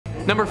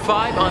Number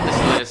 5 on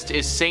this list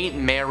is St.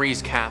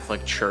 Mary's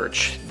Catholic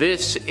Church.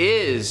 This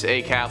is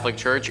a Catholic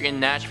church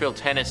in Nashville,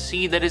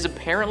 Tennessee that is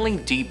apparently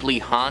deeply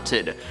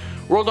haunted.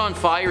 World on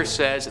Fire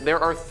says there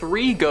are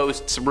 3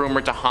 ghosts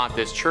rumored to haunt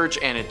this church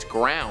and its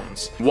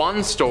grounds.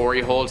 One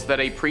story holds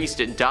that a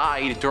priest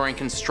died during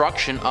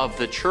construction of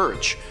the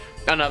church.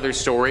 Another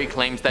story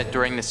claims that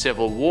during the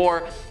Civil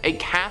War, a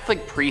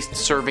Catholic priest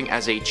serving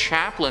as a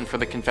chaplain for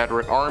the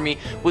Confederate Army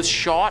was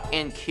shot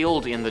and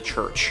killed in the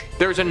church.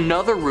 There's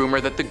another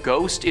rumor that the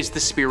ghost is the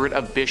spirit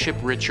of Bishop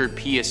Richard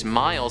Pius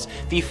Miles,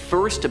 the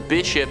first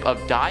bishop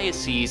of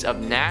Diocese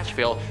of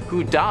Nashville,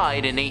 who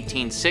died in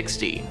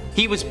 1860.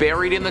 He was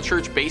buried in the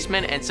church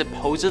basement and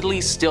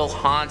supposedly still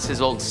haunts his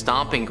old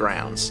stomping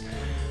grounds.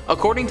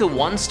 According to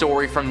one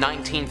story from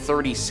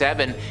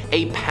 1937,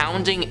 a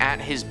pounding at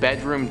his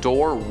bedroom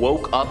door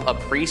woke up a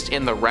priest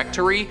in the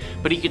rectory,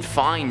 but he could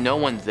find no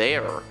one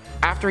there.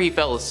 After he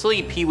fell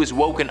asleep, he was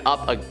woken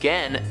up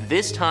again,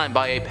 this time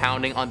by a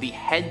pounding on the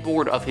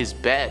headboard of his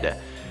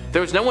bed.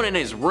 There was no one in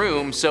his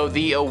room, so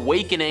the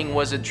awakening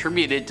was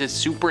attributed to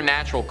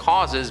supernatural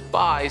causes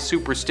by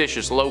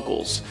superstitious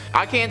locals.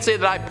 I can't say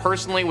that I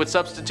personally would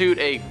substitute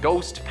a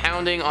ghost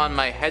pounding on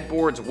my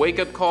headboard's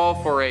wake-up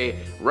call for a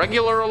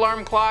regular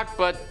alarm clock,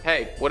 but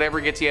hey,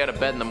 whatever gets you out of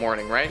bed in the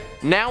morning, right?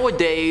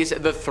 Nowadays,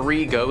 the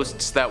 3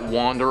 ghosts that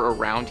wander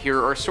around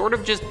here are sort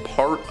of just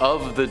part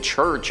of the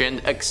church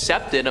and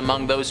accepted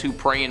among those who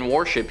pray and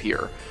worship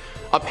here.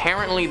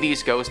 Apparently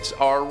these ghosts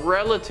are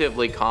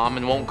relatively calm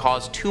and won't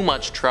cause too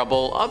much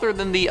trouble other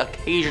than the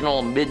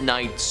occasional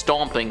midnight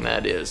stomping,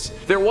 that is.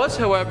 There was,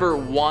 however,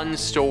 one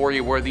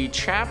story where the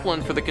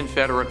chaplain for the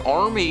Confederate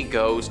Army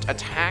ghost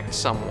attacked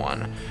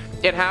someone.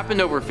 It happened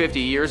over 50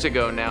 years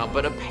ago now,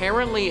 but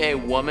apparently a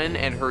woman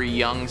and her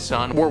young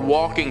son were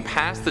walking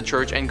past the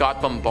church and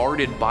got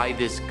bombarded by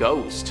this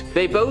ghost.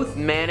 They both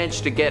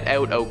managed to get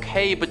out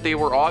okay, but they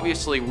were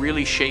obviously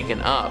really shaken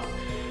up.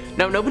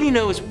 Now, nobody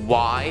knows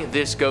why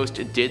this ghost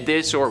did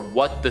this or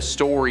what the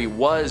story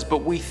was,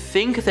 but we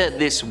think that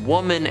this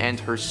woman and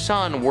her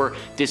son were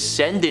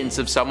descendants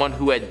of someone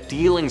who had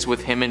dealings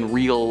with him in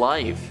real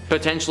life.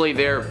 Potentially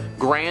their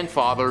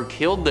grandfather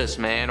killed this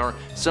man or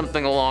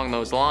something along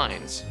those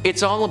lines.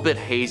 It's all a bit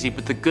hazy,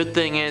 but the good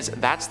thing is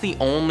that's the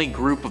only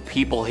group of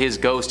people his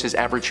ghost has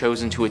ever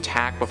chosen to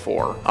attack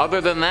before.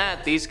 Other than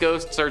that, these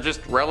ghosts are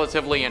just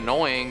relatively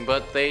annoying,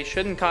 but they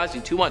shouldn't cause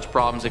you too much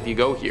problems if you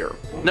go here.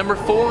 Number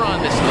 4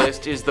 on this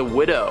list is the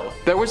widow.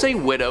 There was a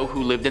widow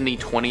who lived in the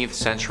 20th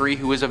century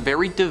who was a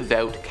very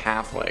devout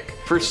Catholic.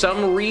 For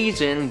some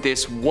reason,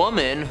 this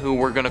woman, who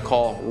we're gonna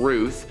call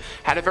Ruth,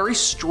 had a very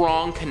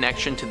strong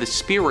connection to the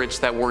spirits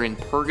that were in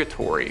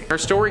purgatory. Her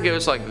story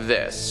goes like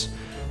this.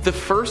 The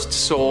first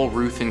soul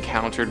Ruth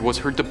encountered was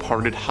her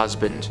departed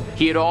husband.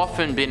 He had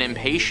often been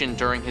impatient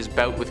during his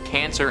bout with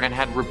cancer and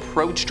had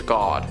reproached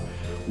God.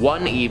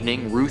 One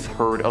evening, Ruth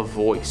heard a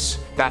voice.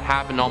 That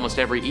happened almost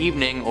every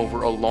evening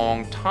over a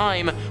long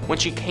time when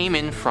she came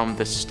in from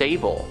the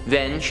stable.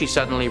 Then she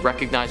suddenly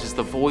recognizes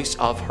the voice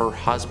of her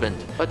husband,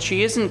 but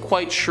she isn't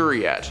quite sure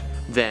yet.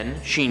 Then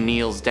she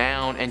kneels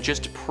down and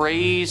just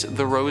prays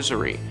the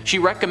rosary. She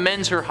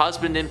recommends her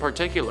husband in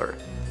particular.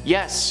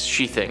 Yes,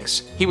 she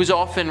thinks, he was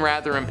often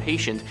rather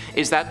impatient.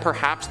 Is that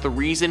perhaps the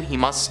reason he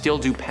must still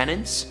do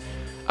penance?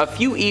 A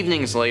few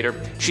evenings later,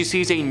 she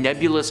sees a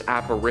nebulous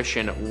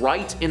apparition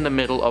right in the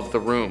middle of the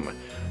room.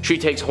 She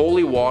takes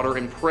holy water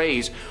and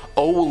prays,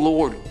 "O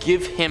Lord,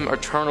 give him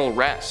eternal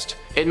rest."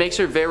 It makes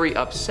her very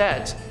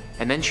upset,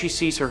 and then she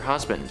sees her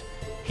husband.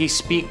 He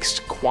speaks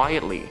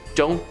quietly.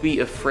 "Don't be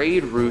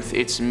afraid, Ruth,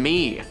 it's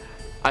me.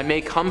 I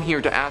may come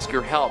here to ask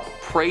your help.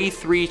 Pray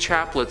 3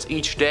 chaplets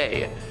each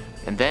day."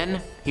 And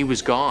then he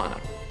was gone.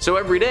 So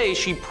every day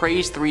she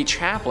prays 3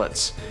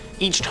 chaplets.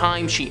 Each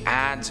time she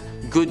adds,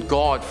 "Good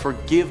God,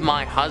 forgive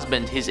my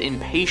husband his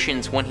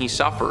impatience when he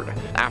suffered."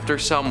 After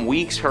some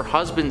weeks, her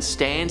husband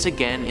stands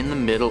again in the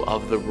middle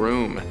of the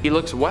room. He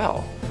looks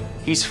well.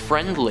 He's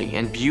friendly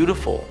and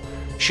beautiful.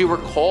 She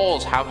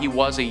recalls how he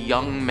was a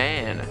young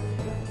man.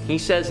 He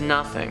says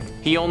nothing.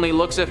 He only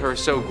looks at her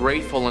so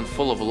grateful and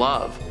full of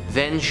love.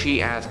 Then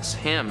she asks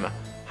him,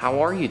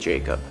 "How are you,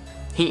 Jacob?"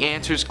 He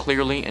answers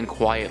clearly and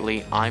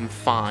quietly, "I'm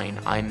fine.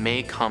 I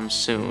may come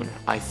soon.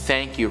 I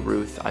thank you,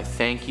 Ruth. I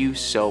thank you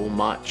so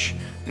much."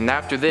 And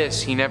after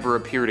this, he never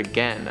appeared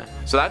again.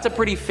 So that's a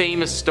pretty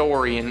famous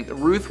story, and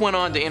Ruth went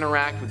on to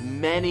interact with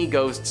many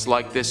ghosts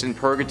like this in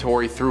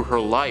purgatory through her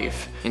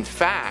life. In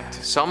fact,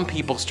 some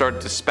people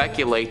started to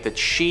speculate that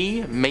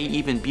she may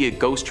even be a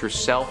ghost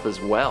herself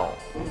as well.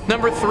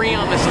 Number 3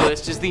 on this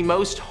list is the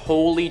Most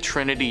Holy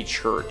Trinity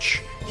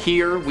Church.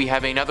 Here we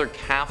have another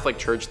Catholic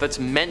church that's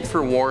meant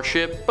for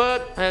worship,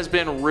 but has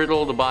been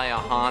riddled by a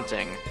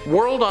haunting.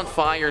 World on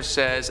Fire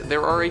says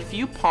there are a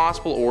few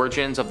possible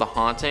origins of the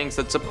hauntings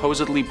that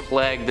supposedly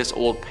plague this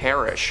old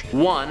parish.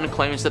 One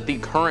claims that the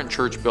current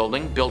church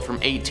building, built from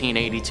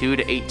 1882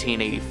 to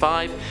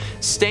 1885,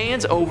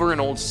 stands over an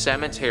old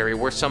cemetery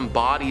where where some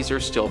bodies are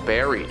still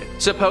buried.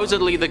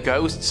 Supposedly, the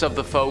ghosts of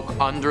the folk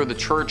under the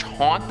church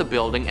haunt the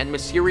building and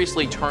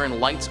mysteriously turn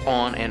lights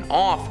on and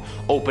off,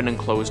 open and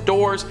close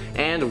doors,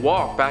 and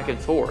walk back and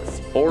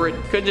forth. Or it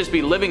could just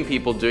be living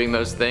people doing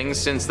those things,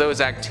 since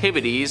those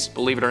activities,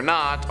 believe it or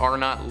not, are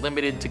not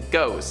limited to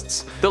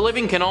ghosts. The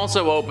living can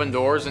also open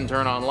doors and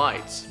turn on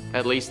lights.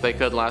 At least they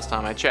could last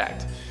time I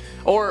checked.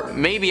 Or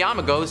maybe I'm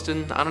a ghost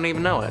and I don't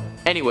even know it.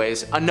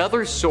 Anyways,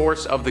 another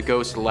source of the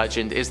ghost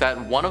legend is that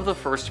one of the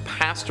first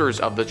pastors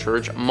of the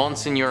church,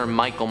 Monsignor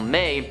Michael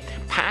May,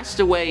 passed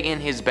away in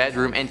his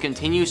bedroom and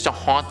continues to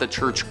haunt the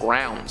church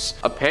grounds.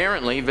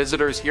 Apparently,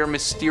 visitors hear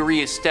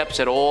mysterious steps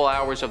at all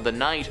hours of the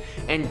night,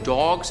 and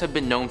dogs have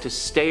been known to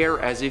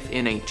stare as if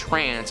in a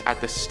trance at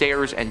the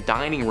stairs and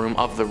dining room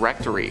of the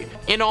rectory.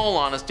 In all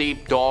honesty,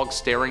 dogs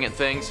staring at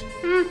things?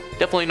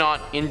 Definitely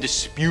not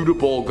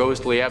indisputable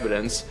ghostly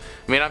evidence.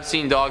 I mean, I've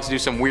seen dogs do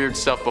some weird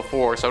stuff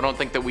before, so I don't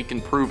think that we can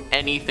prove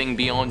anything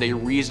beyond a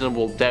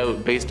reasonable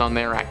doubt based on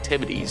their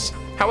activities.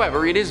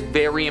 However, it is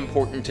very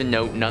important to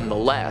note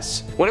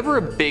nonetheless, whenever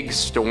a big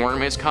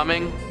storm is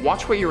coming,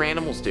 watch what your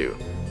animals do.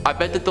 I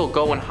bet that they'll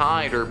go and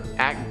hide or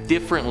act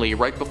differently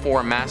right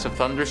before a massive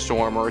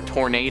thunderstorm or a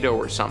tornado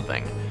or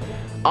something.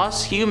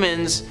 Us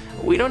humans,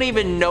 we don't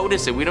even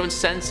notice it, we don't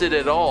sense it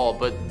at all,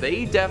 but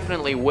they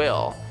definitely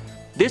will.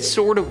 This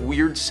sort of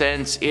weird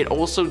sense, it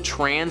also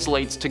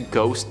translates to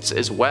ghosts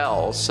as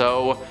well,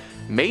 so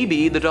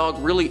maybe the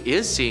dog really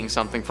is seeing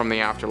something from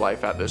the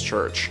afterlife at this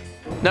church.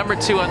 Number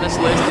 2 on this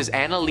list is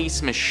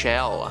Annalise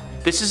Michel.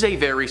 This is a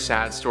very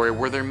sad story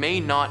where there may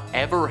not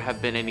ever have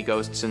been any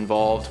ghosts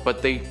involved,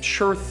 but they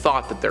sure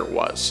thought that there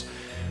was.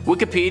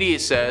 Wikipedia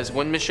says,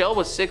 when Michelle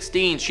was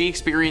 16, she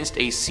experienced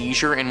a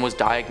seizure and was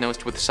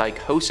diagnosed with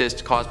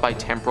psychosis caused by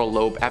temporal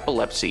lobe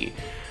epilepsy.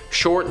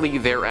 Shortly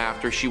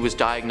thereafter, she was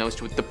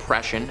diagnosed with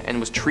depression and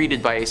was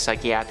treated by a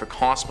psychiatric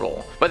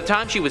hospital. By the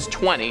time she was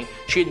 20,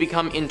 she had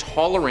become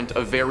intolerant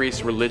of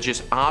various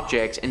religious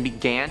objects and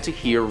began to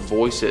hear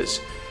voices.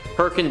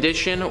 Her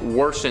condition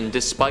worsened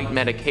despite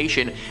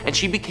medication, and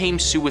she became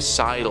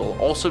suicidal,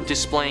 also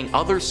displaying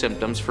other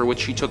symptoms for which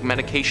she took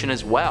medication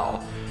as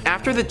well.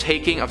 After the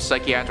taking of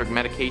psychiatric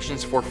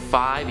medications for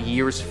 5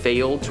 years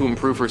failed to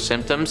improve her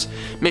symptoms,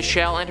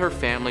 Michelle and her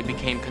family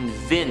became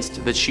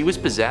convinced that she was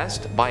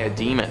possessed by a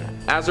demon.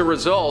 As a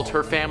result,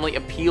 her family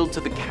appealed to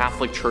the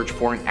Catholic Church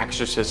for an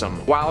exorcism.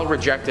 While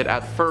rejected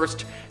at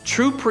first,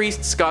 true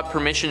priests got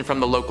permission from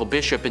the local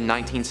bishop in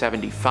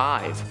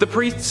 1975. The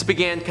priests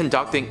began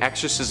conducting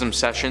exorcism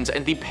sessions,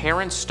 and the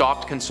parents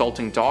stopped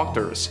consulting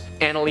doctors.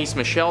 Annalise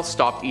Michel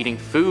stopped eating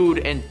food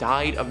and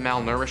died of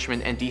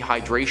malnourishment and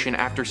dehydration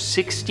after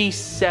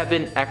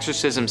 67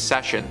 exorcism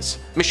sessions.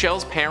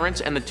 Michelle's parents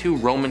and the 2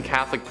 Roman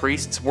Catholic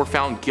priests were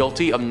found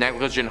guilty of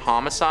negligent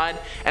homicide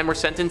and were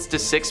sentenced to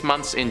 6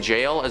 months in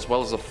jail as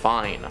well as a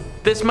fine.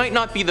 This might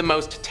not be the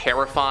most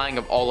terrifying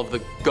of all of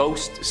the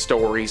ghost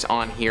stories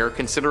on here,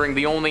 considering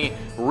the only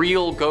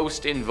real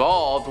ghost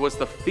involved was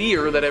the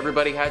fear that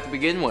everybody had to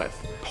begin with.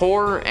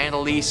 Poor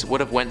Annalise would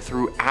have went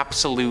through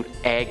absolute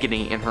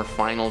agony in her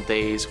final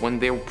days when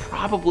there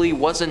probably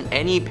wasn't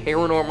any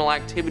paranormal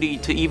activity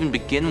to even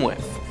begin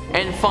with.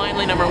 And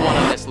finally, number 1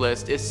 on this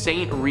list is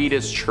St.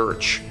 Rita's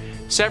Church.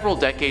 Several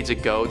decades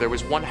ago, there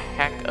was one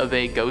heck of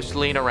a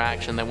ghostly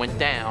interaction that went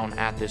down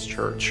at this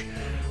church.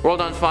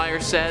 World on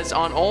Fire says,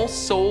 on All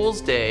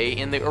Souls Day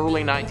in the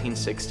early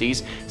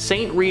 1960s,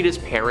 St. Rita's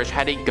Parish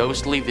had a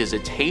ghostly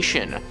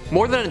visitation.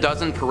 More than a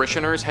dozen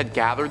parishioners had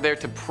gathered there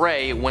to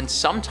pray when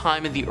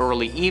sometime in the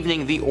early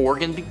evening the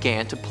organ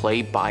began to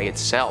play by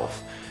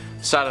itself.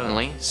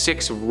 Suddenly,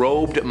 6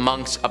 robed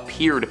monks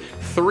appeared,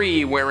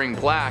 3 wearing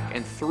black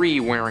and 3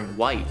 wearing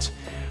white.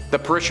 The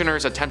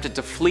parishioners attempted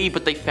to flee,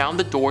 but they found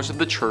the doors of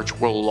the church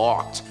were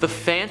locked. The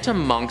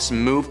phantom monks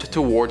moved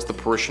towards the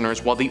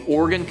parishioners while the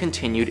organ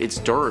continued its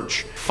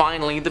dirge.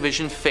 Finally, the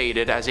vision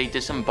faded as a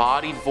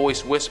disembodied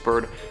voice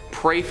whispered,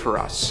 "Pray for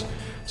us."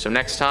 So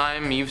next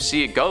time you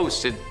see a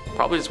ghost, it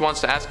probably just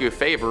wants to ask you a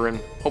favor and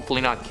hopefully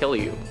not kill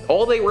you.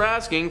 All they were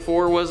asking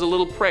for was a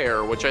little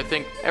prayer, which I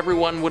think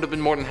everyone would have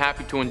been more than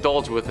happy to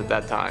indulge with at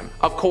that time.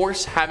 Of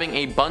course, having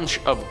a bunch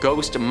of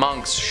ghost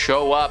monks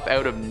show up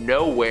out of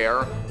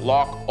nowhere,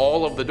 lock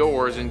all of the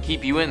doors, and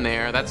keep you in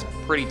there, that's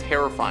pretty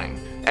terrifying.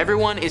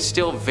 Everyone is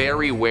still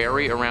very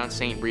wary around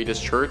St. Rita's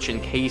Church in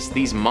case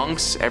these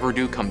monks ever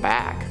do come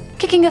back.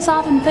 Kicking us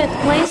off in 5th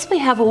place, we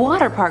have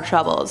water park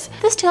troubles.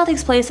 This tale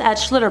takes place at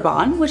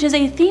Schlitterbahn, which is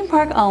a theme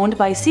park owned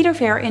by Cedar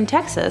Fair in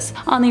Texas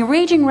on the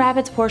Raging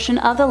Rapids portion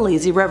of the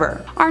Lazy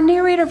River. Our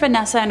narrator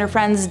Vanessa and her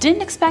friends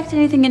didn't expect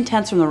anything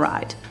intense from the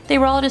ride. They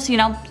were all just,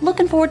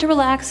 looking forward to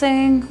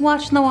relaxing,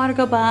 watching the water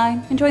go by,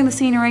 enjoying the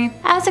scenery.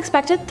 As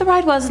expected, the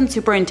ride wasn't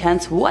super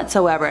intense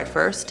whatsoever at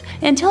first,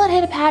 until it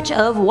hit a patch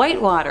of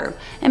white water,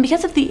 and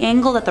because of the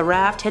angle that the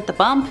raft hit the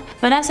bump,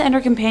 Vanessa and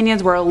her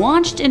companions were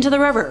launched into the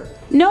river.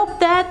 Nope,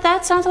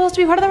 that's not supposed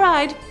to be part of the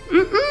ride.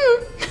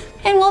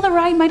 And while the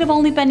ride might have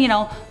only been,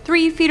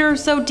 3 feet or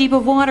so deep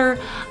of water,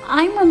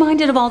 I'm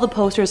reminded of all the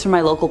posters from my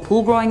local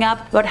pool growing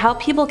up about how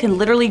people can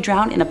literally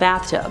drown in a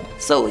bathtub.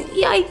 So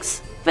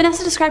yikes.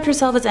 Vanessa described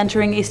herself as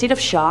entering a state of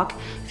shock,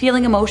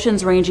 feeling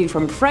emotions ranging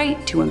from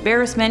fright to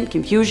embarrassment,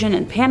 confusion,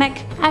 and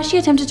panic. As she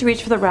attempted to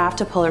reach for the raft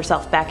to pull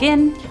herself back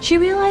in, she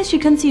realized she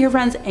couldn't see her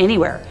friends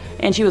anywhere,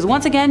 and she was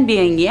once again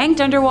being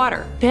yanked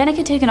underwater. Panic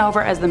had taken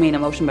over as the main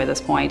emotion by this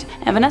point,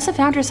 and Vanessa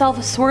found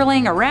herself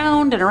swirling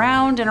around and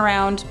around and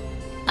around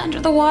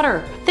under the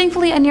water.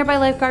 Thankfully, a nearby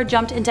lifeguard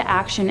jumped into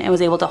action and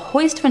was able to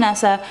hoist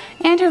Vanessa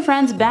and her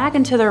friends back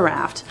into their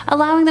raft,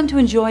 allowing them to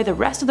enjoy the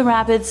rest of the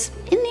rapids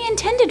in the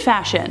intended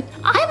fashion.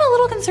 I'm a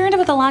little concerned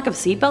about the lack of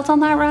seatbelts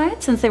on that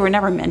ride since they were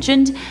never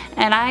mentioned,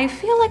 and I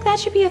feel like that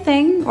should be a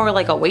thing, or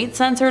like a weight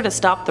sensor to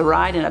stop the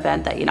ride in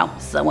event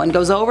that, someone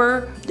goes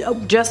over. Oh,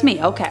 just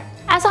me, okay.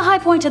 As a high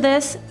point to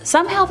this,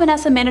 somehow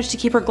Vanessa managed to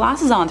keep her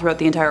glasses on throughout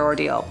the entire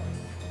ordeal.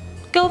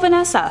 Go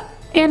Vanessa!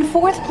 In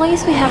fourth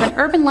place, we have an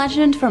urban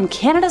legend from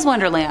Canada's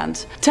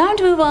Wonderland. Time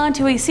to move on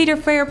to a Cedar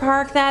Fair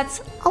park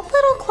that's a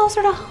little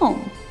closer to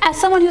home. As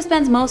someone who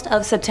spends most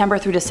of September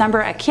through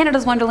December at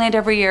Canada's Wonderland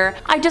every year,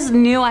 I just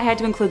knew I had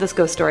to include this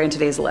ghost story in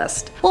today's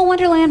list. While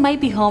Wonderland might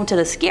be home to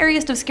the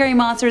scariest of scary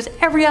monsters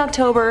every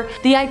October,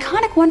 the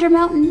iconic Wonder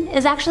Mountain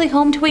is actually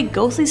home to a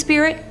ghostly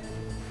spirit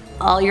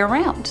all year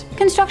round.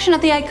 Construction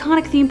of the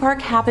iconic theme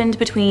park happened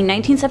between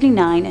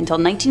 1979 until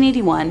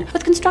 1981,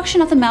 with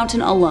construction of the mountain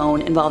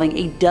alone involving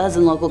a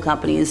dozen local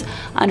companies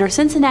under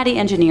Cincinnati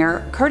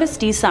engineer Curtis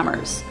D.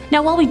 Summers.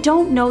 Now, while we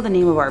don't know the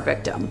name of our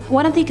victim,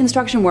 one of the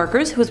construction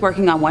workers who was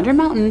working on Wonder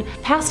Mountain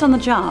passed on the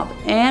job,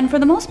 and for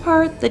the most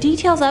part, the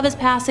details of his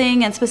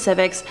passing and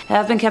specifics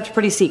have been kept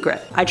pretty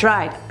secret. I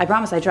tried. I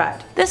promise I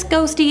tried. This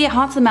ghostie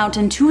haunts the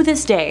mountain to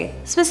this day,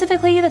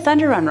 specifically the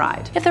Thunder Run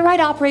ride. If the ride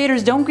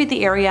operators don't greet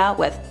the area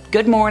with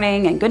good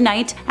morning and good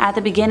night at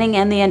the beginning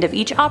and the end of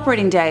each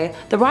operating day,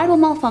 the ride will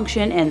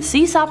malfunction and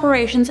cease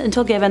operations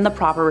until given the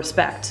proper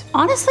respect.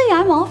 Honestly,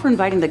 I'm all for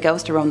inviting the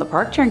ghost to roam the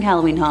park during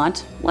Halloween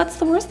haunt. What's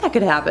the worst that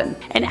could happen?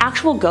 An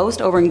actual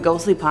ghost over in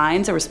Ghostly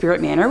Pines or Spirit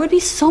Manor would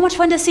be so much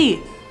fun to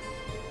see.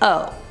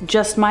 Oh,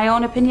 just my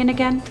own opinion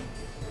again?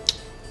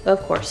 Of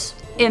course.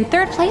 In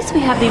third place, we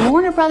have the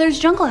Warner Brothers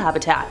Jungle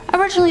Habitat.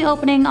 Originally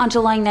opening on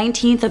July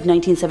 19th of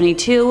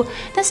 1972,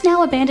 this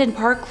now abandoned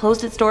park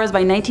closed its doors by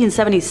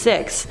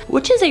 1976,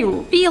 which is a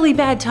really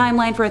bad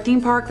timeline for a theme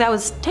park that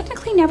was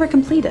technically never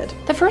completed.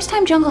 The first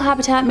time Jungle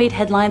Habitat made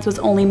headlines was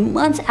only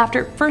months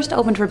after it first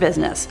opened for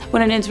business,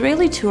 when an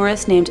Israeli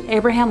tourist named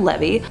Abraham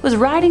Levy was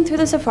riding through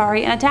the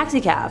safari in a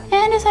taxicab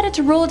and decided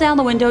to roll down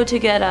the window to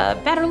get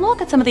a better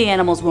look at some of the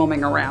animals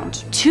roaming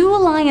around. Two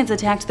lions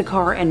attacked the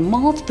car and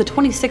mauled the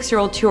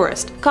 26-year-old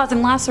tourist,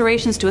 causing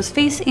lacerations to his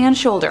face and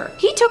shoulder.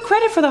 He took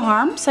credit for the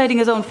harm, citing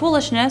his own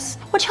foolishness,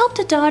 which helped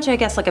to dodge, I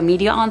guess, like a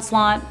media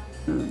onslaught.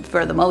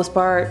 For the most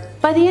part.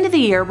 By the end of the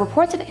year,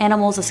 reports of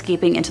animals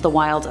escaping into the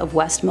wilds of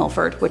West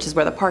Milford, which is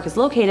where the park is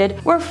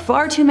located, were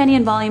far too many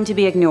in volume to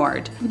be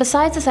ignored.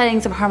 Besides the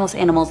sightings of harmless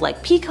animals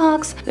like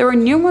peacocks, there were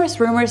numerous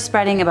rumors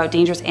spreading about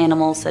dangerous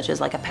animals such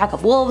as like a pack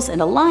of wolves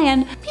and a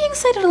lion being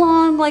sighted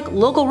along like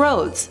local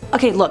roads.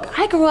 Okay, look,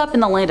 I grew up in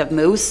the land of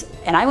moose,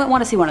 and I wouldn't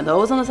want to see one of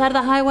those on the side of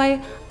the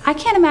highway. I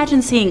can't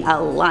imagine seeing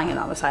a lion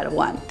on the side of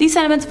one. These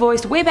sentiments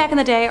voiced way back in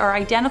the day are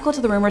identical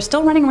to the rumors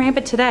still running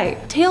rampant today.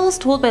 Tales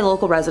told by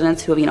local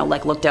residents who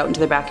have, looked out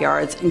into their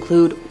backyards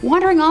include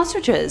wandering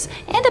ostriches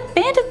and a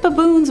band of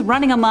baboons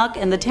running amok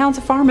in the town's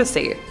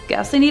pharmacy.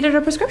 Guess they needed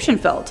a prescription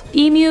filled.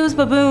 Emus,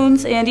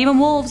 baboons, and even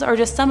wolves are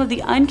just some of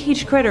the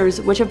uncaged critters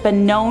which have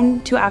been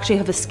known to actually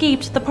have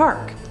escaped the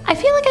park. I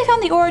feel like I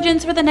found the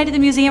origins for the Night at the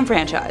Museum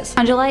franchise.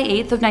 On July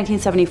 8th of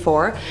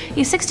 1974, a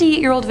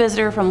 68-year-old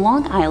visitor from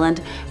Long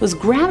Island was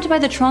grabbed by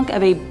the trunk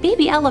of a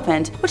baby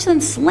elephant, which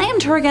then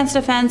slammed her against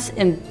a fence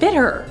and bit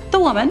her. The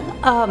woman,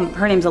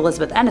 her name's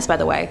Elizabeth Ennis by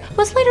the way,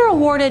 was later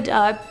awarded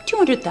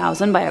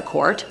 $200,000 by a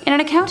court. In an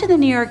account in the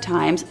New York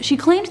Times, she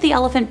claimed the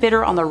elephant bit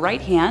her on the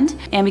right hand,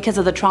 and because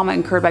of the trauma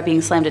incurred by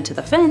being slammed into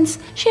the fence,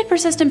 she had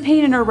persistent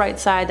pain in her right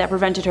side that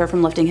prevented her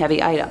from lifting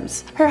heavy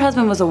items. Her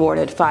husband was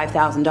awarded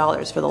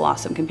 $5,000 for the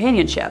loss of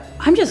companionship.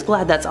 I'm just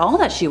glad that's all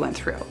that she went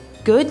through.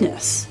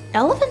 Goodness.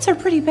 Elephants are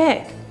pretty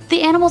big.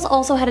 The animals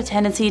also had a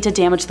tendency to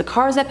damage the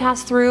cars that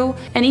passed through.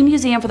 An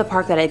e-museum for the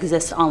park that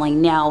exists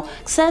online now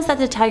says that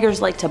the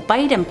tigers like to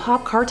bite and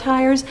pop car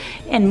tires,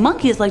 and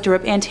monkeys like to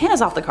rip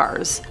antennas off the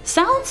cars.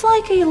 Sounds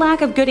like a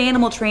lack of good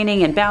animal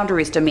training and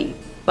boundaries to me,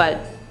 but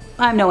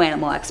I'm no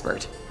animal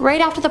expert.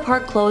 Right after the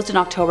park closed in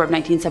October of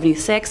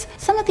 1976,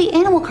 some of the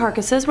animal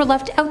carcasses were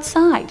left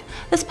outside.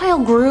 This pile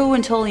grew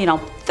until,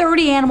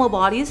 30 animal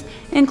bodies,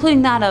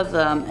 including that of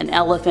an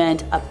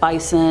elephant, a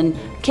bison,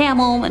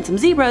 camel, and some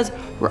zebras,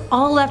 were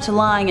all left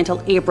lying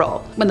until April,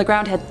 when the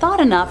ground had thawed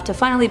enough to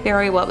finally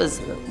bury what was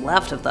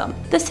left of them.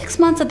 The 6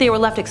 months that they were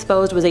left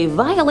exposed was a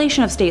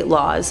violation of state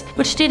laws,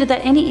 which stated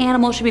that any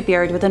animal should be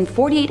buried within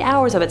 48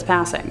 hours of its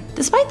passing.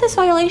 Despite this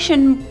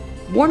violation,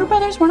 Warner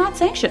Brothers were not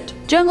sanctioned.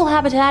 Jungle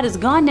habitat is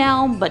gone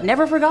now, but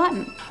never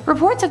forgotten.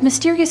 Reports of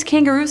mysterious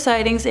kangaroo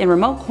sightings in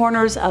remote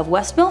corners of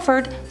West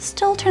Milford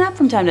still turn up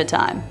from time to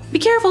time. Be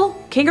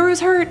careful, kangaroos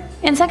hurt.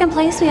 In second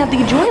place, we have the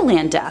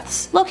Joyland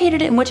deaths.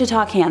 Located in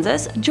Wichita,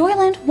 Kansas,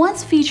 Joyland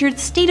once featured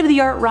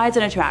state-of-the-art rides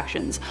and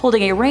attractions,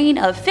 holding a reign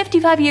of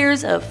 55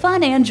 years of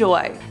fun and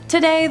joy.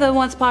 Today, the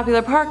once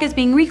popular park is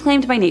being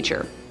reclaimed by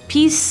nature,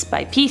 piece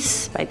by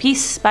piece by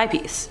piece by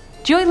piece.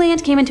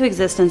 Joyland came into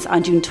existence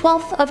on June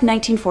 12th of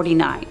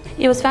 1949.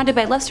 It was founded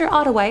by Lester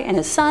Ottaway and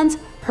his sons,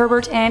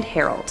 Herbert and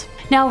Harold.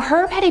 Now,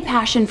 Herb had a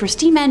passion for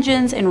steam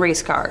engines and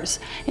race cars,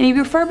 and he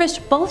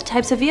refurbished both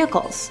types of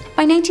vehicles.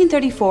 By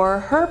 1934,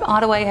 Herb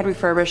Ottaway had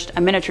refurbished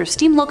a miniature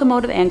steam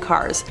locomotive and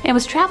cars, and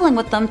was traveling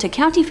with them to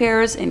county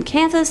fairs in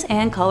Kansas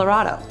and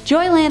Colorado.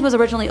 Joyland was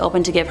originally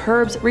opened to give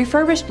Herb's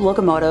refurbished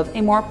locomotive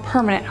a more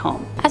permanent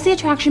home. As the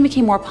attraction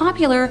became more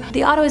popular,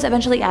 the Ottoways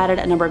eventually added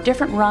a number of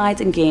different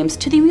rides and games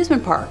to the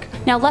amusement park.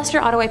 Now, Lester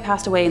Ottaway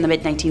passed away in the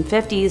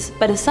mid-1950s,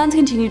 but his sons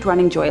continued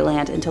running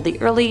Joyland until the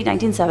early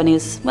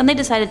 1970s when they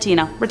decided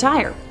to,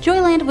 retire.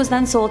 Joyland was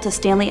then sold to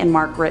Stanley and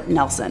Margaret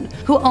Nelson,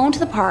 who owned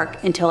the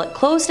park until it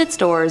closed its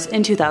doors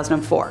in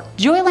 2004.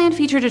 Joyland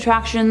featured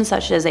attractions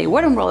such as a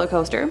wooden roller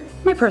coaster,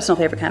 my personal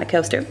favorite kind of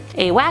coaster,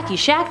 a wacky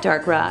shack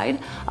dark ride,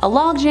 a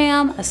log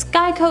jam, a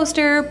sky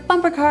coaster,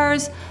 bumper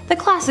cars, the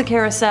classic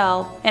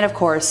carousel, and of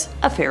course,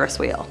 a Ferris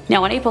wheel.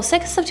 Now, on April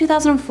 6th of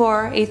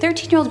 2004, a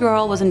 13-year-old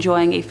girl was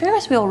enjoying a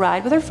Ferris wheel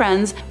ride with her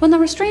friends when the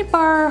restraint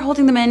bar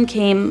holding them in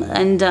came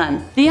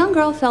undone. The young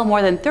girl fell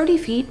more than 30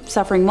 feet,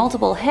 suffering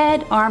multiple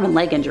head, arm, and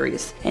leg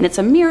injuries, and it's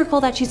a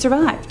miracle that she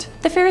survived.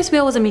 The Ferris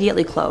wheel was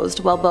immediately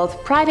closed, while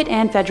both private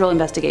and federal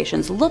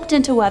investigations looked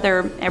into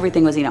whether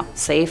everything was,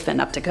 safe and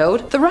up to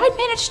code. The ride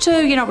managed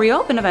to,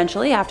 reopen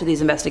eventually after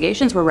these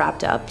investigations were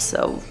wrapped up,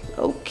 so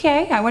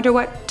okay, I wonder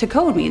what to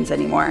code means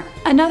anymore.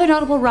 Another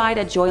notable ride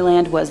at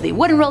Joyland was the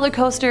wooden roller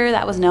coaster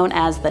that was known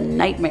as the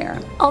Nightmare.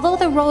 Although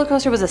the roller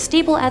coaster was a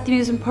staple at the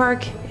amusement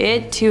park,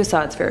 it too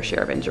saw its fair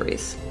share of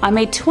injuries. On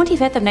May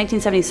 25th of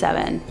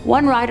 1977,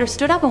 one rider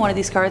stood up in one of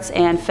these carts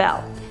and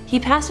fell. He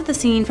passed at the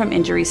scene from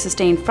injuries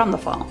sustained from the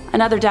fall.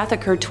 Another death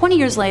occurred 20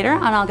 years later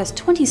on August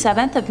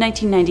 27th of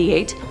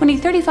 1998 when a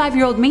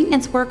 35-year-old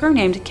maintenance worker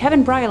named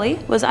Kevin Briley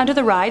was under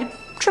the ride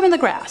trimming the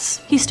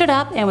grass. He stood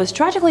up and was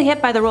tragically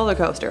hit by the roller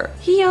coaster.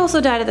 He also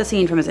died at the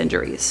scene from his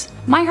injuries.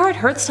 My heart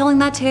hurts telling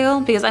that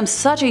tale because I'm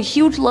such a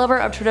huge lover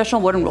of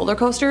traditional wooden roller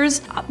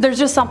coasters. There's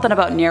just something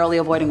about narrowly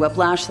avoiding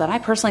whiplash that I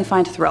personally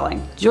find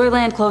thrilling.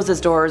 Joyland closed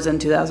its doors in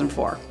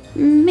 2004.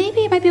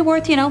 Maybe it might be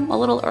worth, a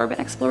little urban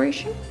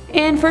exploration.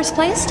 In first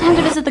place, time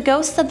to visit the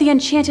ghosts of the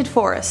Enchanted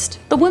Forest.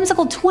 The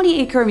whimsical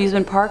 20-acre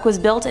amusement park was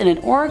built in an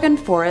Oregon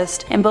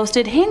forest and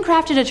boasted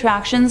handcrafted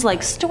attractions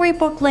like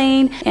Storybook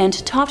Lane and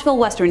Toftville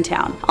Western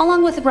Town,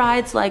 along with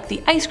rides like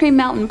the Ice Cream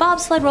Mountain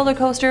bobsled roller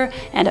coaster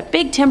and a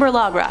big timber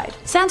log ride.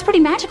 Sounds pretty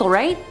magical,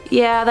 right?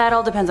 Yeah, that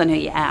all depends on who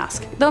you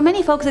ask. Though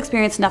many folks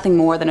experience nothing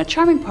more than a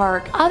charming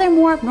park, other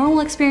more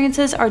abnormal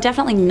experiences are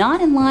definitely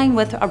not in line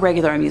with a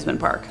regular amusement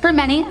park. For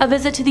many, a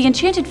visit to the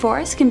Enchanted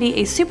Forest can be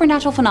a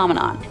supernatural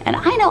phenomenon, and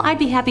I know I'd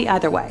be happy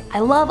either way. I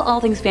love all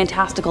things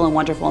fantastical and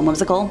wonderful and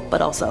whimsical,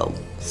 but also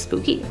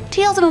spooky.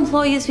 Tales of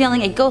employees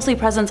feeling a ghostly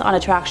presence on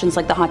attractions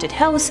like the Haunted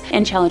House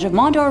and Challenge of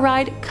Mondor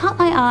ride caught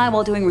my eye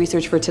while doing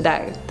research for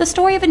today. The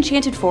story of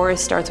Enchanted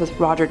Forest starts with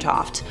Roger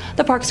Toft,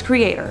 the park's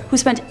creator, who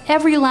spent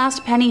every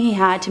last penny he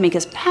had to make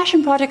his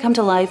passion project come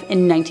to life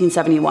in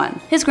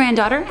 1971. His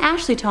granddaughter,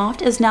 Ashley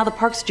Toft, is now the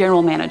park's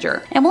general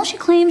manager, and while she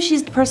claims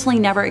she's personally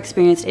never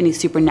experienced any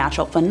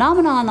supernatural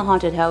phenomena on the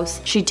Haunted House,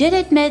 she did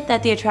admit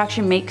that the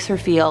attraction makes her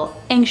feel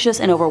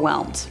anxious and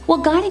overwhelmed. While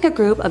guiding a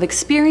group of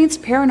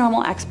experienced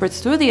paranormal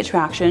experts through the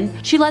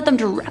attraction, she led them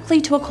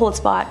directly to a cold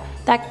spot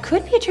that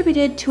could be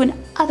attributed to an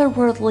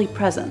otherworldly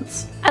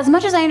presence. As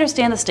much as I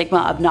understand the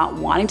stigma of not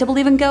wanting to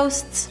believe in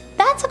ghosts,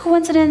 that's a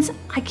coincidence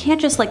I can't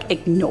just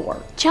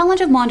ignore.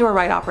 Challenge of Mondor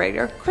ride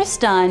operator Chris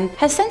Dunn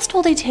has since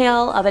told a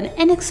tale of an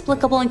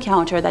inexplicable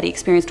encounter that he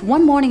experienced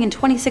one morning in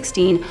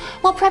 2016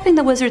 while prepping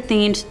the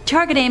wizard-themed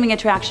target aiming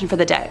attraction for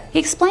the day. He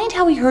explained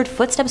how he heard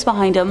footsteps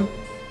behind him,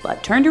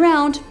 but turned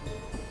around.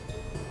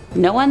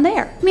 No one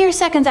there. Mere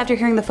seconds after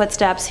hearing the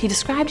footsteps, he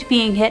described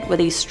being hit with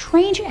a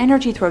strange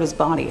energy throughout his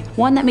body,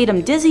 one that made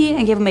him dizzy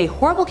and gave him a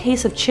horrible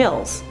case of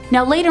chills.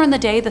 Now later in the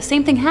day, the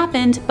same thing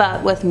happened,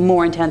 but with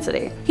more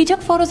intensity. He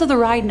took photos of the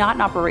ride not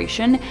in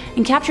operation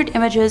and captured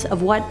images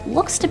of what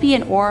looks to be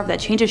an orb that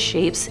changes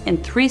shapes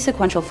in 3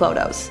 sequential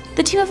photos.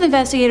 The team of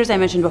investigators I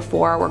mentioned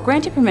before were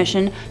granted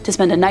permission to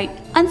spend a night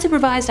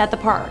unsupervised at the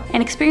park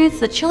and experience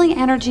the chilling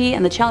energy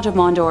and the Challenge of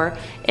Mondor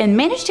and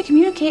managed to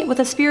communicate with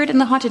a spirit in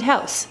the haunted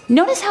house.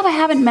 Notice how I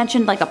haven't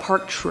mentioned a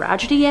park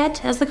tragedy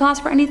yet as the cause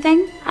for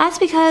anything? That's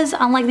because,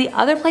 unlike the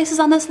other places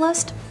on this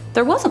list,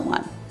 there wasn't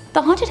one.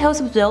 The haunted house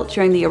was built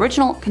during the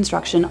original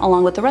construction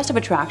along with the rest of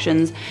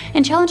attractions,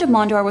 and Challenge of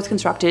Mondor was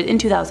constructed in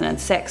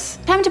 2006.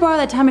 Time to borrow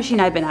that time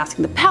machine I've been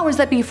asking the powers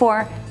that be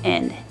for,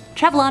 and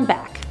travel on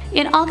back.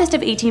 In August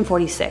of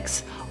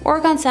 1846,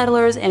 Oregon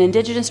settlers and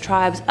indigenous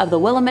tribes of the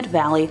Willamette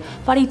Valley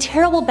fought a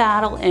terrible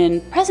battle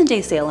in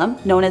present-day Salem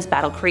known as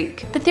Battle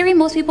Creek. The theory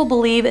most people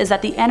believe is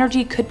that the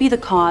energy could be the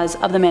cause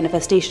of the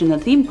manifestation in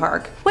the theme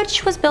park,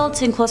 which was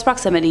built in close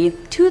proximity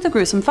to the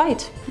gruesome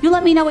fight. You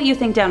let me know what you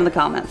think down in the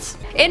comments.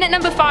 In at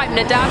number 5,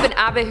 Nadab and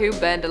Abihu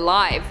burned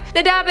alive.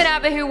 Nadab and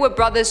Abihu were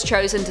brothers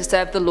chosen to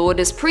serve the Lord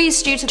as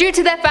priests due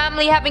to their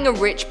family having a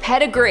rich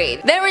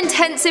pedigree, their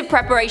intensive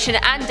preparation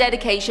and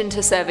dedication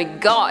to serving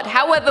God.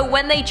 However,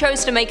 when they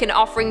chose to make an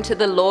offering to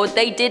the Lord,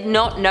 they did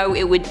not know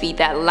it would be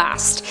their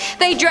last.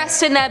 They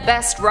dressed in their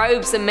best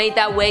robes and made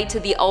their way to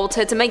the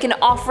altar to make an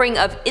offering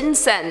of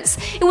incense.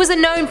 It was a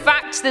known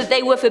fact that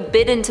they were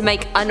forbidden to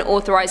make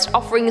unauthorized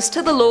offerings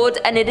to the Lord,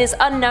 and it is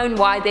unknown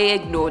why they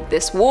ignored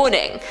this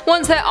warning.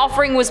 Once their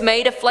offering was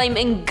made, a flame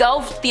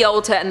engulfed the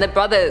altar and the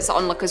brothers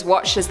onlookers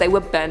watched as they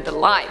were burned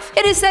alive.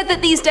 It is said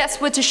that these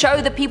deaths were to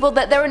show the people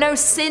that there are no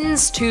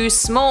sins too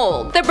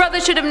small. The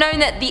brothers should have known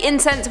that the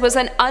incense was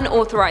an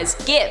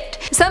unauthorized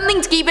gift.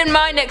 Something to keep in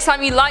mind next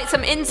time you light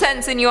some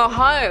incense in your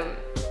home.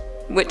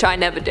 Which I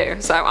never do,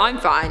 so I'm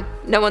fine.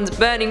 No one's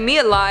burning me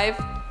alive,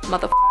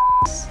 motherfuckers.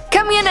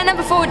 Coming in at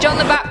number 4, John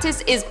the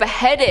Baptist is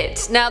beheaded.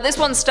 Now this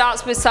one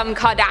starts with some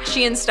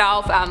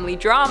Kardashian-style family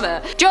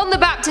drama. John the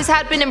Baptist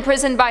had been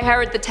imprisoned by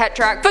Herod the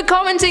Tetrarch for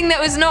commenting that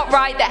it was not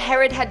right that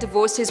Herod had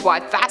divorced his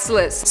wife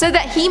Vasilis, so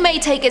that he may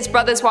take his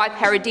brother's wife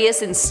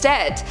Herodias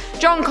instead.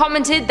 John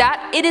commented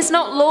that it is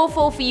not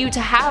lawful for you to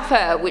have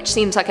her, which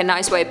seems like a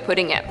nice way of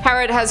putting it.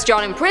 Herod has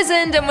John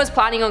imprisoned and was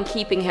planning on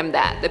keeping him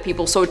there. The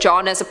people saw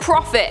John as a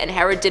prophet and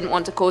Herod didn't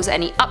want to cause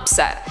any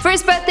upset. For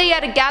his birthday he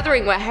had a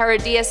gathering where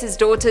Herodias'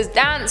 daughters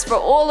danced for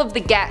all of the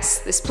guests.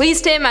 This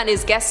pleased him and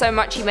his guests so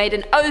much he made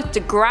an oath to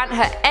grant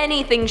her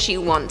anything she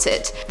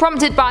wanted.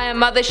 Prompted by her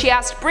mother, she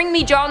asked, "Bring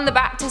me John the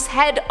Baptist's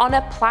head on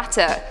a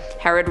platter."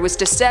 Herod was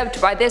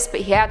disturbed by this, but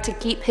he had to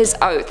keep his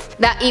oath.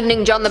 That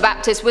evening John the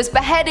Baptist was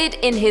beheaded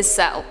in his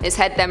cell. His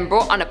head then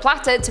brought on a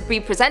platter to be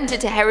presented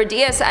to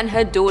Herodias and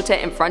her daughter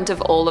in front of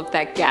all of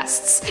their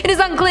guests. It is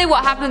unclear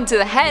what happened to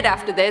the head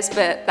after this,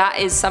 but that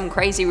is some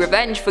crazy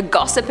revenge for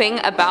gossiping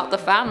about the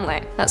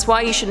family. That's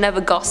why you should never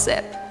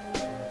gossip.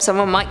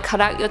 Someone might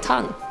cut out your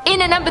tongue.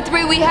 In at number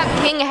 3 we have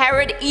King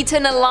Herod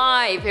eaten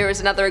alive. Here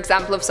is another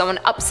example of someone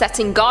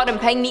upsetting God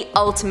and paying the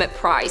ultimate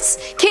price.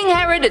 King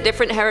Herod, a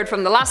different Herod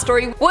from the last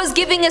story, was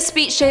giving a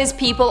speech to his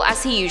people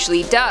as he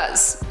usually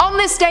does. On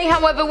this day,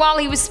 however, while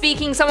he was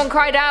speaking, someone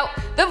cried out,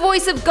 "The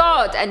voice of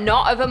God and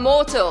not of a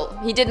mortal."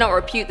 He did not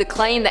refute the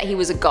claim that he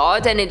was a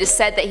god, and it is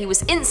said that he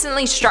was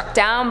instantly struck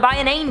down by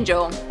an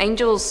angel.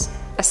 Angels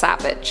are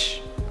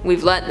savage.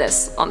 We've learnt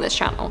this on this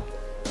channel.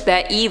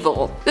 They're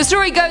evil. The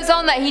story goes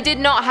on that he did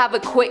not have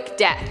a quick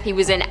death. He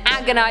was in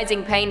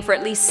agonizing pain for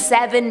at least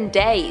 7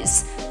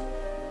 days.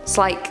 It's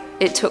like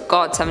it took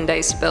God 7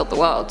 days to build the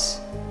world.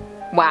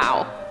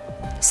 Wow.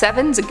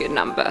 7's a good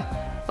number.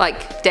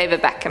 Like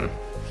David Beckham.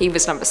 He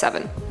was number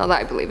 7. Not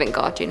that I believe in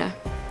God, you know.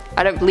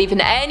 I don't believe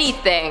in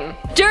anything.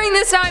 During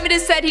this time it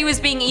is said he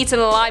was being eaten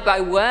alive by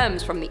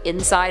worms from the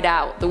inside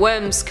out. The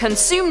worms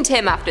consumed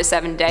him after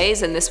 7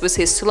 days, and this was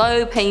his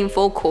slow,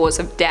 painful cause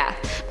of death.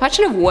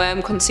 Imagine a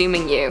worm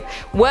consuming you.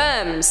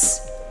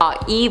 Worms are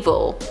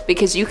evil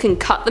because you can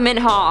cut them in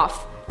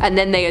half and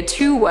then they are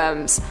 2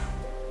 worms.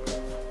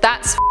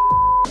 That's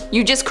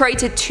you just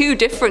created 2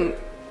 different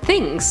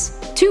things.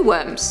 2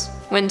 worms.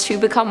 When 2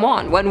 become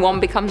 1. When 1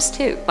 becomes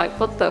 2. Like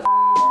what the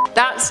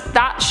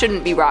that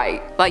shouldn't be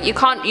right. Like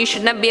you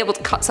should never be able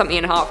to cut something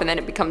in half and then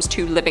it becomes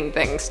 2 living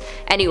things.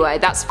 Anyway,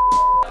 that's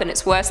and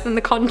it's worse than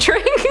The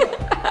Conjuring.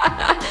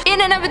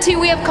 In at number 2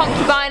 we have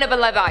Concubine of a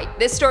Levite.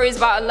 This story is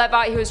about a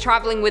Levite who was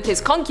traveling with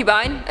his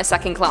concubine, a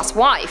second-class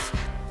wife.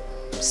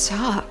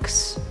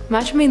 Sucks.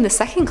 Imagine being the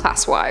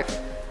second-class wife.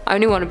 I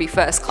only want to be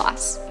first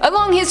class.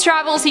 Along his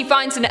travels, he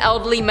finds an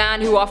elderly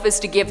man who offers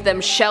to give them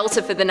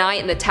shelter for the night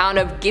in the town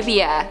of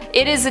Gibeah.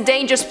 It is a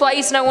dangerous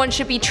place no one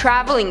should be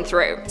traveling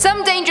through.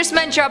 Some dangerous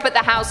men show up at the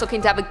house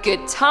looking to have a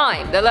good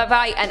time. The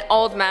Levite and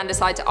old man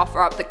decide to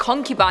offer up the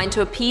concubine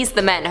to appease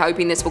the men,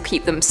 hoping this will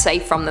keep them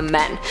safe from the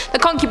men. The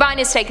concubine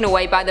is taken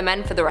away by the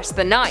men for the rest of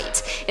the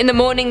night. In the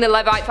morning, the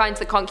Levite finds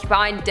the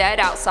concubine dead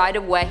outside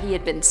of where he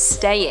had been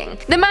staying.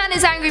 The man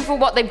is angry for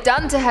what they've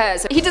done to her,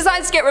 so he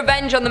decides to get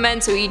revenge on the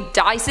men, so he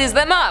dices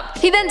them up.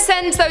 He then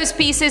sends those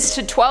pieces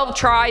to 12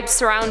 tribes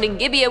surrounding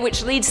Gibeah,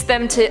 which leads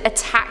them to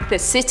attack the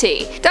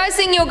city.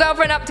 Dicing your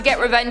girlfriend up to get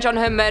revenge on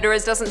her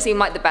murderers doesn't seem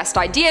like the best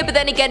idea, but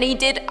then again he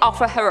did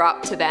offer her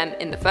up to them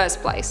in the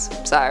first place.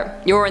 So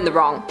you're in the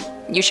wrong.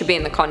 You should be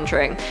in The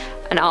Conjuring,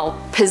 and I'll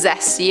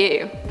possess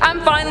you.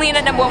 And finally, in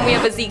at number 1 we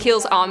have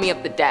Ezekiel's Army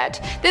of the Dead.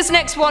 This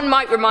next one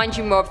might remind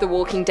you more of The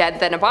Walking Dead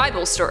than a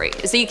Bible story.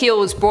 Ezekiel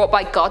was brought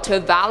by God to a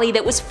valley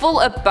that was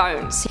full of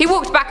bones. He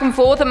walked back and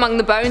forth among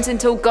the bones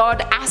until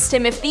God asked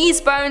him if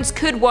these bones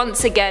could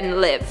once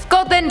again live.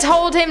 God then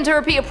told him to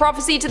repeat a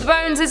prophecy to the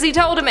bones as he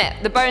told him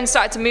it. The bones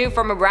started to move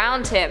from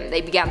around him. They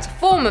began to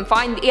form and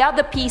find the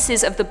other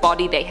pieces of the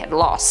body they had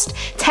lost.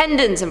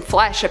 Tendons and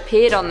flesh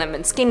appeared on them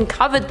and skin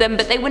covered them,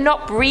 but they were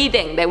not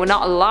breathing, they were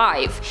not alive.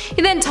 alive.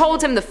 He then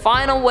told him the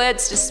final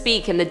words to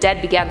speak, and the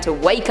dead began to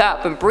wake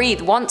up and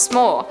breathe once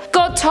more.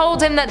 God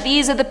told him that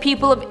these are the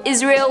people of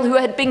Israel who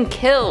had been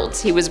killed.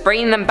 He was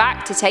bringing them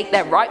back to take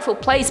their rightful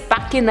place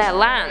back in their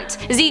land.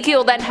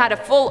 Ezekiel then had a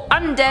full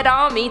undead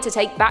army to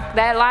take back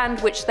their land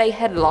which they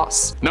had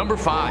lost. Number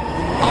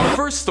 5. Our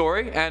first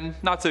story, and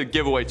not to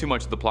give away too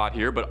much of the plot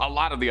here, but a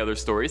lot of the other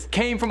stories,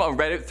 came from a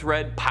Reddit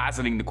thread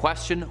positing the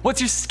question,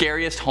 what's your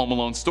scariest Home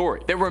Alone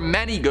story? There were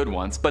many good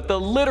ones, but the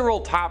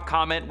literal top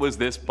comment was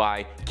this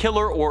by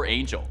Killer or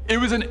Angel. It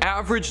was an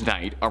average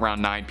night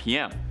around 9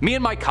 p.m. Me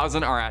and my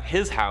cousin are at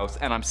his house,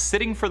 and I'm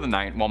sitting for the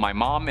night while my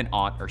mom and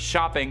aunt are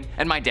shopping,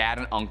 and my dad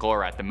and uncle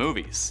are at the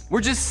movies.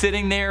 We're just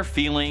sitting there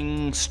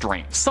feeling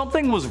strange.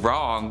 Something was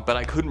wrong, but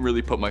I couldn't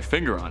really put my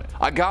finger on it.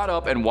 I got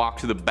up and walked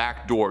to the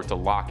back door to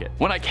lock it.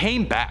 When I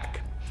came back,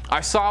 I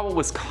saw what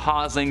was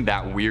causing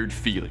that weird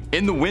feeling.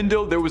 In the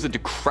window, there was a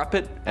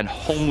decrepit and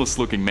homeless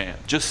looking man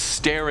just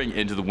staring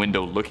into the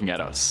window looking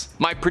at us.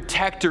 My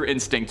protector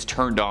instinct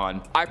turned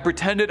on. I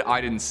pretended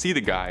I didn't see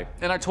the guy,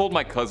 and I told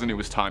my cousin it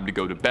was time to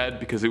go to bed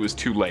because it was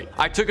too late.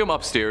 I took him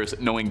upstairs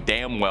knowing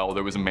damn well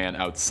there was a man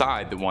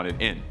outside that wanted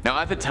in. Now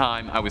at the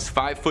time, I was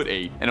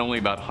 5'8" and only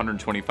about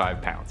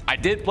 125 pounds. I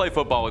did play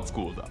football at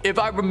school though. If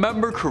I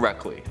remember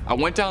correctly, I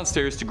went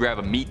downstairs to grab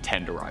a meat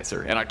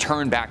tenderizer and I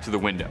turned back to the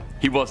window.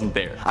 He wasn't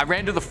there. I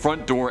ran to the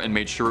front door and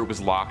made sure it was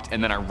locked,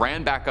 and then I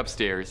ran back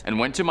upstairs and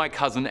went to my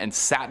cousin and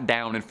sat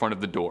down in front of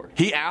the door.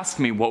 He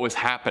asked me what was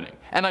happening,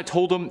 and I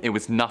told him it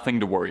was nothing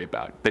to worry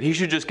about, that he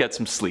should just get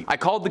some sleep. I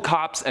called the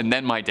cops and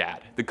then my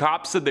dad. The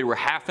cops said they were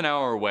half an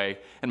hour away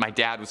and my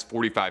dad was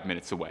 45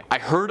 minutes away. I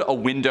heard a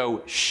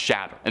window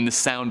shatter and the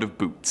sound of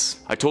boots.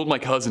 I told my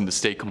cousin to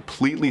stay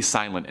completely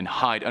silent and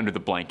hide under the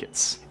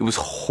blankets. It was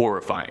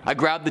horrifying. I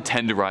grabbed the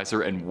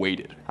tenderizer and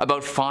waited.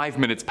 About 5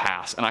 minutes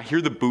pass and I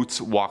hear the boots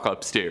walk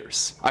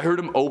upstairs. I heard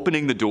him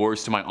opening the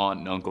doors to my aunt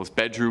and uncle's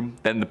bedroom,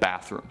 then the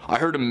bathroom. I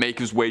heard him make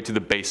his way to the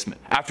basement.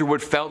 After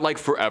what felt like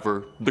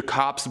forever, the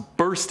cops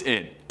burst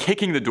in,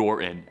 kicking the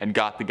door in, and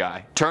got the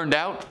guy. Turned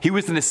out, he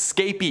was an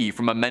escapee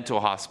from a mental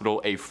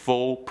hospital a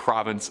full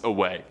province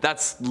away.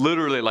 That's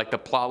literally like the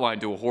plotline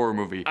to a horror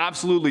movie.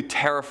 Absolutely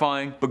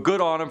terrifying, but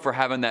good on him for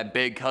having that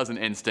big cousin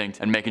instinct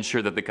and making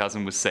sure that the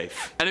cousin was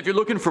safe. And if you're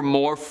looking for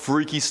more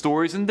freaky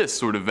stories in this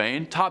sort of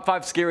vein, Top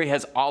 5 Scary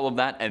has all of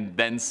that and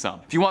then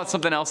some. If you want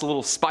something else a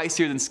little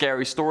spicier than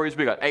scary stories,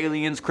 we got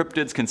aliens,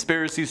 cryptids,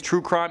 conspiracies,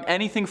 true crime,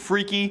 anything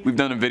freaky, we've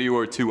done a video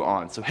or two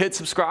on. So hit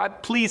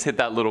subscribe, please hit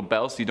that little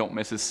bell so you don't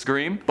miss his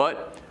scream.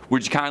 But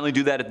would you kindly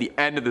do that at the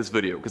end of this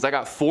video, because I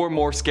got 4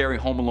 more scary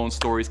Home Alone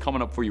stories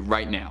coming up for you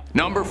right now.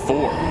 Number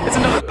 4. It's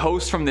another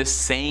post from this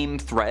same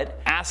thread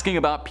asking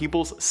about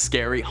people's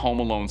scary Home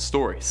Alone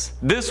stories.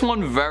 This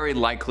one very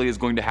likely is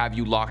going to have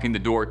you locking the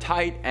door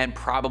tight and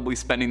probably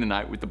spending the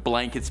night with the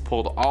blankets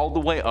pulled all the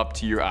way up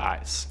to your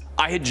eyes.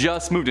 I had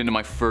just moved into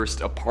my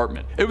first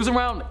apartment. It was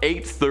around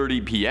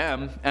 8:30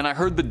 p.m. and I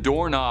heard the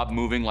doorknob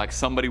moving like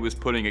somebody was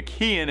putting a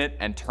key in it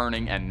and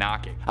turning and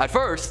knocking. At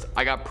first,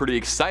 I got pretty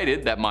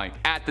excited that my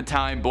at the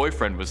time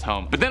boyfriend was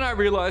home, but then I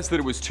realized that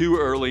it was too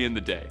early in the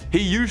day.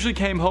 He usually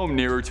came home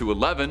nearer to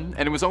 11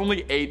 and it was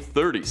only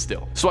 8:30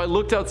 still. So I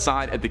looked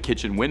outside at the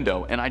kitchen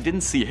window and I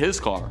didn't see his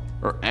car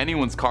or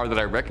anyone's car that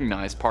I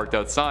recognized parked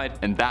outside,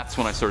 and that's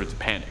when I started to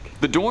panic.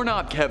 The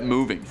doorknob kept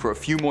moving for a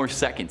few more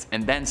seconds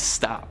and then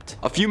stopped.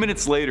 A few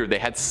minutes later, they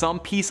had some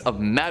piece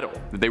of metal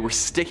that they were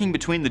sticking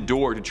between the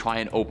door to try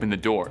and open the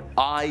door.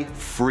 I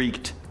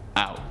freaked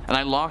out, and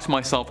I locked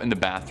myself in the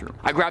bathroom.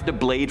 I grabbed a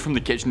blade from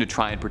the kitchen to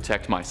try and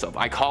protect myself.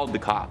 I called the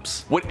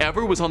cops.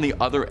 Whatever was on the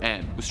other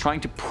end was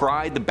trying to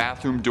pry the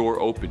bathroom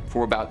door open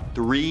for about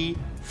 3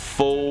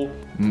 full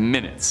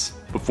minutes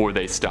before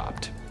they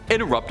stopped.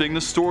 Interrupting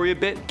the story a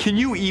bit, can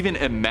you even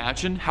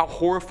imagine how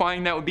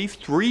horrifying that would be?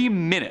 3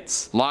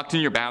 minutes locked in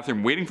your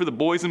bathroom waiting for the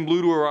boys in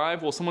blue to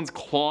arrive while someone's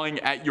clawing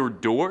at your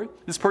door?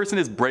 This person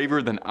is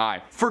braver than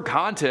I. For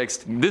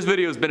context, this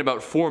video has been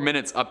about 4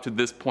 minutes up to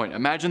this point.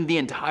 Imagine the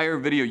entire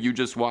video you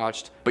just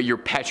watched, but you're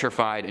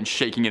petrified and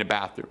shaking in a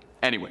bathroom.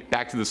 Anyway,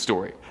 back to the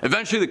story.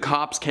 Eventually the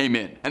cops came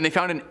in and they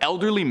found an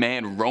elderly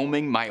man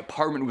roaming my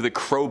apartment with a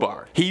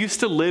crowbar. He used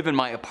to live in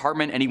my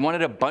apartment and he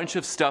wanted a bunch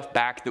of stuff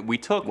back that we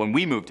took when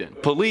we moved in.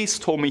 Police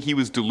told me he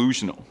was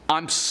delusional.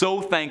 I'm so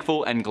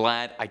thankful and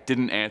glad I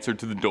didn't answer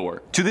to the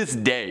door. To this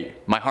day,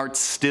 my heart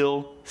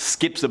still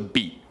skips a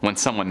beat when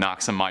someone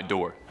knocks on my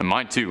door. And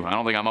mine too. I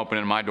don't think I'm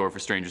opening my door for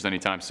strangers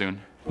anytime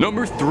soon.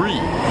 Number 3.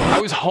 I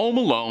was home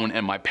alone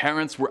and my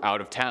parents were out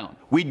of town.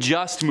 We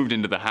just moved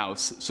into the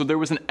house, so there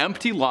was an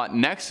empty lot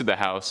next to the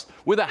house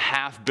with a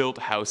half-built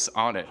house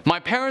on it. My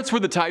parents were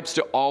the types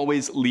to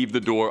always leave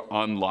the door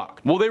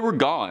unlocked. While they were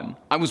gone,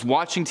 I was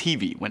watching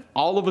TV when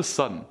all of a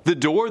sudden, the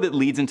door that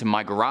leads into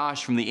my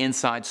garage from the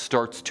inside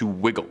starts to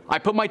wiggle. I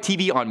put my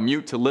TV on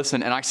mute to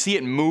listen and I see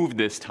it move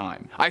this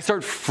time. I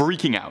start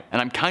freaking out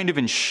and I'm kind of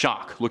in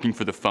shock looking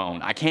for the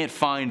phone. I can't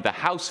find the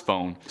house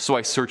phone, so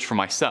I search for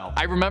my cell.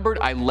 I remembered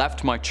I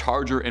left my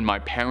charger in my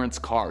parents'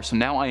 car, so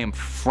now I am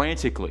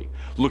frantically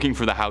looking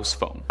for the house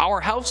phone. Our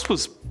house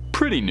was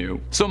pretty new.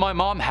 So my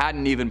mom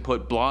hadn't even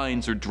put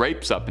blinds or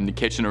drapes up in the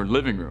kitchen or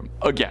living room.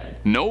 Again,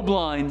 no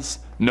blinds,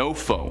 no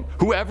phone.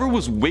 Whoever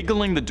was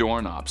wiggling the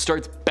doorknob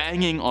starts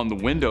banging on the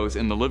windows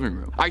in the living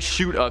room. I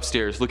shoot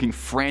upstairs looking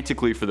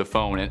frantically for the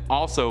phone and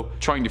also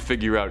trying to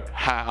figure out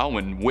how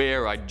and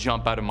where I'd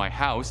jump out of my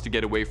house to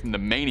get away from the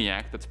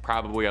maniac that's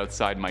probably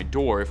outside my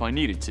door if I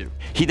needed to.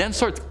 He then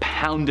starts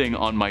pounding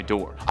on my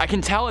door. I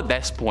can tell at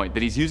this point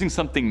that he's using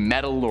something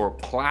metal or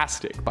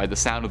plastic by the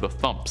sound of the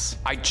thumps.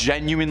 I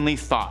genuinely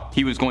thought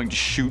he was going to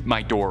shoot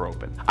my door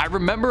open. I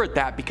remember at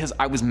that because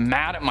I was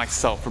mad at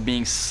myself for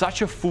being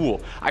such a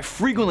fool. I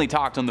frequently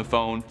talked on the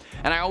phone,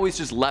 and I always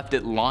just left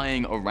it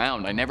lying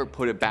around. I never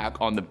put it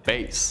back on the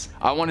base.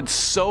 I wanted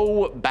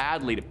so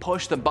badly to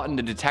push the button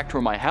to detect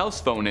where my house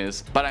phone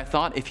is, but I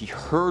thought if he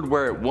heard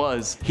where it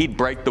was, he'd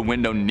break the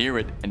window near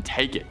it and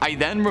take it. I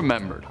then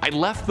remembered I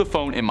left the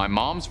phone in my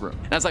mom's room,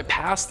 and as I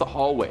passed the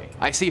hallway,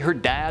 I see her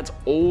dad's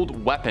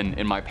old weapon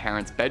in my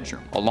parents'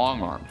 bedroom, a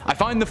long arm. I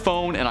find the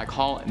phone and I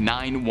call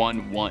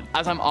 911.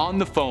 As I'm on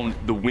the phone,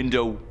 the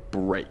window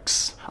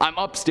breaks. I'm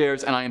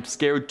upstairs and I am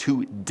scared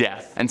to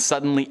death, and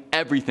suddenly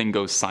everything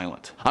goes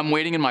silent. I'm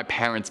waiting in my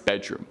parents'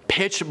 bedroom.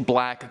 Pitch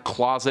black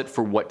closet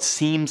for what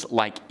seems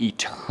like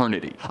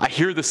eternity. I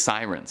hear the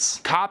sirens.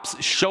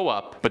 Cops show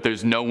up, but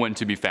there's no one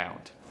to be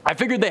found. I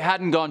figured they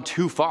hadn't gone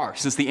too far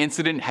since the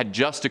incident had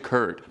just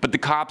occurred, but the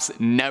cops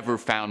never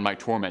found my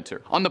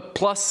tormentor. On the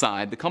plus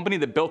side, the company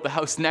that built the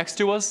house next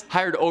to us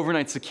hired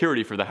overnight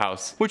security for the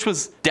house, which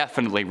was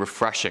definitely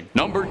refreshing.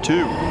 Number 2.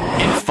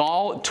 In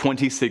fall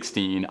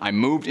 2016, I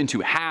moved into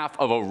half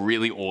of a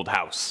really old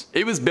house.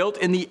 It was built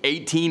in the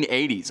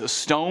 1880s, a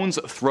stone's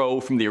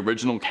throw from the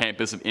original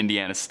campus of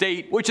Indiana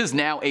State, which is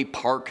now a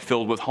park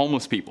filled with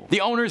homeless people.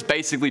 The owners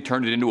basically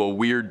turned it into a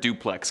weird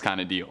duplex kind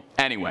of deal.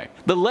 Anyway,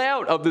 the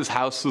layout of this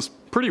house was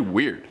pretty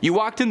weird. You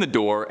walked in the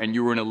door and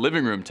you were in a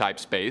living room type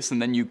space,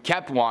 and then you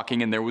kept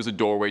walking and there was a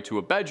doorway to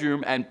a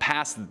bedroom, and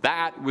past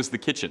that was the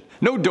kitchen.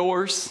 No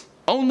doors.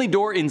 Only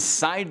door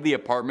inside the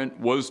apartment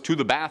was to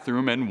the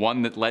bathroom and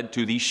one that led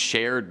to the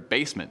shared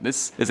basement.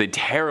 This is a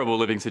terrible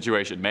living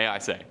situation, may I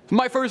say.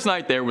 My first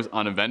night there was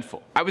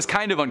uneventful. I was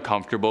kind of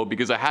uncomfortable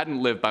because I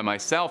hadn't lived by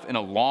myself in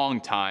a long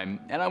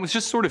time, and I was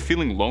just sort of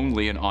feeling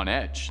lonely and on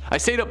edge. I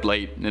stayed up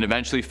late and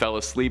eventually fell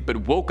asleep, but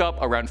woke up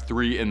around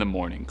 3 in the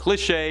morning.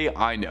 Cliché,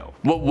 I know.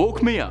 What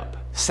woke me up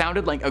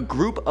sounded like a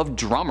group of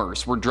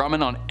drummers were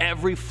drumming on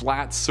every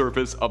flat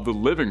surface of the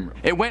living room.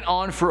 It went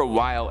on for a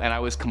while and I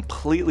was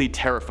completely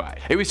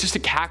terrified. It was just a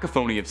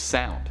cacophony of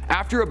sound.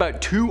 After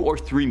about 2 or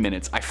 3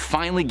 minutes, I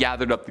finally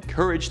gathered up the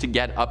courage to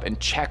get up and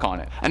check on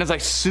it. And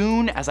as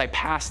soon as I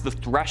passed the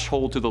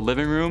threshold to the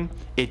living room,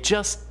 it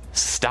just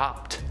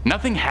stopped.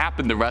 Nothing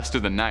happened the rest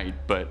of the night,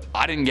 but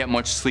I didn't get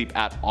much sleep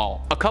at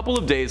all. A couple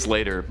of days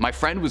later, my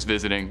friend was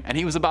visiting and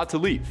he was about to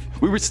leave.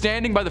 We were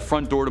standing by the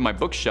front door to my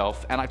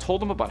bookshelf and I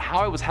told him about how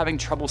I was having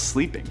trouble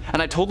sleeping,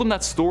 and I told him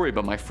that story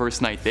about my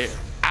first night there.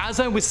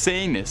 As I was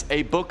saying this,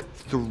 a book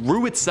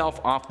threw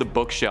itself off the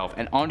bookshelf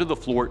and onto the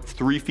floor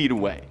 3 feet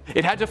away.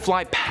 It had to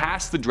fly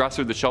past the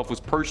dresser the shelf was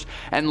perched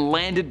and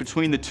landed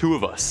between the two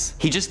of us.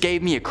 He just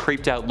gave me a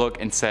creeped out look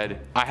and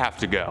said, "I have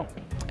to go."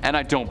 And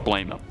I don't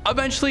blame him.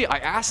 Eventually, I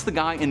asked the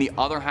guy in the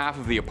other half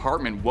of the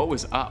apartment what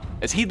was up,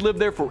 as he'd lived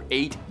there for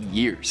 8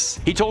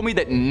 years. He told me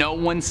that no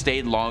one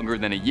stayed longer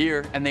than a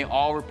year and they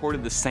all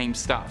reported the same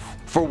stuff.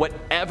 For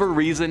whatever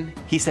reason,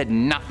 he said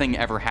nothing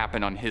ever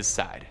happened on his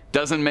side.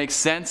 Doesn't make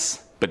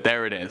sense, but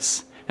there it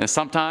is. And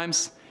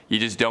sometimes, you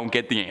just don't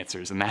get the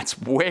answers, and that's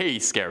way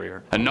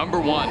scarier. And number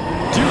 1,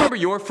 do you remember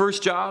your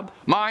first job?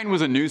 Mine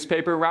was a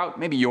newspaper route.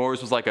 Maybe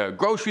yours was like a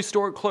grocery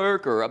store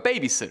clerk or a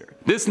babysitter.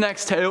 This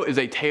next tale is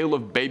a tale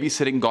of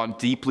babysitting gone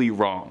deeply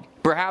wrong.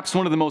 Perhaps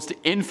one of the most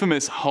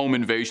infamous home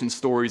invasion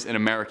stories in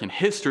American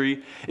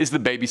history is the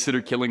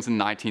babysitter killings in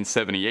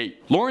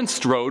 1978. Lauren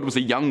Strode was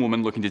a young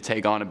woman looking to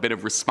take on a bit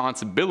of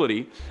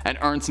responsibility and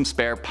earn some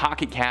spare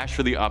pocket cash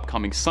for the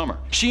upcoming summer.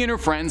 She and her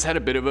friends had a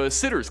bit of a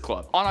sitters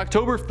club. On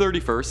October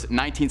 31st,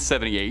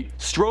 1978,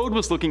 Strode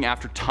was looking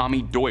after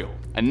Tommy Doyle,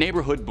 a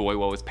neighborhood boy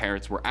while his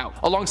parents were out,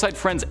 alongside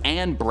friends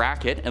Ann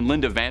Brackett and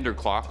Linda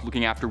Vanderclough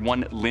looking after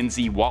one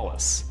Lindsay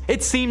Wallace.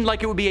 It seemed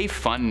like it would be a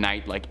fun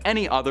night like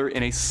any other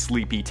in a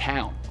sleepy town.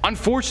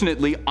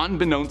 Unfortunately,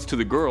 unbeknownst to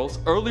the girls,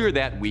 earlier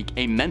that week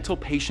a mental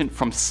patient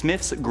from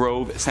Smith's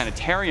Grove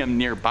Sanitarium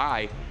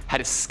nearby had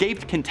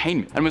escaped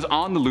containment and was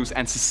on the loose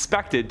and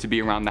suspected to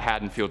be around the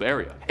Haddonfield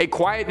area. A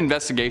quiet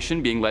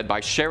investigation being led by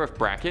Sheriff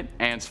Brackett,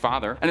 Ann's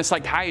father, and a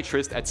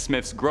psychiatrist at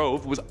Smith's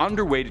Grove was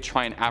underway to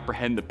try and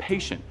apprehend the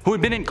patient, who had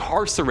been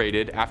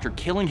incarcerated after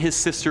killing his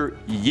sister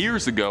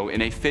years ago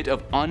in a fit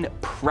of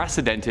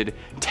unprecedented,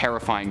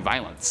 terrifying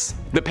violence.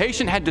 The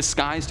patient had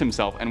disguised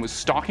himself and was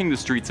stalking the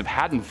streets of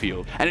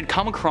Haddonfield and had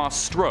come across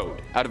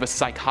Strode out of a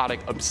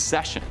psychotic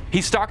obsession.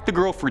 He stalked the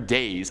girl for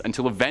days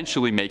until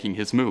eventually making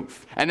his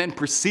move, and then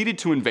proceeded proceeded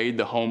to invade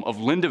the home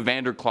of Linda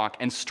Vanderklok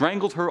and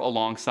strangled her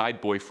alongside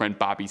boyfriend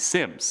Bobby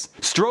Sims.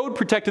 Strode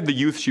protected the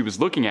youth she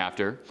was looking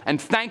after, and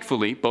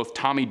thankfully both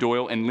Tommy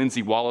Doyle and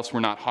Lindsay Wallace were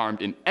not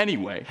harmed in any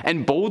way,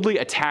 and boldly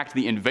attacked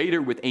the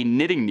invader with a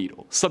knitting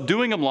needle,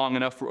 subduing him long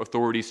enough for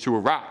authorities to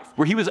arrive,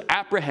 where he was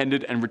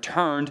apprehended and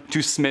returned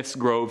to Smith's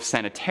Grove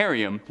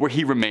Sanitarium, where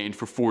he remained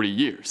for 40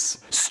 years.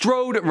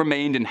 Strode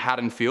remained in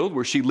Haddonfield,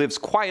 where she lives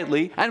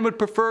quietly and would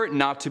prefer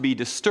not to be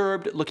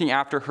disturbed, looking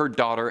after her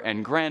daughter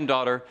and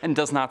granddaughter, and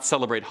does not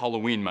celebrate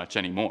Halloween much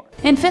anymore.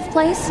 In 5th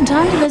place,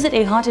 time to visit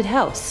a haunted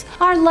house.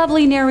 Our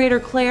lovely narrator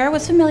Claire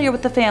was familiar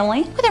with the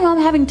family, with her mom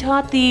having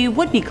taught the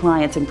would-be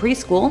clients in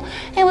preschool,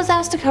 and was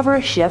asked to cover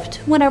a shift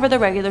whenever the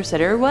regular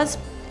sitter was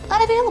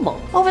unavailable.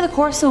 Over the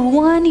course of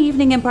one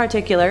evening in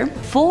particular,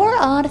 4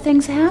 odd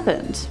things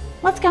happened.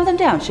 Let's count them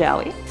down,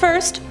 shall we?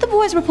 First, the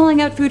boys were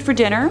pulling out food for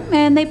dinner,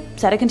 and they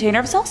set a container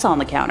of salsa on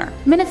the counter.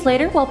 Minutes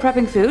later, while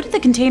prepping food, the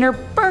container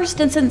burst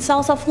and sent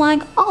salsa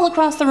flying all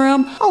across the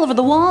room, all over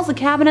the walls, the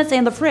cabinets,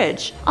 and the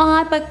fridge.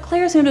 Odd, but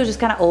Claire assumed it was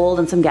just kinda old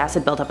and some gas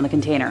had built up in the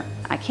container.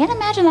 I can't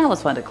imagine that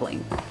was fun to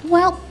clean.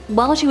 Well,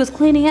 while she was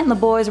cleaning it and the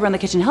boys were in the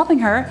kitchen helping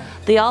her,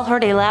 they all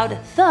heard a loud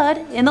thud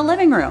in the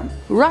living room.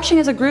 Rushing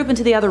as a group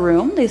into the other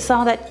room, they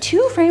saw that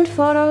 2 framed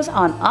photos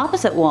on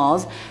opposite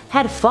walls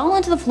had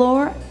fallen to the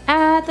floor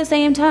at the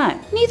same time.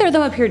 Neither of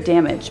them appeared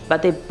damaged,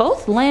 but they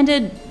both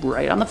landed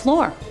right on the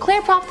floor.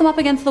 Claire propped them up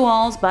against the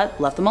walls, but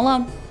left them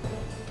alone.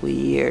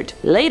 Weird.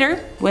 Later,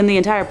 when the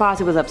entire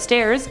posse was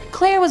upstairs,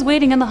 Claire was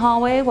waiting in the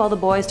hallway while the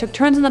boys took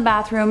turns in the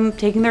bathroom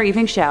taking their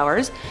evening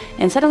showers,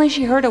 and suddenly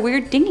she heard a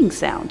weird dinging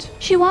sound.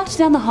 She walked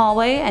down the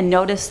hallway and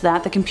noticed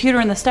that the computer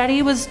in the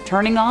study was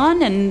turning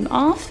on and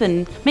off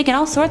and making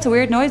all sorts of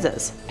weird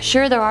noises.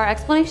 Sure, there are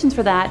explanations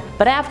for that,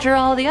 but after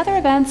all the other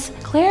events,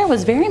 Claire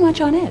was very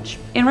much on edge,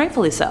 and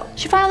rightfully so.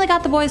 She finally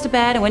got the boys to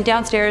bed and went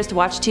downstairs to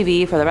watch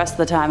TV for the rest of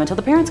the time until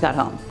the parents got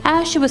home.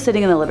 As she was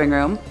sitting in the living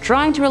room,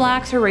 trying to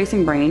relax her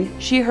racing brain,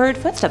 she heard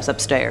footsteps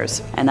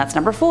upstairs, and that's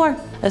number 4.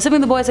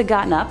 Assuming the boys had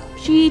gotten up,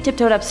 she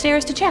tiptoed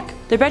upstairs to check.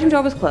 Their bedroom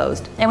door was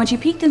closed, and when she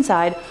peeked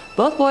inside,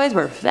 both boys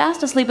were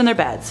fast asleep in their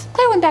beds.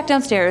 Claire went back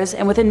downstairs,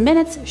 and within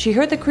minutes, she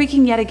heard the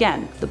creaking yet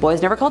again. The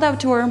boys never called out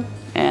to her,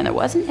 and there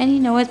wasn't any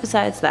noise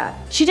besides that.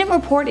 She didn't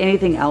report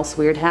anything else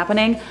weird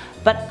happening,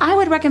 but I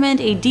would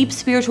recommend a deep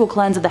spiritual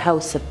cleanse of the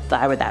house if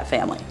I were that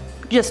family.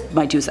 Just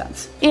my 2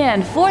 cents.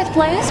 In 4th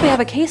place, we have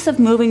a case of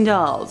moving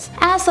dolls.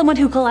 As someone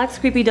who collects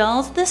creepy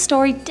dolls, this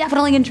story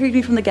definitely intrigued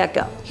me from the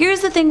get-go.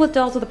 Here's the thing with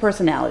dolls with a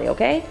personality,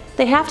 okay?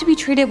 They have to be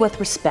treated with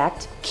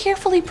respect,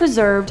 carefully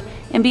preserved,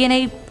 and be in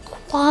a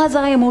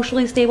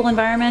quasi-emotionally stable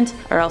environment,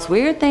 or else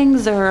weird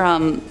things are,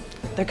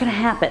 they're gonna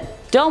happen.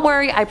 Don't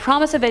worry, I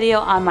promise a video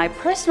on my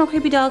personal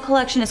creepy doll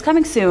collection is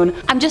coming soon.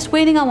 I'm just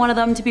waiting on one of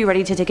them to be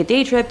ready to take a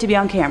day trip to be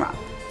on camera.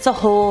 It's a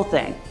whole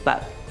thing,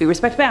 but we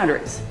respect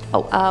boundaries.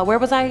 Oh, where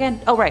was I again?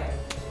 Oh, right.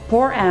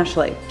 Poor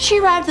Ashley. She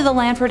arrived at the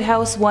Lanford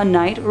house one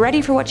night,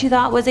 ready for what she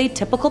thought was a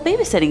typical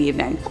babysitting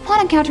evening.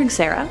 Upon encountering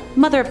Sarah,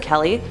 mother of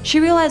Kelly,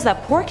 she realized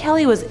that poor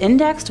Kelly was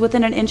indexed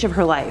within an inch of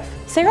her life.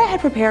 Sarah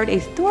had prepared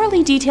a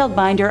thoroughly detailed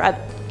binder of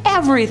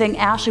everything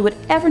Ashley would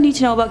ever need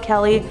to know about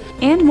Kelly,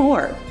 and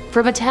more.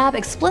 From a tab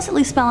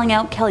explicitly spelling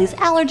out Kelly's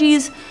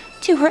allergies,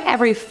 to her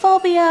every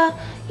phobia,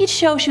 each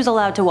show she was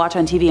allowed to watch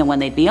on TV and when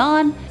they'd be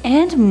on,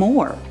 and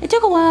more. It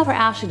took a while for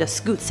Ashley to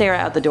scoot Sarah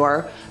out the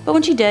door, but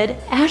when she did,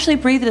 Ashley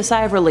breathed a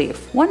sigh of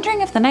relief, wondering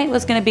if the night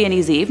was going to be an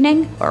easy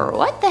evening, or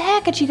what the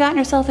heck had she gotten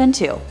herself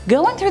into.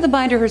 Going through the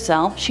binder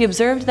herself, she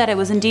observed that it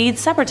was indeed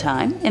supper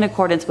time, in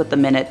accordance with the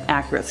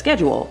minute-accurate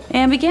schedule,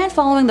 and began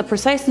following the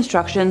precise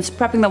instructions,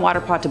 prepping the water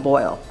pot to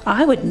boil.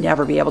 I would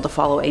never be able to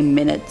follow a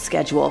minute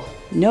schedule.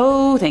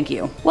 No, thank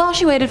you. While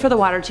she waited for the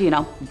water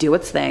to, do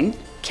its thing,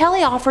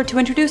 Kelly offered to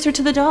introduce her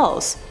to the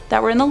dolls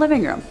that were in the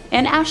living room,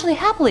 and Ashley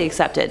happily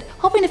accepted,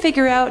 hoping to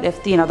figure out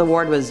if the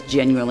ward was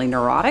genuinely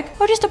neurotic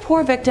or just a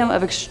poor victim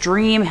of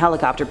extreme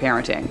helicopter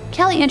parenting.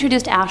 Kelly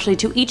introduced Ashley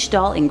to each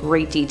doll in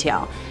great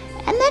detail,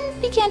 and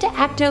then began to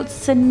act out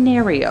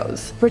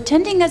scenarios,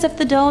 pretending as if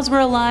the dolls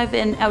were alive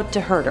and out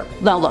to hurt her.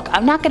 Now look,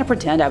 I'm not gonna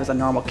pretend I was a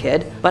normal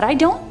kid, but I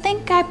don't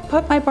think I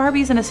put my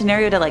Barbies in a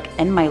scenario to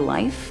end my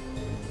life.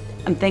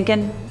 I'm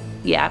thinking,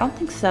 yeah, I don't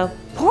think so.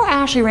 Poor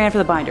Ashley ran for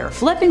the binder,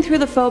 flipping through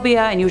the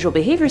phobia and usual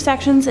behavior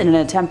sections in an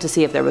attempt to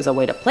see if there was a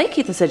way to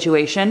placate the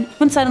situation,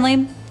 when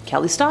suddenly,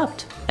 Kelly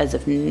stopped, as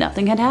if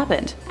nothing had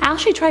happened.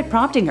 Ashley tried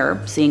prompting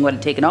her, seeing what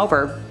had taken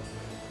over,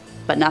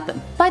 but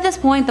nothing. By this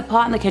point, the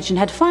pot in the kitchen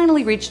had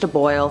finally reached a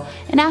boil,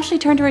 and Ashley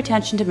turned her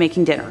attention to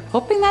making dinner,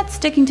 hoping that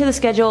sticking to the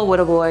schedule would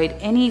avoid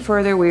any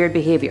further weird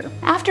behavior.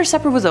 After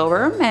supper was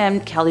over,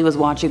 and Kelly was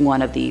watching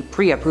one of the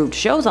pre-approved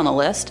shows on the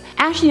list,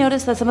 Ashley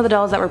noticed that some of the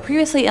dolls that were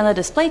previously in the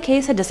display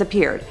case had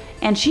disappeared,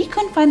 and she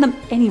couldn't find them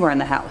anywhere in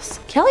the house.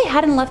 Kelly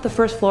hadn't left the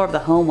first floor of the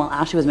home while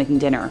Ashley was making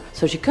dinner,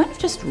 so she couldn't have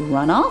just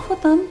run off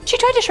with them. She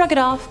tried to shrug it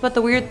off, but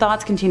the weird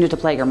thoughts continued to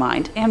plague her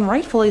mind, and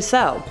rightfully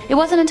so. It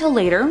wasn't until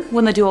later,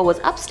 when the duo was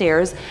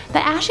upstairs,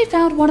 that Ashley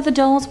found one of the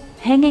dolls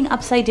hanging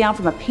upside down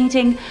from a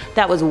painting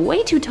that was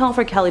way too tall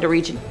for Kelly to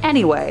reach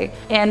anyway,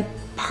 and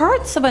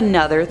parts of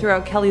another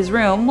throughout Kelly's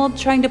room while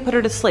trying to put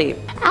her to sleep.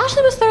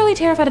 Ashley was thoroughly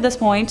terrified at this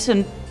point,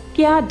 and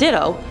yeah,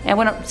 ditto, and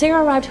when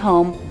Sarah arrived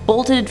home,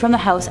 bolted from the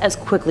house as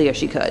quickly as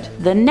she could.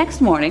 The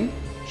next morning,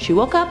 she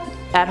woke up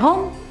at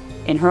home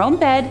in her own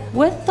bed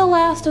with the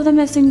last of the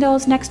missing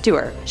dolls next to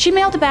her. She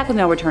mailed it back with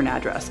no return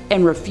address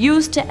and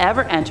refused to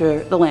ever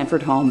enter the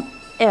Lanford home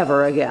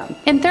ever again.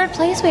 In third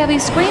place, we have a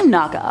Scream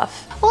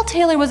knockoff. While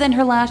Taylor was in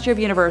her last year of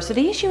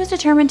university, she was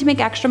determined to make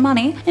extra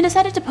money and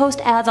decided to post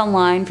ads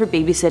online for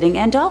babysitting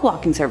and dog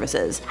walking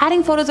services,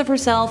 adding photos of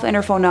herself and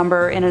her phone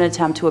number in an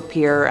attempt to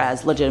appear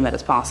as legitimate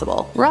as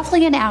possible.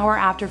 Roughly an hour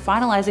after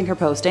finalizing her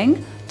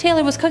posting,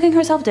 Taylor was cooking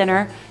herself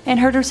dinner and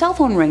heard her cell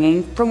phone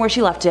ringing from where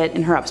she left it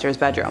in her upstairs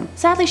bedroom.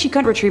 Sadly, she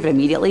couldn't retrieve it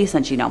immediately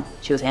since,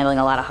 she was handling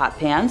a lot of hot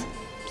pans,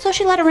 so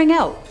she let it ring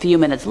out. A few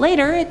minutes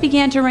later, it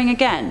began to ring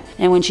again,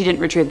 and when she didn't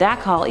retrieve that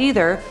call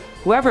either,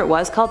 whoever it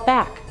was called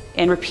back,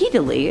 and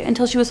repeatedly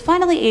until she was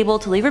finally able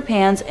to leave her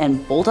pans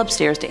and bolt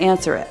upstairs to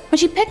answer it. When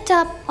she picked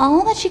up,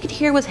 all that she could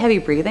hear was heavy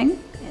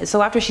breathing,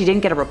 so after she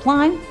didn't get a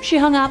reply, she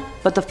hung up,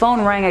 but the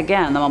phone rang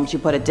again the moment she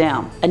put it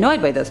down.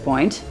 Annoyed by this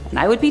point, and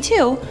I would be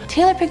too,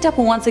 Taylor picked up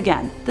once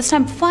again, this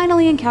time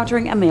finally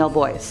encountering a male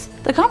voice.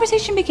 The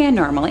conversation began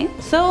normally,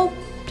 so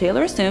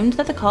Taylor assumed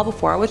that the call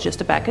before was just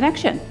a bad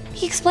connection.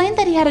 He explained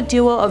that he had a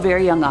duo of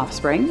very young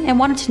offspring and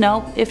wanted to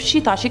know if she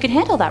thought she could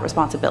handle that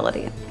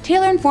responsibility.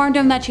 Taylor informed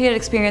him that she had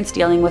experience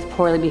dealing with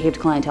poorly behaved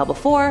clientele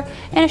before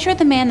and assured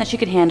the man that she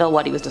could handle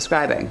what he was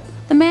describing.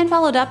 The man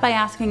followed up by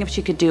asking if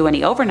she could do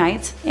any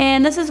overnights,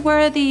 and this is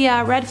where the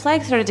red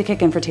flag started to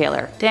kick in for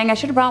Taylor. Dang, I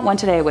should have brought one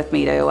today with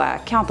me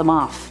to count them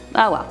off.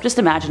 Oh well, just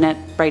imagine it,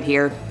 right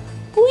here.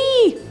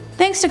 Whee!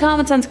 Thanks to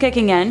common sense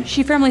kicking in,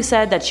 she firmly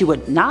said that she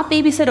would not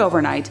babysit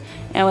overnight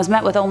and was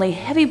met with only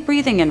heavy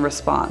breathing in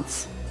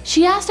response.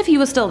 She asked if he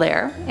was still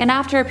there, and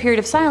after a period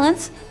of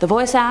silence, the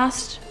voice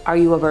asked, "Are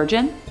you a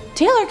virgin?"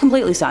 Taylor,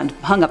 completely stunned,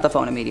 hung up the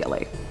phone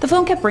immediately. The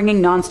phone kept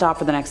ringing non-stop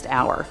for the next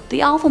hour.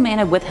 The awful man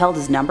had withheld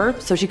his number,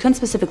 so she couldn't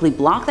specifically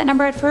block that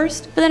number at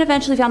first, but then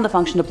eventually found the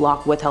function to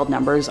block withheld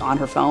numbers on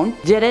her phone,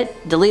 did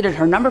it, deleted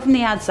her number from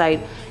the ad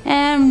site,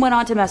 and went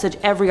on to message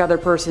every other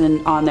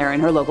person on there in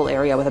her local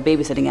area with a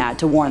babysitting ad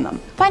to warn them,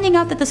 finding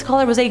out that this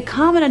caller was a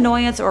common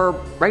annoyance or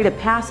rite of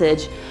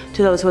passage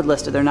to those who had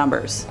listed their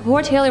numbers.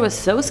 Poor Taylor was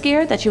so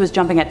scared that she was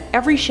jumping at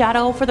every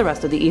shadow for the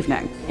rest of the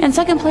evening. In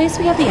second place,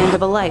 we have the end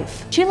of a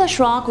life. Sheila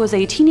Schrock was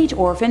a teenage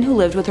orphan who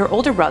lived with her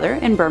older brother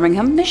in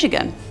Birmingham,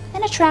 Michigan,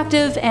 an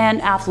attractive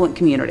and affluent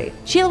community.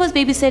 Sheila was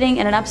babysitting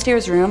in an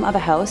upstairs room of a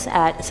house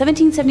at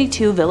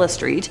 1772 Villa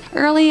Street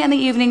early in the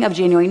evening of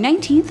January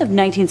 19th of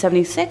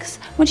 1976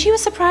 when she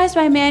was surprised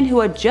by a man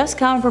who had just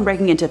come from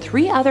breaking into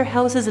 3 other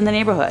houses in the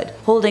neighborhood,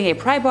 holding a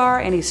pry bar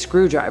and a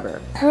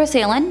screwdriver. Her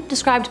assailant,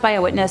 described by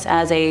a witness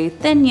as a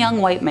thin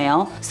young white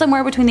male,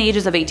 somewhere between the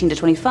ages of 18 to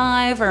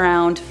 25,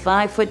 around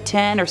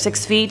 5'10" or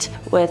 6 feet,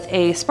 with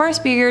a sparse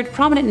beard,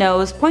 prominent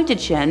nose, pointed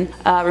chin,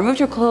 removed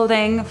her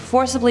clothing,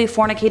 forcibly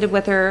fornicated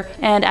with her,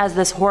 and as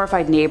this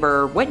horrified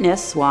neighbor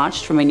witness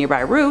watched from a nearby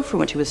roof from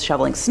which he was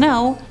shoveling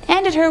snow,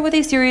 ended her with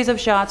a series of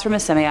shots from a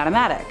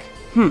semi-automatic.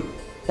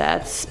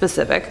 That's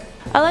specific.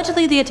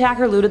 Allegedly, the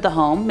attacker looted the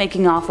home,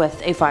 making off with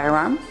a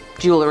firearm,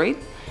 jewelry,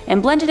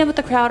 and blended in with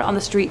the crowd on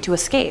the street to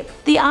escape.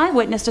 The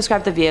eyewitness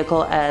described the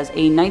vehicle as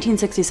a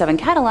 1967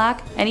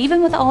 Cadillac, and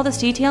even with all this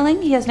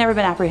detailing, he has never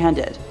been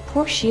apprehended.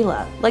 Poor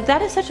Sheila. Like,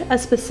 that is such a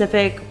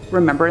specific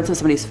remembrance of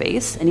somebody's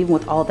face, and even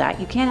with all that,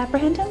 you can't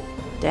apprehend him?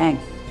 Dang.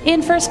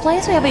 In first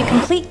place, we have a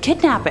complete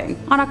kidnapping.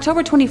 On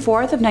October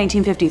 24th of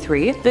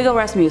 1953, Viggo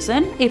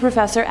Rasmussen, a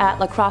professor at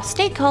La Crosse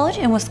State College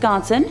in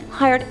Wisconsin,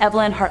 hired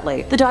Evelyn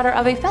Hartley, the daughter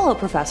of a fellow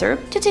professor,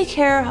 to take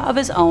care of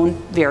his own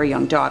very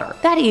young daughter.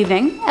 That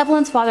evening,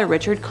 Evelyn's father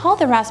Richard called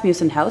the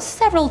Rasmussen house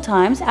several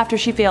times after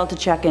she failed to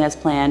check in as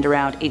planned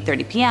around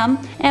 8:30 p.m.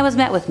 and was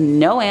met with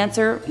no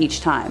answer each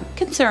time.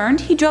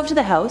 Concerned, he drove to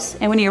the house,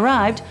 and when he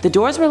arrived, the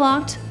doors were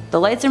locked, the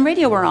lights and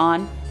radio were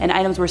on, and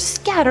items were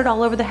scattered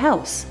all over the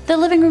house. The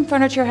living room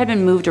furniture had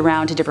been moved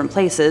around to different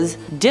places,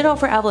 ditto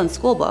for Evelyn's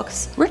school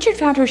books. Richard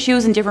found her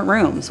shoes in different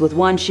rooms, with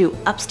one shoe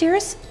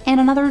upstairs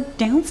and another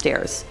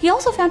downstairs. He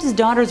also found his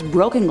daughter's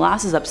broken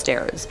glasses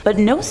upstairs, but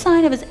no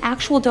sign of his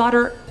actual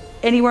daughter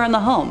anywhere in the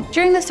home.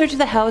 During the search of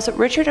the house,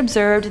 Richard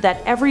observed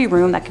that every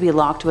room that could be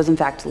locked was in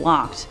fact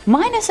locked,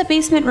 minus a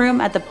basement room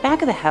at the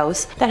back of the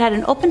house that had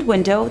an opened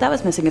window that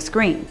was missing a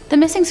screen. The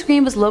missing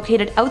screen was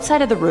located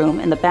outside of the room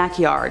in the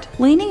backyard,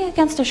 leaning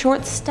against a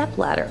short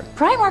stepladder.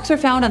 Pry marks were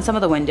found on some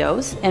of the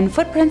windows, and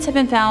footprints have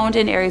been found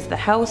in areas of the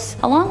house,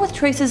 along with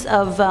traces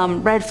of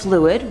red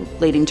fluid,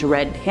 leading to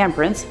red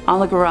handprints,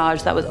 on the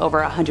garage that was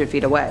over 100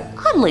 feet away.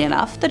 Oddly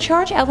enough, the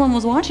charge Evelyn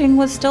was watching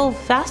was still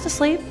fast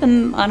asleep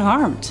and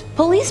unharmed.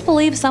 Police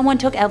believe someone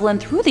took Evelyn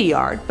through the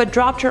yard, but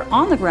dropped her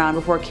on the ground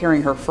before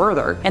carrying her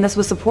further, and this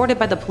was supported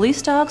by the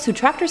police dogs who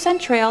tracked her scent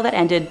trail that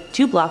ended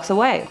 2 blocks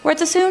away, where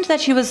it's assumed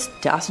that she was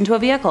tossed into a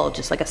vehicle,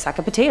 just like a sack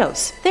of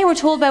potatoes. They were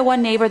told by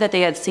one neighbor that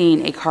they had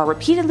seen a car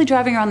repeatedly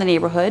driving around the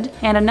neighborhood,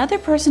 and another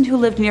person who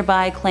lived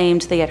nearby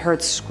claimed they had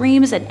heard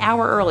screams an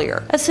hour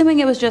earlier, assuming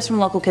it was just from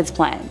local kids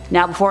playing.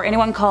 Now, before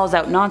anyone calls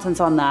out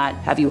nonsense on that,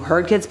 have you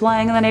heard kids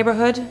playing in the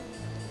neighborhood?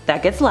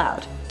 That gets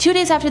loud. 2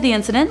 days after the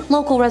incident,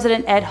 local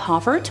resident Ed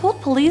Hoffer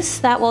told police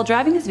that while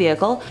driving his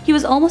vehicle, he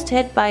was almost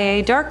hit by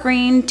a dark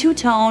green,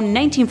 two-tone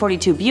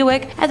 1942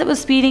 Buick as it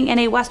was speeding in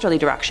a westerly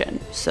direction.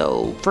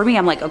 So for me,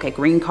 I'm like, okay,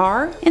 green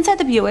car? Inside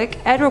the Buick,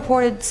 Ed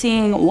reported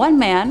seeing one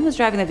man was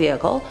driving the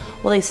vehicle,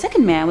 while a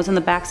second man was in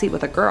the backseat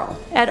with a girl.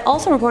 Ed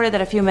also reported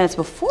that a few minutes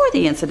before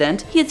the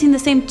incident, he had seen the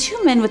same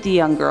 2 men with the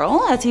young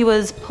girl as he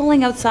was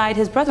pulling outside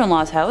his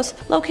brother-in-law's house,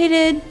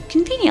 located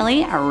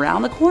conveniently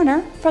around the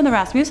corner from the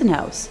Rasmussen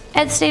house.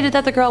 Ed stated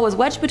that the girl was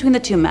wedged between the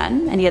 2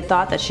 men, and he had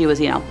thought that she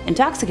was,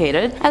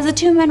 intoxicated, as the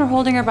 2 men were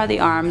holding her by the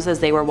arms as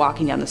they were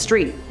walking down the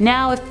street.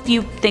 Now, if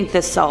you think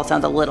this all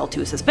sounds a little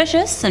too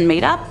suspicious and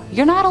made up,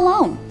 you're not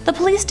alone. The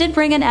police did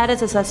bring in Ed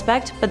as a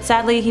suspect, but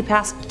sadly he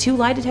passed 2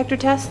 lie detector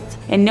tests,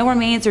 and no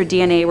remains or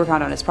DNA were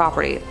found on his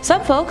property.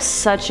 Some folks,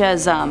 such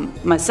as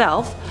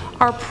myself,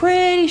 are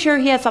pretty sure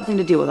he had something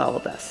to do with all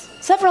of this.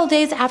 Several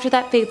days after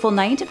that fateful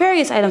night,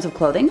 various items of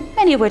clothing,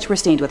 many of which were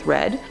stained with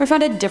red, were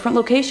found at different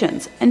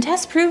locations, and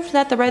tests proved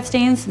that the red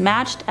stains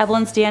matched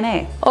Evelyn's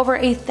DNA. Over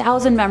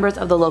 1,000 members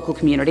of the local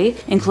community,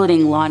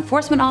 including law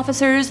enforcement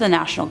officers, the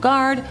National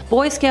Guard,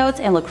 Boy Scouts,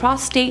 and La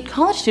Crosse State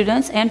college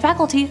students and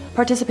faculty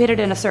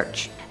participated in a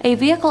search. A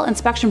vehicle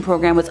inspection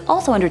program was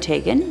also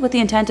undertaken with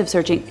the intent of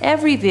searching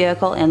every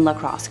vehicle in La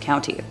Crosse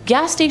County.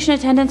 Gas station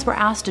attendants were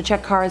asked to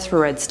check cars for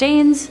red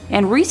stains,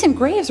 and recent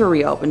graves were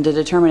reopened to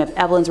determine if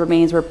Evelyn's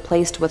remains were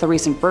placed with a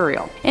recent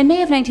burial. In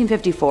May of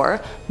 1954,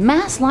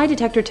 mass lie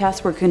detector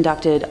tests were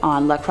conducted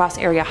on La Crosse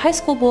area high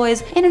school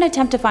boys in an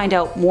attempt to find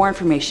out more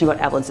information about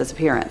Evelyn's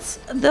disappearance.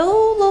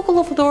 Though local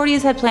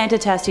authorities had planned to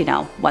test,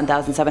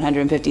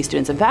 1,750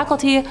 students and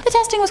faculty, the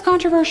testing was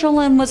controversial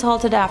and was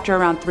halted after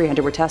around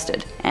 300 were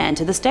tested. And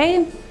to this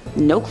day,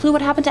 no clue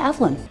what happened to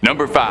Evelyn.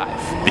 Number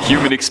 5. The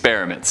human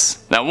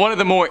experiments. Now, one of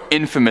the more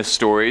infamous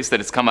stories that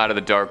has come out of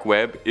the dark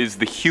web is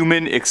the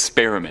human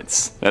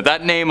experiments. Now,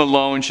 that name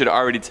alone should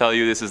already tell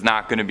you this is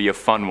not going to be a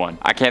fun one.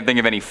 I can't think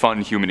of any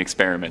fun human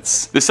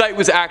experiments. The site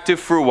was active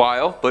for a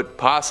while, but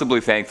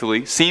possibly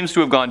thankfully, seems to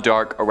have gone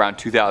dark around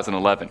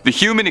 2011. The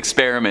human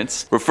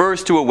experiments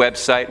refers to a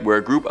website where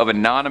a group of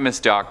anonymous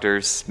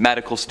doctors,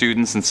 medical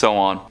students, and so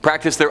on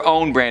practice their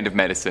own brand of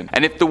medicine.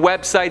 And if the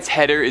website's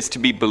header is to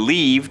be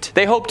believed,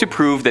 they hope to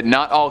prove that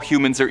not all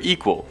humans are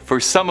equal, for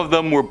some of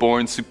them were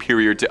born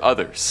superior to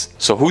others.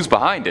 So who's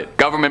behind it?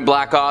 Government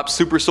black ops,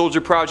 super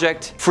soldier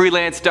project?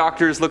 Freelance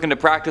doctors looking to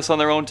practice on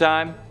their own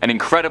time? An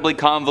incredibly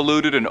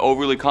convoluted and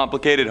overly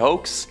complicated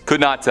hoax? Could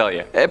not tell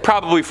you.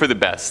 Probably for the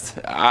best.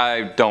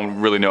 I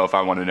don't really know if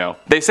I want to know.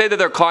 They say that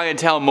their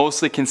clientele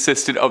mostly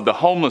consisted of the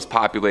homeless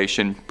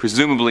population,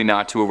 presumably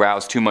not to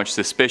arouse too much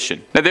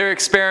suspicion. Now, their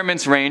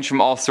experiments range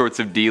from all sorts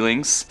of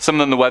dealings.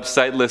 Some on the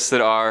website listed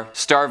are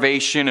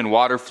starvation and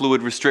water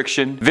fluid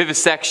restriction,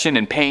 vivisection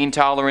and pain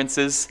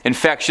tolerances,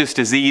 infectious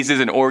diseases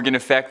and organ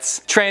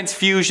effects,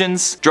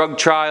 transfusions, drug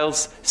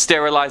trials,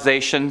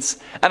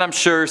 sterilizations, and I'm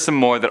sure some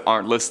more that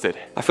aren't listed.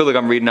 I feel like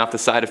I'm reading off the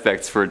side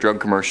effects for a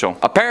drug commercial.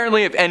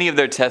 Apparently, if any of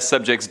their test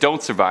subjects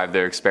don't survive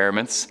their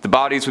experiments, the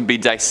bodies would be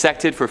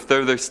dissected for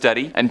further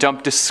study and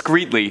dumped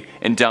discreetly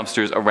in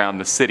dumpsters around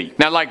the city.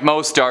 Now, like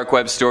most dark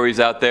web stories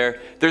out there,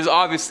 there's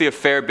obviously a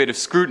fair bit of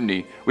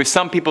scrutiny, with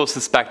some people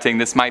suspecting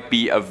this might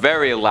be a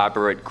very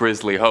elaborate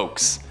grisly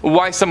hoax.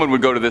 Why someone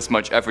would go to this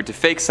much effort to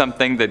fake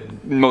something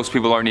that most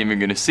people aren't even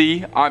going to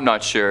see, I'm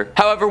not sure.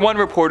 However, one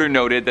reporter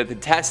noted that the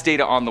test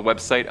data on the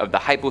website of the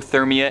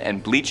hypothermia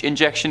and bleach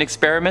injection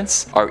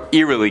experiments are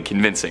eerily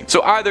convincing.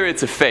 So either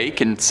it's a fake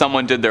and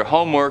someone did their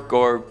homework,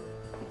 or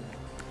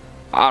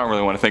I don't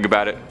really want to think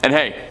about it. And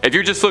hey, if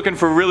you're just looking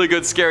for really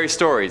good scary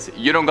stories,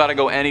 you don't gotta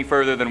go any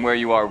further than where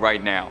you are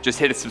right now. Just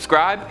hit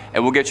subscribe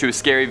and we'll get you a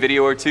scary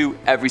video or two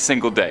every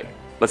single day.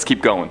 Let's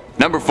keep going.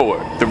 Number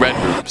 4, the Red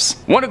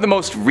Rooms. One of the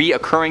most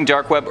reoccurring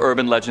dark web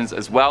urban legends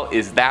as well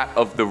is that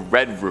of the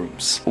Red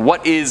Rooms.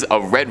 What is a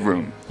Red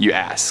Room, you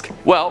ask?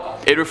 Well,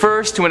 it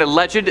refers to an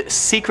alleged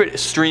secret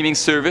streaming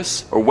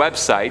service or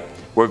website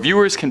where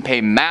viewers can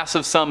pay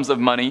massive sums of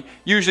money,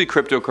 usually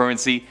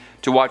cryptocurrency,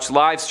 to watch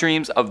live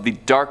streams of the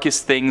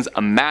darkest things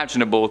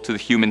imaginable to the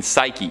human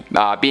psyche,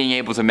 being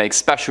able to make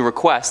special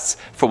requests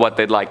for what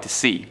they'd like to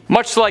see.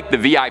 Much like the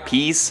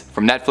VIPs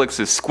from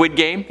Netflix's Squid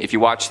Game, if you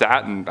watched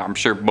that, and I'm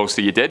sure most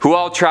of you did, who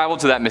all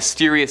traveled to that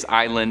mysterious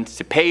island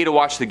to pay to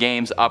watch the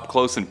games up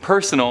close and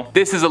personal,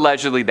 this is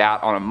allegedly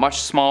that on a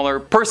much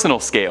smaller, personal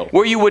scale,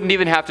 where you wouldn't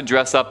even have to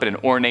dress up in an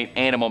ornate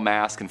animal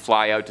mask and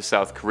fly out to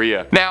South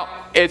Korea.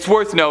 Now, it's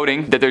worth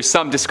noting that there's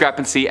some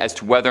discrepancy as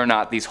to whether or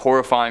not these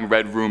horrifying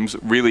red rooms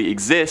really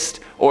exist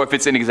or if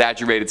it's an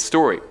exaggerated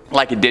story,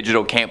 like a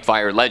digital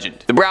campfire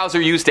legend. The browser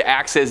used to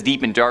access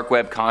deep and dark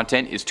web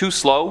content is too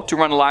slow to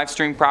run a live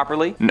stream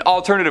properly, and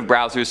alternative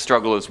browsers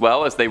struggle as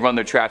well as they run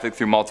their traffic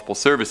through multiple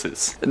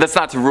services. That's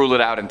not to rule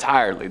it out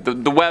entirely.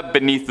 The web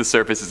beneath the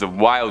surface is a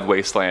wild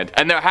wasteland,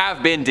 and there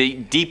have been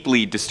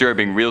deeply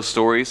disturbing real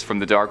stories from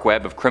the dark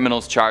web of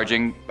criminals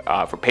charging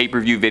for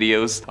pay-per-view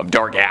videos of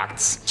dark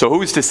acts. So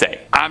who's to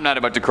say? I'm not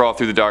about to crawl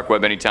through the dark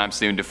web anytime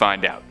soon to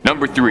find out.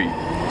 Number 3.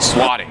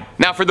 Swatting.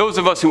 Now for those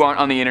of us who aren't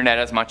on the internet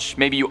as much,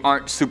 maybe you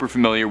aren't super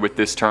familiar with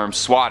this term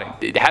swatting.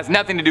 It has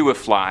nothing to do with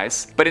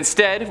flies, but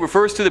instead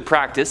refers to the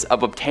practice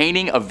of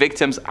obtaining a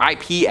victim's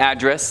IP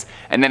address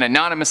and then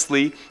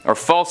anonymously or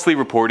falsely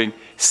reporting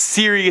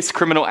serious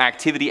criminal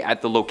activity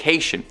at the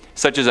location,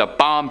 such as a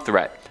bomb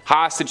threat,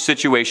 hostage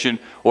situation,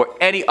 or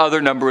any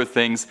other number of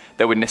things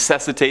that would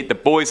necessitate the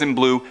boys in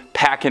blue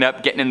packing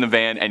up, getting in the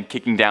van, and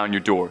kicking down your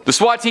door. The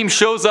SWAT team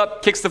shows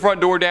up, kicks the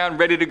front door down,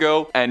 ready to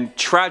go, and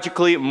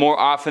tragically, more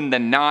often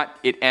than not,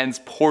 it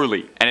ends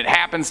poorly. And it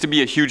happens to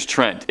be a huge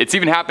trend. It's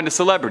even happened to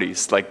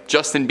celebrities like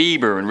Justin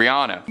Bieber and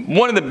Rihanna.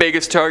 One of the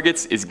biggest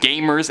targets is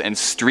gamers and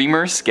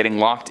streamers getting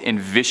locked in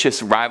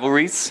vicious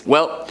rivalries.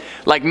 Well,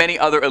 like many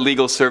other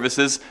illegal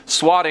services,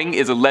 swatting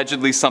is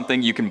allegedly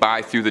something you can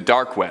buy through the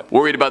dark web.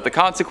 Worried about the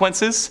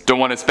consequences? Don't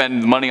want to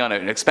spend money on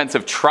an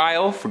expensive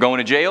trial for going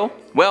to jail?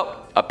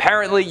 Well,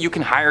 apparently you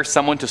can hire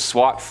someone to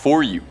SWAT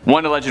for you.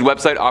 One alleged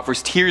website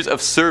offers tiers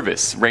of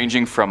service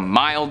ranging from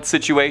mild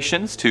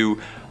situations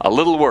to a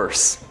little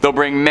worse. They'll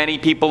bring many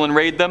people and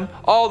raid them,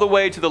 all the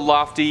way to the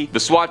lofty, the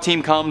SWAT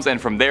team comes and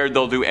from there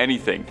they'll do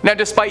anything. Now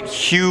despite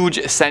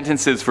huge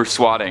sentences for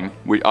swatting,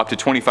 up to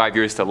 25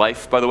 years to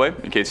life by the way,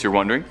 in case you're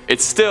wondering,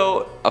 it's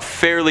still a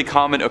fairly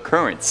common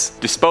occurrence.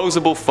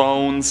 Disposable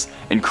phones,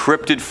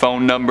 encrypted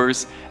phone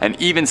numbers, and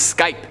even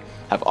Skype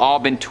have all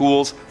been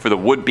tools for the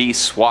would-be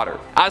swatter.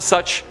 As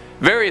such,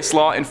 various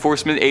law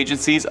enforcement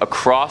agencies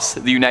across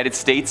the United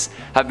States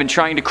have been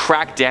trying to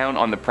crack down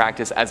on the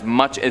practice as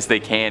much as they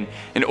can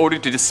in order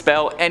to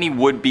dispel any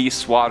would-be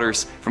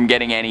swatters from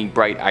getting any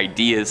bright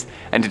ideas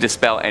and to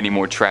dispel any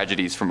more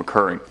tragedies from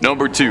occurring.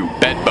 Number 2,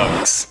 bed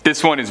bugs.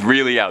 This one is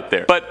really out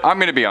there, but I'm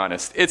gonna be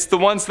honest, it's the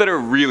ones that are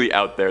really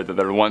out there that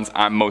are the ones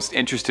I'm most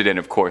interested in,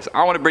 of course.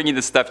 I want to bring you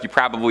the stuff you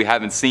probably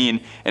haven't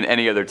seen in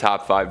any other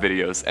top 5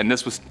 videos, and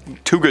this was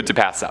too good to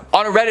pass up.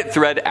 On a Reddit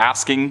thread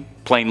asking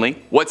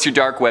plainly, what's your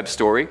dark web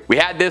story? We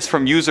had this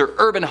from user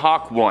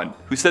UrbanHawk1,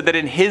 who said that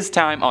in his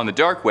time on the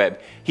dark web,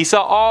 he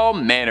saw all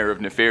manner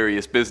of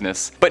nefarious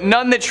business, but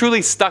none that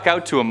truly stuck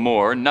out to him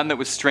more, none that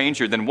was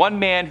stranger than one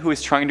man who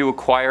was trying to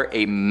acquire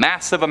a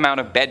massive amount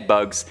of bed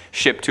bugs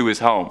shipped to his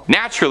home.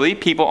 Naturally,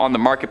 people on the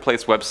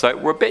marketplace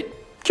website were a bit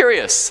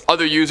curious.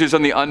 Other users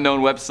on the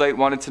unknown website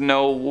wanted to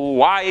know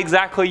why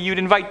exactly you'd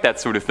invite that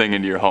sort of thing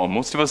into your home.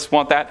 Most of us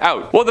want that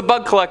out. Well, the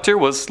bug collector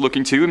was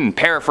looking to, and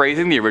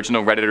paraphrasing the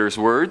original Redditor's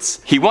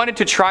words, he wanted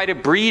to try to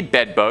breed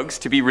bed bugs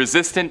to be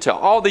resistant to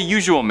all the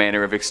usual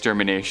manner of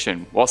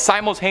extermination, while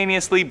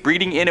simultaneously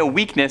breeding in a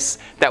weakness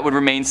that would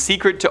remain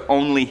secret to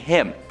only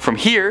him. From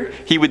here,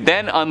 he would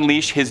then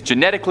unleash his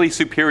genetically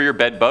superior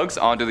bed bugs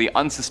onto the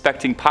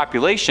unsuspecting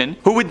population,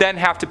 who would then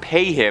have to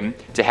pay him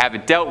to have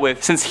it dealt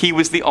with since he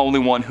was the only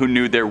one who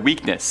knew their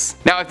weakness.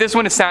 Now if this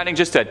one is sounding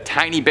just a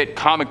tiny bit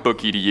comic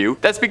booky to you,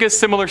 that's because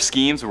similar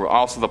schemes were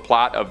also the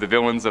plot of the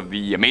villains of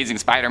the Amazing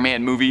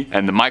Spider-Man movie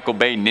and the Michael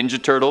Bay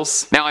Ninja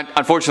Turtles. Now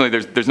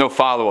unfortunately there's no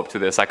follow-up to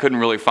this. I couldn't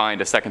really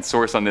find a second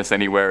source on this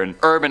anywhere, and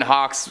Urban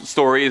Hawk's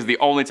story is the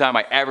only time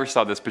I ever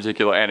saw this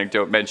particular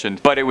anecdote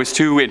mentioned, but it was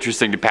too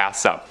interesting to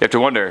pass up. You have to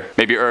wonder,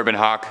 maybe Urban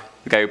Hawk,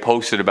 the guy who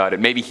posted about it,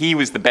 maybe he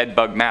was the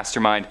bedbug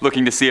mastermind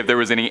looking to see if there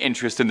was any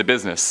interest in the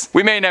business.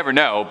 We may never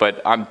know,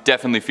 but I'm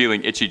definitely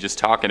feeling itchy just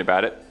talking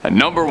about it. And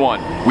number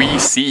 1, we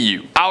see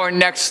you. Our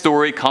next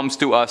story comes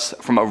to us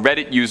from a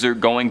Reddit user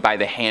going by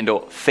the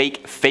handle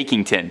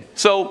FakeFakington.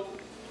 So,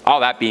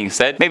 all that being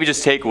said, maybe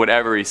just take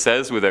whatever he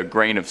says with a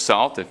grain of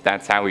salt if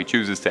that's how he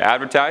chooses to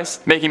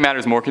advertise. Making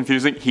matters more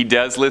confusing, he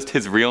does list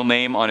his real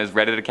name on his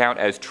Reddit account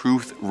as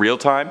Truth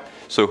Realtime,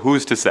 so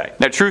who's to say?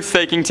 Now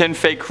TruthFakington,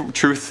 Fake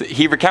Truth,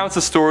 he recounts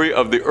the story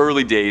of the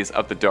early days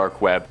of the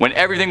dark web, when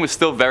everything was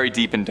still very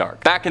deep and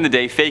dark. Back in the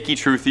day, Fakey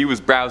Truthy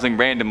was browsing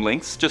random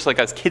links, just like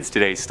us kids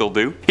today still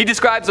do. He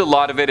describes a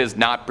lot of it as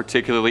not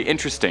particularly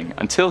interesting,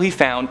 until he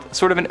found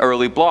sort of an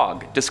early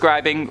blog,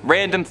 describing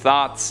random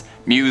thoughts,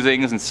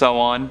 musings, and so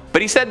on.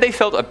 But he said they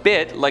felt a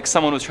bit like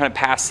someone was trying to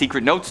pass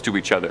secret notes to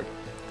each other.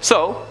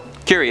 So,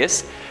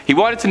 curious, he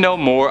wanted to know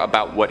more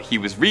about what he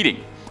was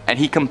reading, and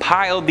he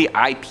compiled the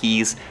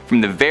IPs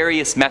from the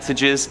various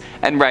messages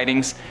and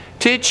writings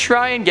to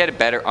try and get a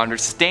better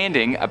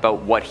understanding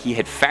about what he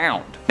had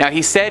found. Now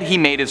he said he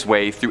made his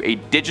way through a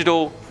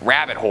digital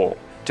rabbit hole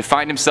to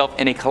find himself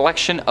in a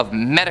collection of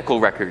medical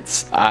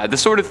records, the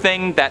sort of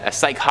thing that a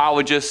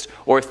psychologist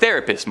or a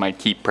therapist might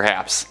keep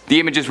perhaps. The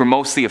images were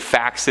mostly of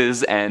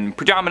faxes and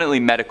predominantly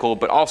medical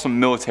but also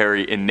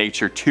military in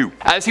nature too.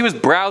 As he was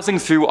browsing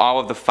through all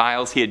of the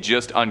files he had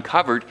just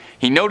uncovered,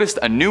 he noticed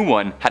a new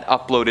one had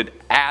uploaded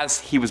as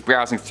he was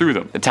browsing through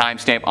them, the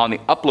timestamp on the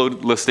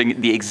upload listing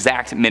the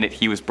exact minute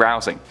he was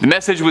browsing. The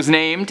message was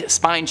named,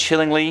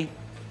 spine-chillingly,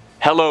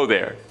 "Hello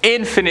there.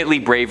 Infinitely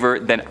braver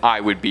than I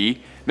would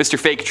be, Mr.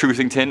 Fake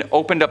Truthington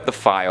opened up the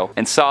file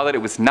and saw that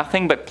it was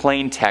nothing but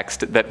plain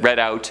text that read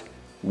out,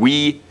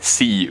 'We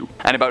see you.'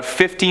 And about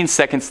 15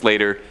 seconds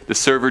later, the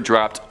server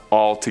dropped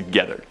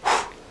altogether."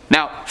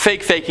 Now,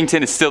 Fake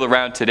Fakington is still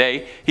around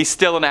today. He's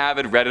still an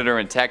avid Redditor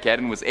and tech head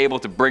and was able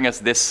to bring us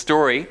this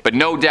story, but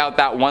no doubt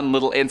that one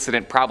little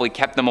incident probably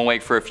kept him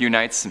awake for a few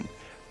nights and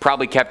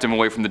probably kept him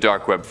away from the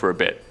dark web for a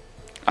bit.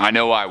 I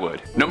know I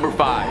would. Number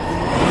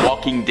 5.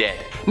 Walking Dead.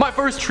 My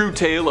first true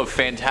tale of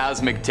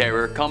phantasmic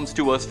terror comes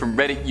to us from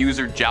Reddit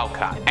user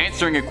Jalcott.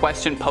 Answering a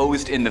question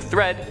posed in the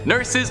thread,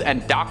 "Nurses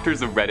and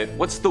doctors of Reddit,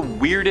 what's the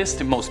weirdest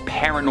and most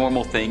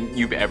paranormal thing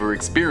you've ever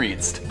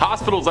experienced?"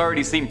 Hospitals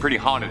already seem pretty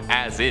haunted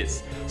as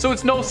is, so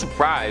it's no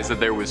surprise that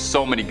there was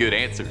so many good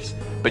answers.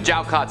 But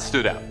Jalcott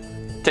stood out.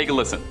 Take a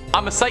listen.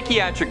 "I'm a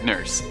psychiatric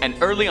nurse, and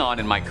early on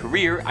in my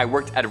career, I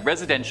worked at a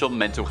residential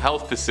mental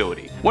health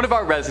facility. One of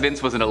our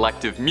residents was an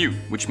elective mute,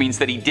 which means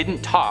that he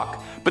didn't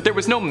talk, but there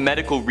was no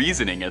medical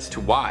reasoning as to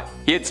why.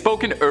 He had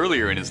spoken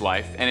earlier in his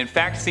life, and in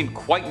fact seemed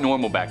quite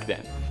normal back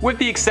then, with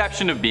the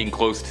exception of being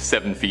close to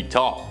 7 feet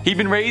tall. He'd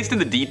been raised in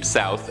the deep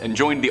south and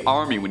joined the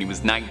army when he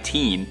was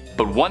 19,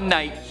 but one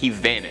night he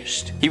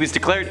vanished. He was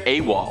declared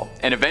AWOL,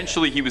 and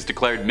eventually he was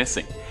declared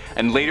missing,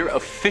 and later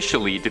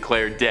officially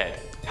declared dead.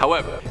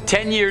 However,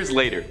 10 years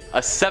later,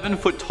 a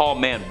 7-foot-tall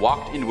man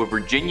walked into a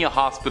Virginia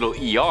hospital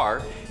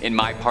ER in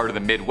my part of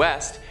the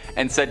Midwest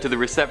and said to the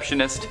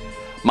receptionist,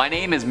 'My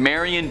name is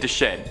Marion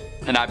Deschênes,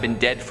 and I've been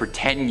dead for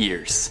 10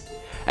 years.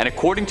 And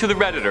according to the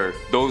Redditor,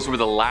 those were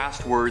the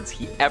last words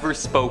he ever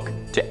spoke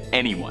to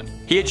anyone.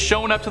 He had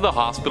shown up to the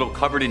hospital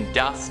covered in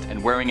dust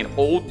and wearing an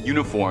old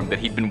uniform that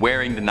he'd been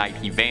wearing the night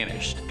he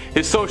vanished.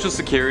 His social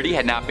security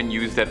had not been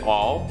used at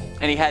all,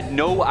 and he had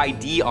no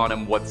ID on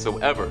him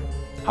whatsoever.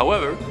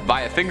 However,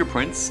 via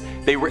fingerprints,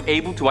 they were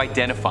able to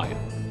identify him.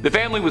 The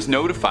family was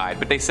notified,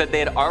 but they said they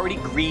had already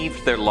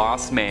grieved their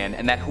lost man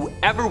and that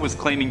whoever was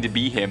claiming to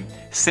be him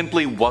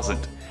simply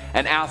wasn't,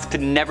 and asked to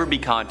never be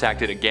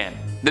contacted again.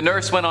 The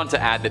nurse went on to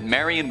add that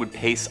Marion would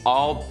pace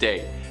all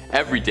day,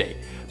 every day,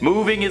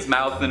 moving his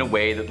mouth in a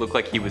way that looked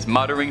like he was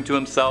muttering to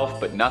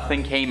himself, but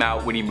nothing came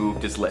out when he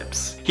moved his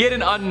lips. He had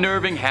an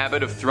unnerving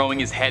habit of throwing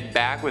his head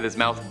back with his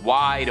mouth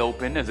wide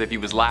open as if he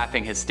was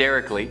laughing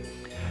hysterically,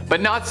 but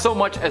not so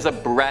much as a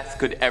breath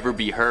could ever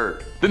be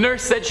heard. The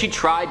nurse said she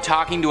tried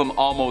talking to him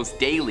almost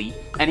daily,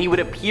 and he would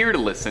appear to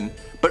listen,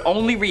 but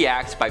only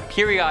react by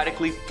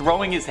periodically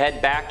throwing his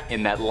head back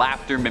in that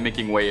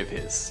laughter-mimicking way of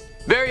his.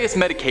 Various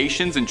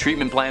medications and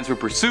treatment plans were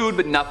pursued,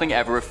 but nothing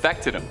ever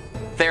affected him.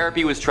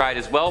 Therapy was tried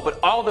as well, but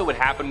all that would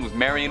happen was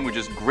Marion would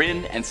just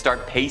grin and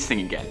start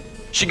pacing again.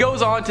 She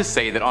goes on to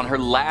say that on her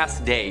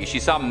last day, she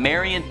saw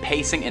Marion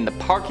pacing in the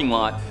parking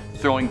lot,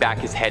 throwing back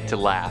his head to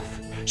laugh.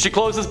 She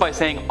closes by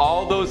saying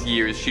all those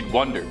years she'd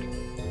wondered,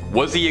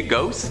 was he a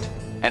ghost?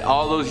 And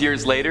all those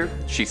years later,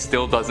 she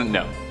still doesn't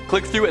know.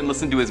 Click through and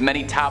listen to as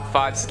many top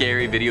 5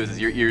 scary videos as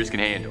your ears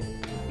can handle.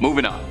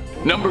 Moving on.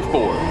 Number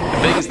 4.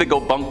 Things that go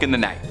bunk in the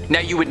night.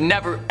 Now you would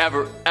never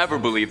ever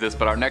believe this,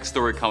 but our next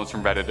story comes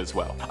from Reddit as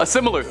well. A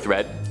similar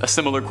thread, a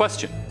similar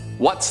question.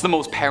 What's the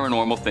most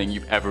paranormal thing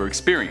you've ever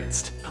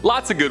experienced?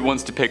 Lots of good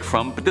ones to pick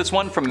from, but this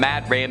one from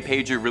Mad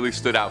Rampager really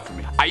stood out for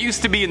me. I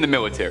used to be in the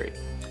military.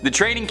 The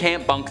training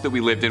camp bunk that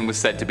we lived in was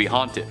said to be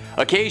haunted.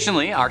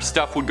 Occasionally, our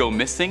stuff would go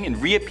missing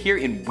and reappear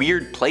in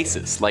weird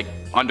places, like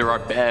under our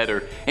bed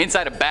or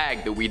inside a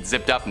bag that we'd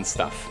zipped up and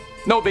stuff.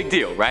 No big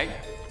deal, right?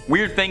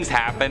 Weird things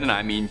happen, and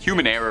I mean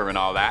human error and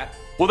all that.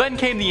 Well, then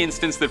came the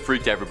instance that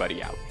freaked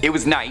everybody out. It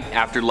was night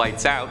after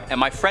lights out, and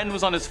my friend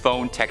was on his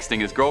phone texting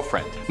his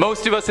girlfriend.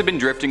 Most of us had been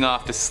drifting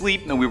off to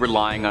sleep and we were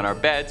lying on our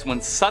beds when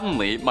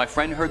suddenly my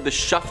friend heard the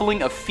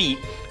shuffling of feet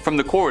from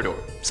the corridor.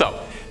 So,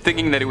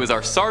 thinking that it was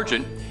our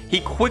sergeant, he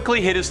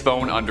quickly hid his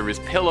phone under his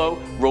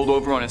pillow, rolled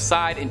over on his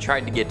side, and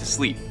tried to get to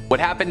sleep. What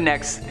happened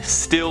next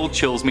still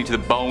chills me to the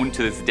bone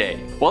to this day.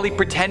 While he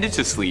pretended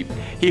to sleep,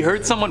 he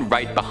heard someone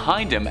right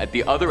behind him at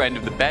the other end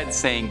of the bed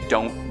saying,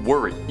 "Don't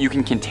worry, you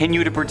can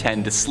continue to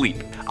pretend to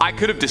sleep." I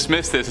could have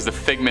dismissed this as a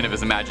figment of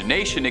his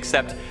imagination,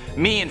 except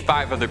me and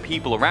 5 other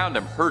people around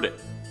him heard it.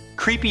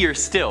 Creepier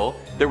still,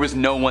 there was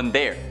no one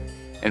there.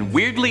 And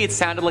weirdly, it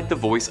sounded like the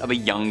voice of a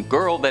young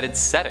girl that had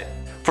said it.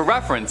 For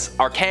reference,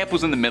 our camp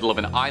was in the middle of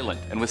an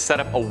island and was set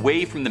up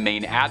away from the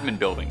main admin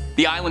building.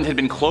 The island had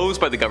been closed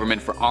by the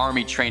government for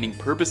army training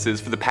purposes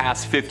for the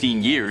past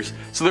 15 years,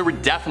 so there were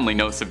definitely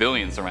no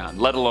civilians around,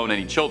 let alone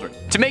any children.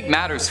 To make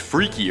matters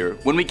freakier,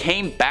 when we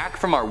came back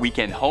from our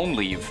weekend home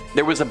leave,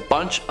 there was a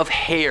bunch of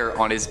hair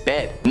on his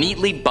bed,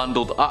 neatly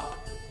bundled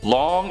up,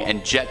 long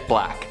and jet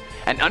black,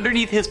 and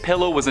underneath his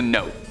pillow was a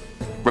note.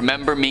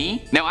 Remember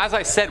me? Now as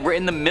I said, we're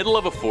in the middle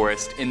of a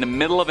forest, in the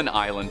middle of an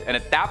island, and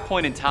at that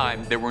point in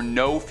time, there were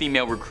no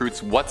female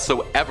recruits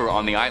whatsoever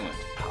on the island.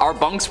 Our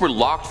bunks were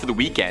locked for the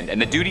weekend, and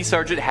the duty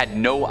sergeant had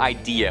no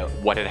idea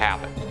what had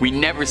happened. We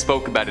never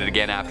spoke about it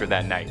again after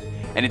that night,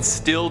 and it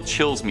still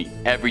chills me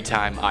every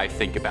time I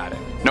think about it.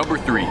 Number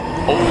 3,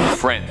 old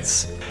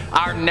friends.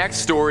 Our next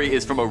story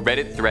is from a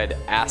Reddit thread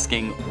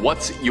asking,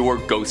 what's your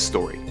ghost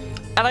story?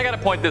 And I gotta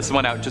point this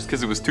one out just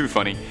because it was too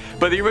funny,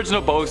 but the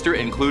original poster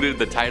included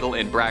the title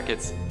in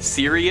brackets,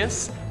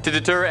 serious, to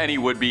deter any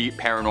would-be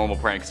paranormal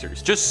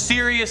pranksters. Just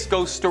serious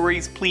ghost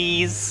stories,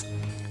 please.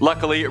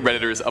 Luckily,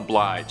 Redditors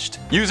obliged.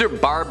 User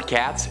Barbed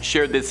Cats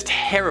shared this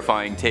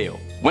terrifying tale.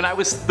 When I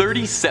was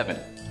 37,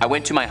 I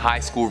went to my high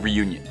school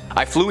reunion.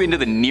 I flew into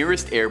the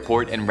nearest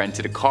airport and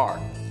rented a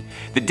car.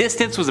 The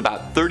distance was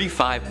about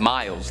 35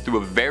 miles through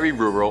a very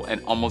rural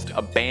and almost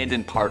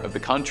abandoned part of the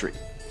country.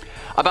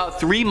 About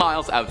 3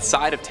 miles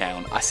outside of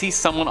town, I see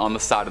someone on the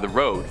side of the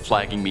road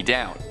flagging me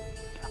down.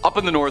 Up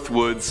in the North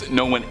Woods,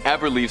 no one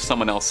ever leaves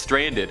someone else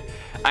stranded,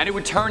 and it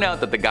would turn out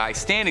that the guy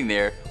standing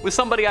there was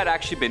somebody I'd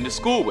actually been to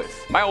school with,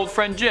 my old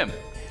friend Jim.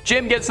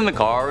 Jim gets in the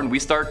car and we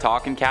start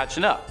talking,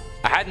 catching up.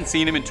 I hadn't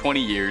seen him in 20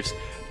 years,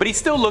 but he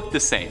still looked the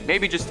same,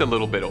 maybe just a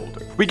little bit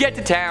older. We get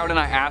to town and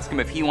I ask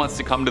him if he wants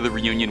to come to the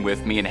reunion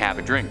with me and have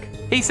a drink.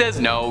 He says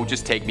no,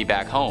 just take me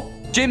back home.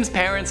 Jim's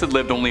parents had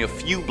lived only a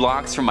few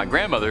blocks from my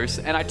grandmother's,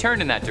 and I turned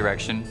in that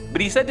direction,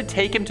 but he said to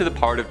take him to the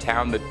part of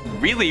town that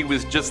really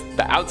was just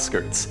the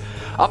outskirts,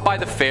 up by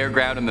the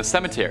fairground and the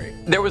cemetery.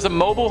 There was a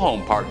mobile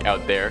home park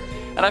out there,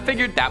 and I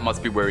figured that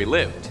must be where he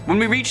lived. When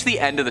we reached the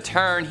end of the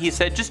turn, he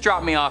said, just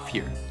drop me off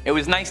here. It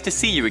was nice to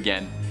see you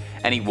again,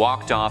 and he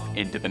walked off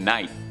into the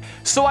night.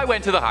 So I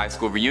went to the high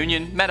school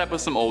reunion, met up with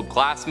some old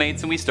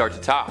classmates, and we start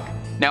to talk.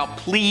 Now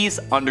please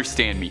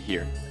understand me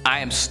here. I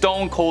am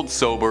stone cold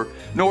sober,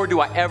 nor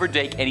do I ever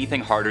take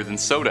anything harder than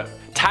soda.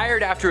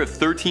 Tired after a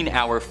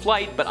 13-hour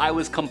flight, but I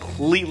was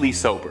completely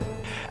sober.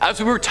 As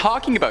we were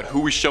talking about who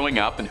was showing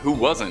up and who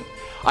wasn't,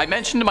 I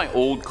mentioned to my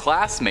old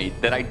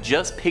classmate that I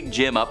just picked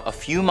Jim up a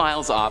few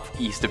miles off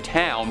east of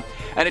town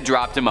and had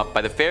dropped him up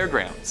by the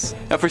fairgrounds.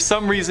 Now for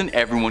some reason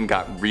everyone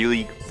got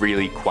really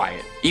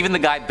quiet. Even the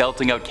guy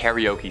belting out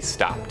karaoke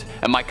stopped,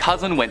 and my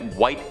cousin went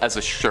white as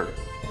a shirt.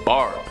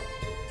 Barb.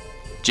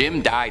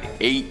 Jim died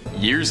 8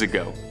 years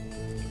ago.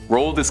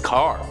 Rolled his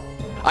car.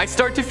 I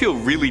start to feel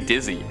really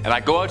dizzy, and I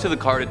go out to the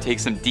car to take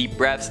some deep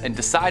breaths and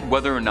decide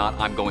whether or not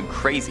I'm going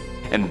crazy.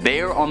 And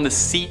there on the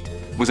seat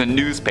was a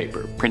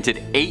newspaper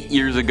printed 8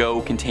 years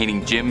ago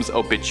containing Jim's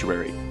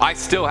obituary. I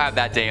still have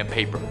that damn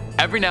paper.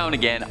 Every now and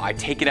again I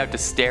take it out to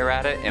stare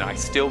at it, and I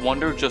still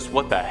wonder just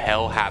what the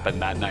hell happened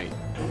that night.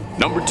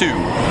 Number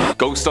 2.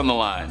 Ghost on the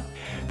line.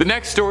 The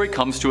next story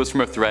comes to us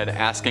from a thread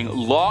asking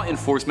law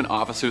enforcement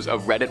officers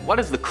of Reddit, what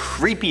is the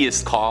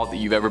creepiest call that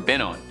you've ever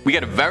been on? We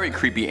got a very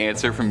creepy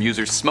answer from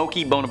user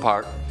Smokey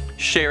Bonaparte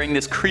sharing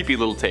this creepy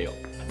little tale.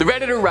 The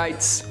Redditor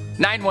writes,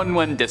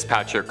 911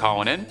 dispatcher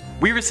calling in.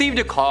 We received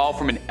a call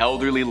from an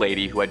elderly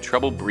lady who had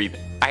trouble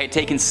breathing. I had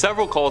taken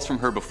several calls from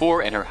her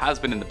before and her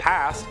husband in the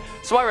past,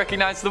 so I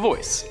recognized the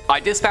voice.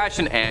 I dispatched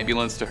an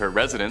ambulance to her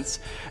residence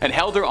and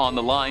held her on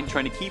the line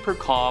trying to keep her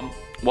calm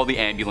while the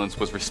ambulance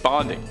was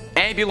responding.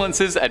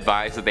 Ambulances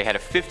advised that they had a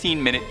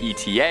 15-minute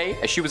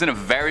ETA as she was in a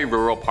very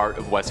rural part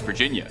of West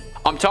Virginia.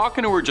 I'm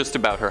talking to her just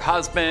about her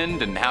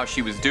husband and how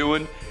she was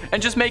doing,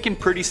 and just making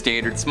pretty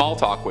standard small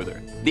talk with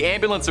her. The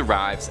ambulance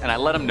arrives and I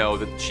let them know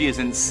that she is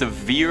in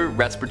severe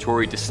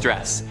respiratory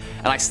distress,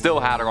 and I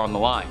still had her on the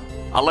line.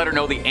 I let her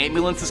know the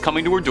ambulance is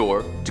coming to her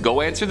door to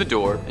go answer the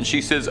door, and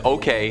she says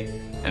okay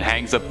and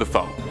hangs up the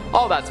phone.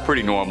 Oh, that's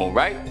pretty normal,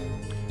 right?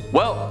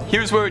 Well,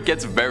 here's where it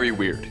gets very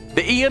weird.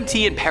 The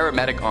EMT and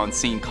paramedic on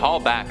scene call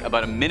back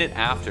about a minute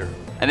after,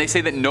 and they say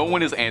that no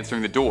one is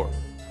answering the door.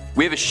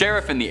 We have a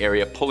sheriff in the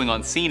area pulling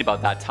on scene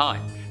about that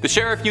time. The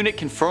sheriff unit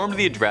confirmed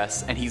the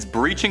address, and he's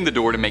breaching the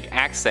door to make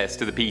access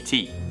to the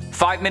PT.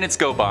 5 minutes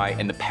go by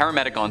and the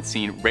paramedic on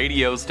scene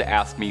radios to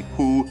ask me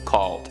who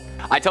called.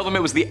 I tell him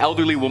it was the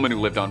elderly woman who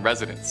lived on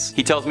residence.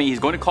 He tells me he's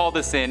going to call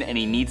this in and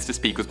he needs to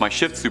speak with my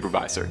shift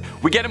supervisor.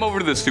 We get him over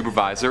to the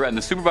supervisor, and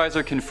the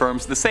supervisor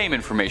confirms the same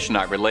information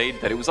I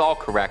relayed, that it was all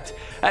correct,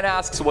 and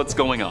asks what's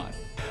going on.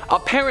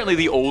 Apparently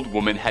the old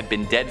woman had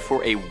been dead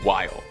for a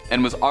while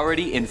and was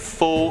already in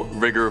full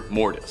rigor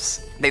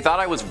mortis. They thought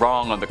I was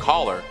wrong on the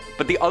caller,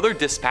 but the other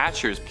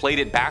dispatchers played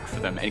it back for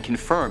them and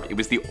confirmed it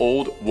was the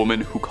old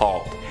woman who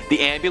called. The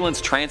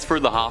ambulance transferred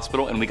to the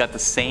hospital and we got the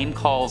same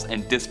calls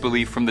and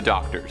disbelief from the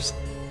doctors.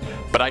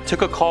 But I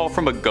took a call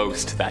from a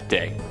ghost that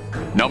day.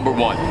 Number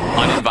 1.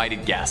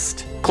 Uninvited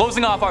guest.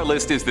 Closing off our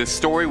list is this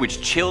story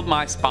which chilled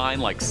my spine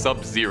like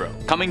Sub-Zero.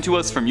 Coming to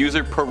us from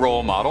user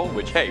Parole Model,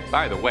 which hey,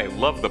 by the way,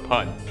 love the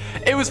pun.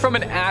 It was from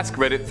an Ask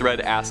Reddit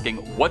thread asking,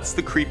 what's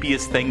the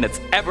creepiest thing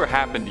that's ever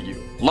happened to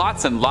you?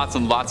 Lots and lots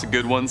and lots of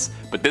good ones,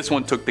 but this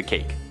one took the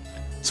cake.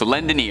 So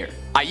lend an ear.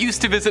 I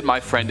used to visit my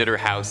friend at her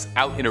house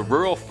out in a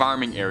rural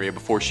farming area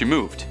before she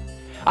moved.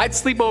 I'd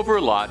sleep over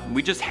a lot and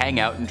we'd just hang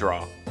out and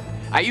draw.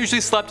 I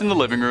usually slept in the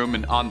living room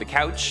and on the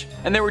couch,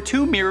 and there were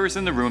 2 mirrors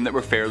in the room that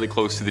were fairly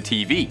close to the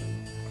TV.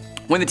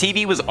 When the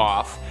TV was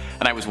off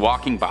and I was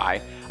walking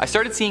by, I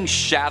started seeing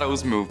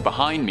shadows move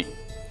behind me.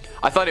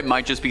 I thought it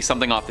might just be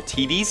something off the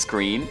TV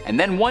screen, and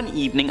then one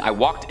evening I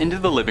walked into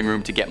the living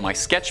room to get my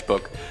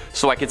sketchbook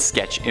so I could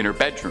sketch in her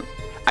bedroom.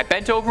 I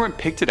bent over and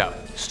picked it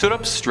up, stood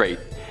up straight,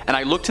 and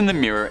I looked in the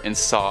mirror and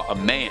saw a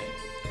man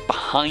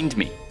behind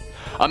me.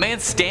 A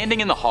man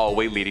standing in the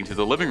hallway leading to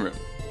the living room.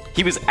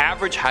 He was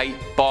average height,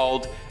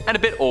 bald, and a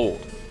bit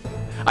old.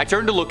 I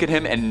turned to look at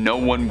him and no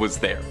one was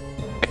there.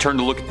 I turned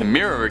to look at the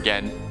mirror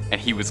again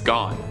and he was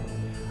gone.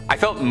 I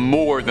felt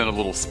more than a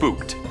little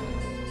spooked.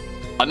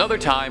 Another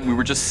time we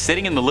were just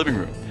sitting in the living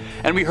room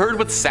and we heard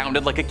what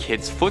sounded like a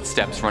kid's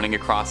footsteps running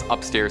across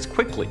upstairs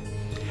quickly.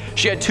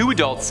 She had 2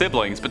 adult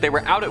siblings, but they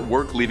were out at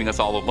work leaving us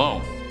all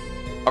alone.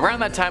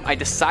 Around that time I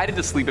decided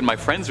to sleep in my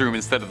friend's room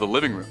instead of the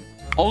living room,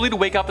 only to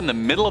wake up in the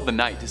middle of the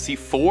night to see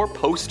 4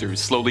 posters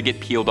slowly get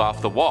peeled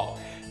off the wall.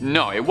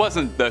 No, it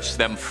wasn't just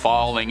them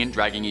falling and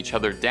dragging each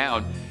other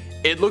down.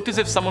 It looked as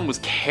if someone was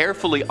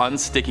carefully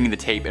unsticking the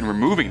tape and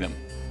removing them.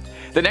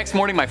 The next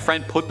morning my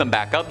friend put them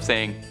back up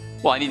saying,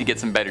 "Well, I need to get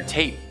some better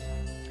tape."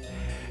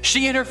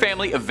 She and her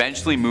family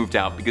eventually moved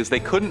out because they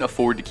couldn't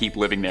afford to keep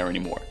living there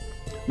anymore.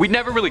 We'd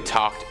never really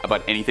talked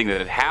about anything that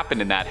had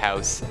happened in that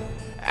house,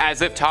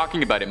 as if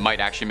talking about it might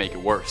actually make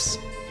it worse.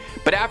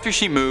 But after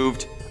she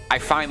moved, I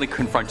finally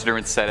confronted her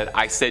and said it.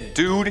 I said,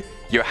 "Dude,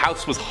 your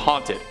house was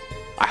haunted.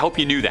 I hope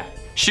you knew that."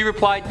 She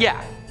replied,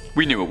 "Yeah,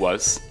 we knew it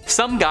was.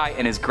 Some guy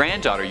and his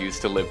granddaughter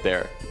used to live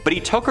there, but he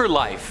took her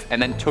life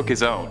and then took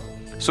his own.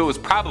 So it was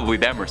probably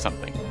them or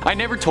something. I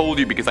never told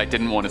you because I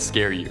didn't want to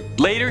scare you."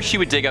 Later, she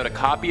would dig out a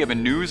copy of a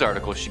news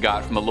article she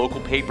got from a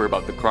local paper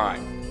about the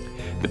crime.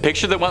 The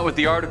picture that went with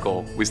the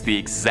article was the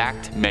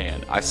exact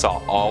man I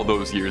saw all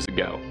those years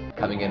ago.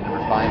 Coming in number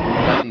 5, we've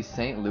got the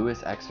St.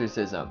 Louis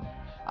exorcism.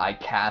 "I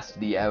cast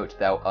thee out,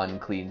 thou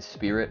unclean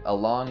spirit,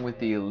 along with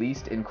the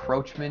least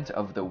encroachment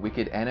of the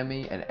wicked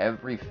enemy and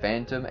every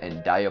phantom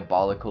and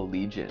diabolical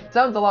legion."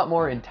 Sounds a lot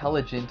more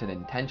intelligent and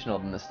intentional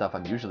than the stuff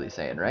I'm usually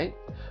saying, right?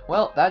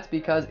 Well, that's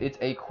because it's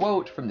a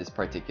quote from this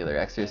particular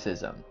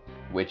exorcism.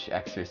 Which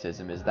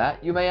exorcism is that,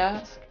 you may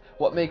ask?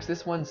 What makes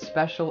this one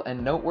special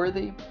and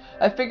noteworthy?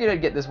 I figured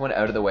I'd get this one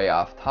out of the way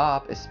off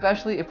top,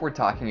 especially if we're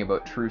talking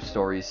about true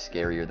stories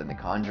scarier than The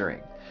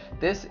Conjuring.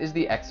 This is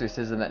the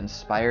exorcism that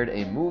inspired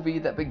a movie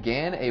that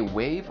began a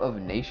wave of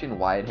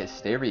nationwide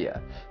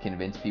hysteria,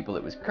 convinced people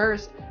it was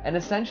cursed, and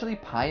essentially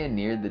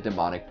pioneered the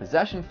demonic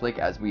possession flick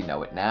as we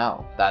know it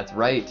now. That's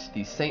right,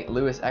 the St.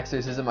 Louis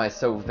exorcism I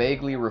so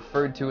vaguely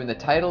referred to in the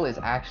title is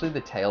actually the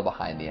tale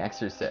behind The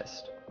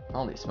Exorcist.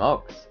 Holy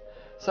smokes.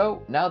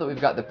 So, now that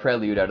we've got the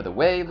prelude out of the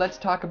way, let's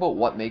talk about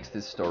what makes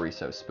this story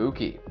so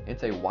spooky.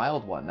 It's a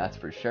wild one, that's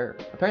for sure.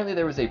 Apparently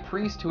there was a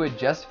priest who had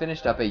just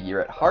finished up a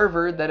year at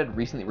Harvard that had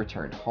recently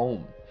returned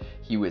home.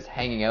 He was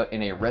hanging out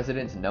in a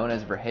residence known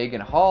as Verhagen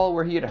Hall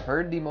where he had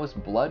heard the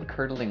most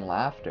blood-curdling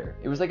laughter.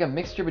 It was like a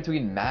mixture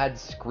between mad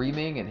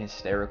screaming and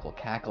hysterical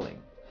cackling.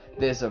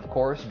 This, of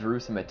course,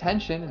 drew some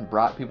attention and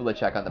brought people to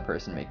check on the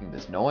person making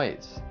this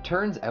noise.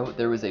 Turns out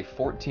there was a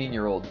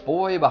 14-year-old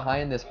boy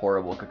behind this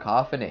horrible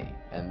cacophony,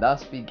 and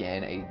thus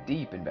began a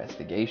deep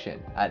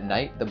investigation. At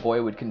night, the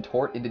boy would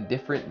contort into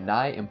different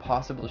nigh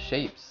impossible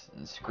shapes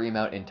and scream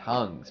out in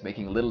tongues,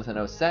 making little to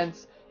no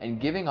sense and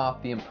giving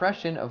off the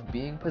impression of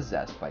being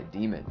possessed by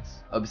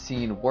demons.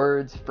 Obscene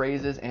words,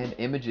 phrases, and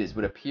images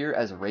would appear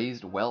as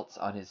raised welts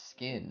on his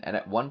skin, and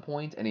at one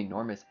point an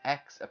enormous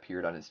X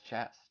appeared on his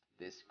chest.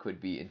 This could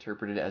be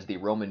interpreted as the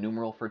Roman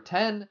numeral for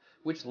 10,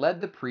 which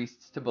led the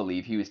priests to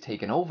believe he was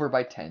taken over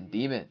by 10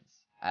 demons.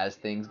 As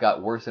things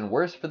got worse and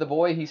worse for the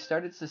boy, he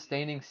started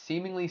sustaining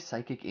seemingly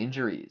psychic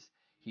injuries.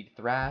 He'd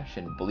thrash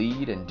and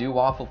bleed and do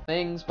awful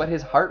things, but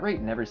his heart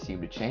rate never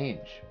seemed to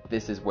change.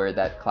 This is where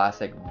that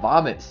classic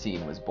vomit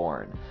scene was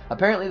born.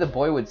 Apparently the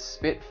boy would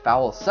spit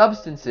foul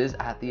substances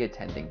at the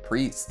attending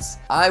priests.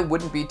 I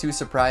wouldn't be too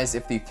surprised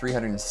if the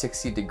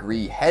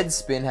 360-degree head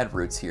spin had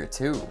roots here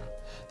too.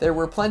 There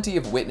were plenty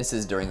of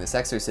witnesses during this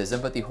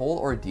exorcism, but the whole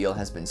ordeal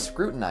has been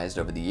scrutinized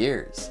over the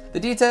years. The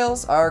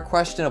details are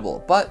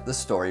questionable, but the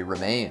story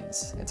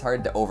remains. It's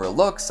hard to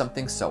overlook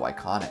something so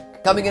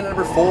iconic. Coming in at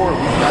number 4,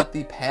 we've got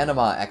the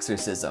Panama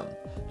exorcism.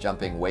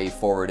 Jumping way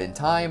forward in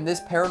time, this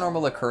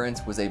paranormal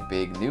occurrence was a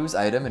big news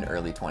item in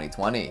early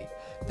 2020.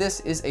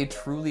 This is a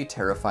truly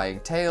terrifying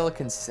tale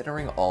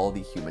considering all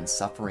the human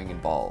suffering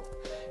involved.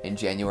 In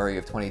January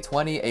of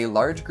 2020, a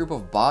large group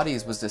of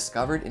bodies was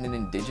discovered in an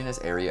indigenous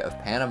area of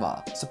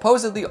Panama,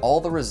 supposedly all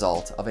the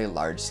result of a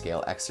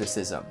large-scale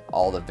exorcism.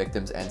 All the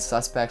victims and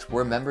suspects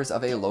were members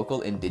of a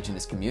local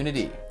indigenous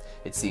community.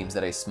 It seems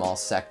that a small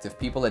sect of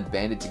people had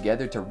banded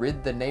together to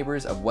rid the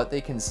neighbors of what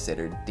they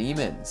considered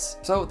demons.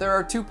 So there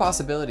are two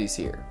possibilities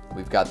here.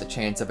 We've got the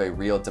chance of a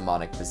real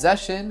demonic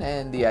possession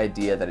and the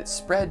idea that it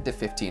spread to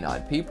 15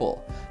 odd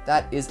people.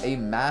 That is a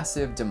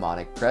massive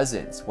demonic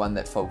presence, one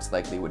that folks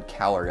likely would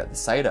cower at the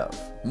sight of.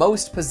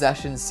 Most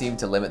possessions seem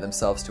to limit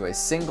themselves to a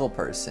single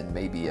person,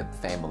 maybe a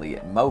family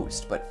at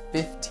most, but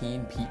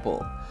 15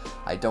 people.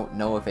 I don't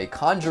know if a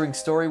conjuring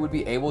story would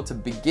be able to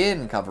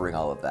begin covering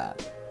all of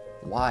that.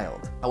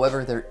 Wild.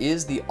 However, there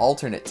is the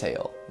alternate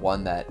tale,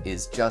 one that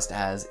is just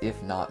as,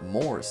 if not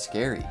more,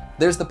 scary.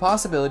 There's the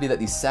possibility that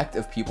the sect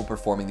of people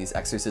performing these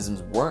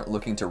exorcisms weren't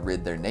looking to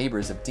rid their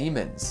neighbors of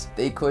demons.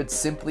 They could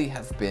simply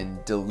have been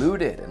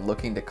deluded and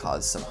looking to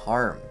cause some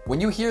harm.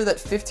 When you hear that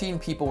 15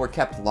 people were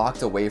kept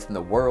locked away from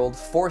the world,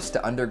 forced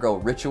to undergo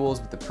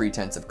rituals with the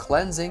pretense of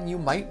cleansing, you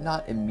might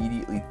not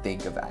immediately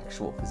think of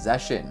actual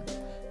possession.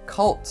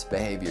 Cult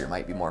behavior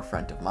might be more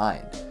front of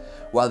mind.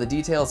 While the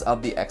details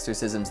of the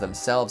exorcisms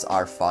themselves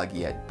are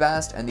foggy at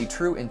best and the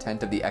true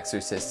intent of the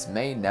exorcists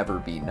may never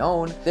be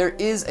known, there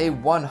is a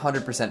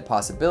 100%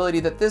 possibility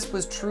that this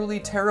was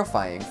truly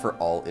terrifying for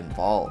all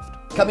involved.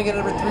 Coming in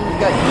at number 3, we've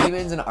got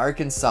demons in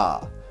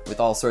Arkansas. With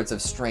all sorts of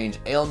strange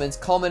ailments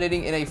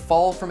culminating in a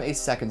fall from a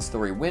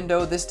second-story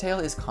window, this tale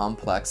is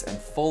complex and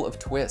full of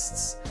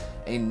twists.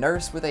 A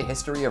nurse with a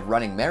history of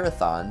running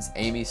marathons,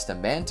 Amy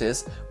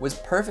Stamantis, was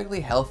perfectly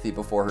healthy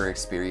before her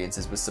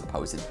experiences with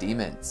supposed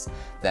demons.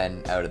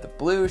 Then, out of the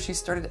blue, she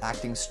started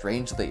acting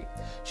strangely.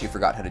 She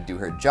forgot how to do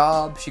her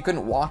job, she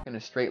couldn't walk in a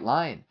straight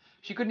line,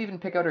 she couldn't even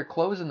pick out her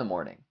clothes in the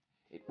morning.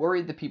 It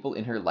worried the people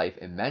in her life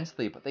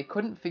immensely, but they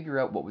couldn't figure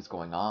out what was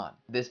going on.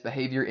 This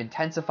behavior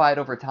intensified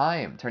over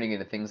time, turning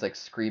into things like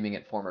screaming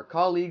at former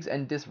colleagues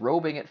and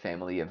disrobing at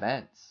family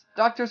events.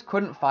 Doctors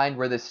couldn't find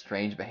where this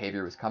strange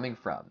behavior was coming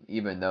from,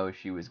 even though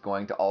she was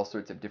going to all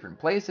sorts of different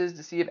places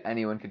to see if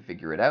anyone could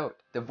figure it out.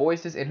 The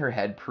voices in her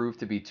head proved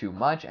to be too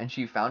much, and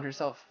she found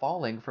herself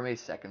falling from a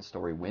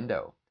second-story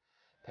window.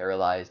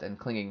 Paralyzed and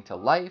clinging to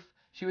life,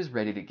 she was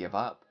ready to give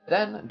up.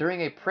 Then,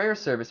 during a prayer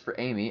service for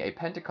Amy, a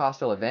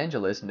Pentecostal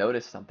evangelist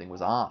noticed something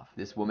was off.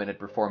 This woman had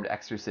performed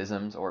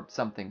exorcisms, or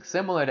something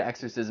similar to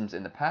exorcisms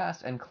in the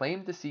past, and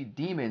claimed to see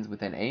demons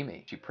within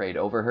Amy. She prayed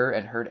over her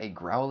and heard a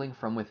growling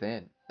from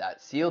within.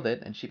 That sealed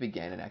it, and she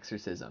began an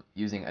exorcism.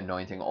 Using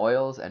anointing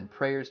oils and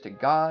prayers to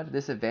God,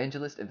 this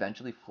evangelist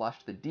eventually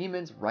flushed the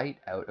demons right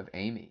out of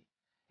Amy.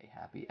 A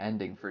happy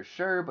ending for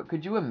sure, but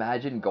could you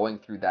imagine going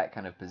through that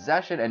kind of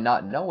possession and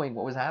not knowing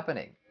what was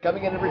happening?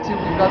 Coming in number 2, we've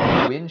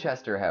got the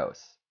Winchester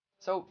House.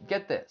 So,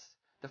 get this.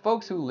 The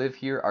folks who live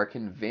here are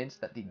convinced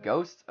that the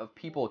ghosts of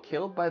people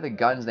killed by the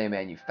guns they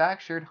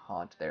manufactured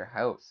haunt their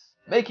house.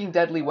 Making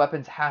deadly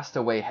weapons has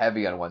to weigh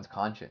heavy on one's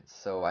conscience,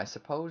 so I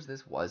suppose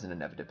this was an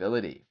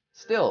inevitability.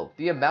 Still,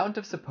 the amount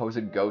of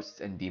supposed ghosts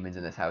and demons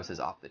in this house is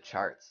off the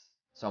charts.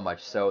 So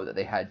much so that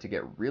they had to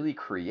get really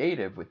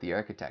creative with the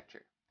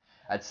architecture.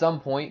 At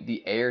some point,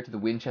 the heir to the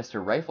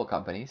Winchester Rifle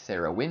Company,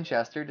 Sarah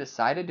Winchester,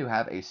 decided to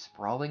have a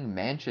sprawling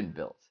mansion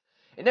built.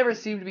 It never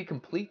seemed to be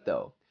complete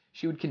though.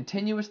 She would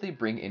continuously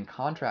bring in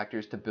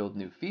contractors to build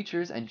new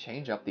features and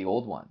change up the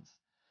old ones.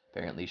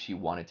 Apparently she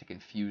wanted to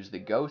confuse the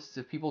ghosts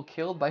of people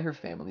killed by her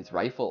family's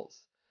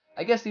rifles.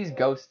 I guess these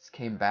ghosts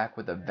came back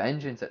with a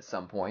vengeance at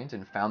some point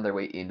and found their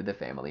way into the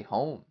family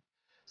home.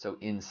 So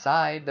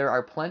inside, there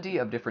are plenty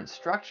of different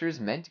structures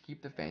meant to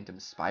keep the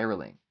phantoms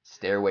spiraling.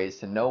 Stairways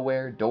to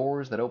nowhere,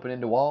 doors that open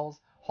into walls,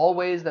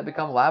 hallways that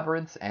become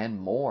labyrinths, and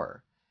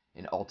more.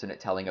 An alternate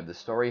telling of the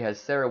story has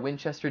Sarah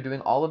Winchester doing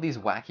all of these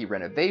wacky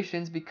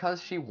renovations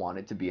because she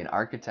wanted to be an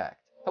architect.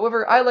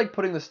 However, I like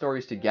putting the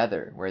stories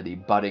together, where the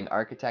budding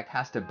architect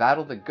has to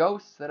battle the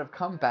ghosts that have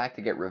come back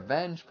to get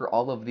revenge for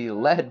all of the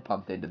lead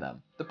pumped into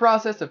them. The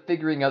process of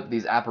figuring out that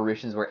these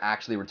apparitions were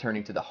actually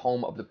returning to the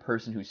home of the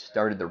person who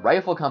started the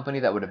rifle company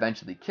that would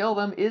eventually kill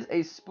them is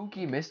a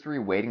spooky mystery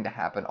waiting to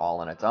happen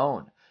all on its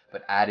own.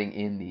 But adding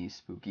in these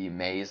spooky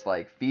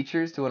maze-like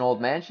features to an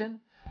old mansion?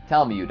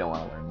 Tell me you don't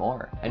want to learn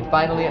more. And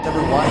finally, at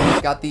number 1,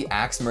 we've got the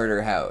Axe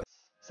Murder House.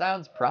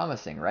 Sounds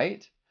promising,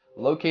 right?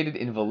 Located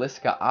in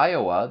Villisca,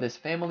 Iowa, this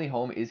family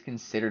home is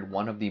considered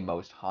one of the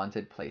most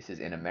haunted places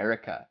in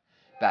America.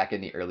 Back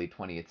in the early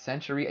 20th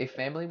century, a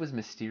family was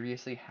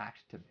mysteriously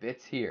hacked to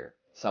bits here.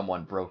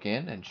 Someone broke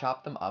in and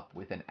chopped them up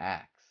with an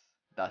axe.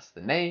 Thus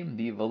the name,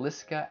 the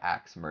Villisca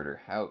Axe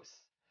Murder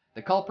House.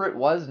 The culprit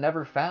was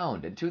never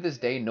found, and to this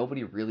day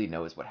nobody really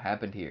knows what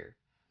happened here.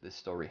 This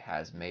story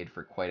has made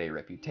for quite a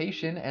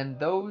reputation, and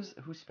those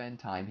who spend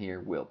time here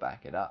will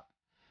back it up.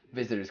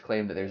 Visitors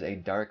claim that there's a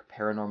dark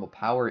paranormal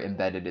power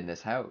embedded in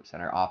this house,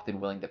 and are often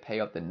willing to pay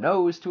out the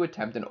nose to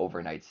attempt an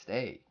overnight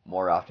stay.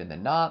 More often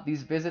than not,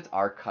 these visits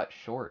are cut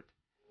short.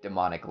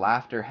 Demonic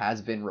laughter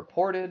has been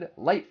reported,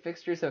 light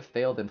fixtures have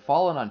failed and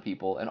fallen on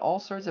people, and all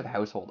sorts of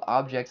household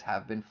objects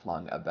have been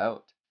flung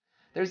about.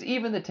 There's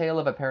even the tale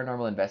of a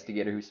paranormal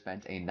investigator who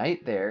spent a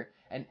night there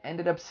and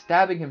ended up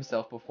stabbing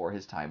himself before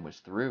his time was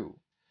through.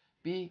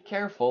 Be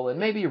careful and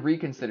maybe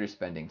reconsider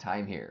spending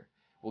time here.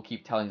 We'll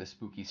keep telling the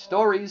spooky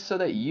stories so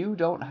that you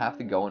don't have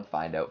to go and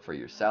find out for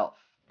yourself.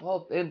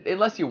 Well,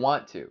 unless you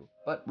want to.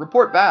 But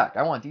report back,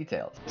 I want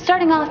details.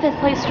 Starting off 5th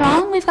place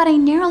strong, we've got a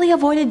narrowly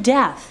avoided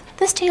death.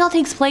 This tale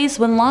takes place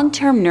when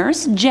long-term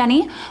nurse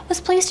Jenny was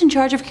placed in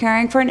charge of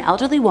caring for an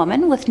elderly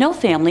woman with no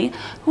family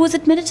who was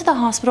admitted to the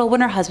hospital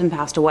when her husband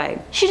passed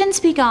away. She didn't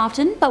speak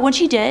often, but when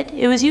she did,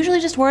 it was usually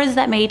just words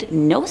that made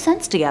no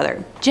sense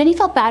together. Jenny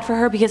felt bad for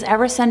her because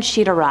ever since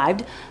she'd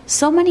arrived,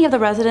 so many of the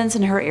residents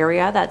in her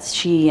area that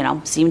she,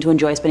 seemed to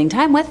enjoy spending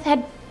time with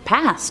had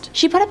passed.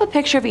 She put up a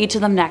picture of each of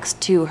them next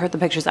to the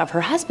pictures of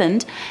her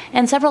husband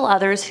and several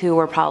others who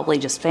were probably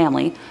just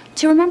family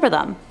to remember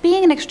them.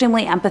 Being an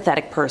extremely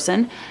empathetic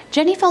person,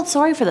 Jenny felt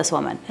sorry for this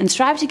woman and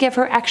strived to give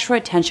her extra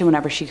attention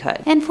whenever she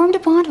could, and formed a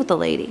bond with the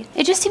lady.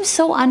 It just seemed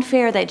so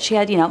unfair that she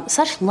had,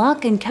 such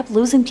luck and kept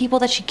losing people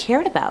that she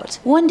cared about.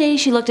 One day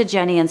she looked at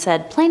Jenny and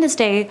said, plain as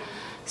day,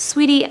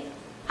 "Sweetie,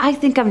 I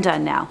think I'm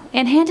done now,"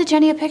 and handed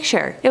Jenny a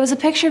picture. It was a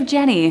picture of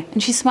Jenny,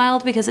 and she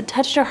smiled because it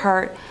touched her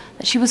heart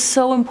that she was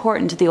so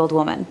important to the old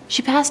woman.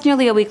 She passed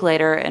nearly a week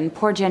later, and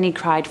poor Jenny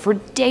cried for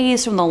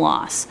days from the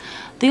loss.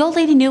 The old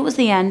lady knew it was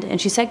the end,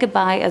 and she said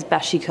goodbye as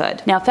best she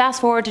could. Now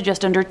fast forward to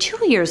just under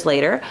 2 years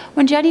later,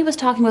 when Jenny was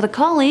talking with a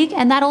colleague,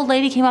 and that old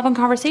lady came up in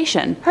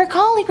conversation. Her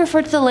colleague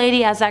referred to the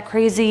lady as that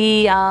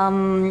crazy,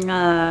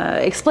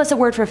 explicit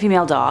word for a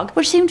female dog,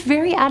 which seemed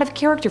very out of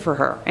character for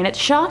her, and it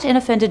shocked and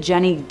offended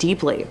Jenny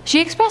deeply. She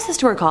expressed this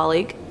to her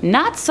colleague,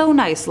 not so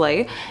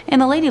nicely,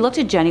 and the lady looked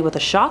at Jenny with a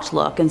shocked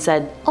look and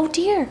said, "Oh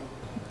dear,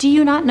 do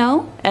you not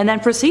know?" And then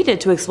proceeded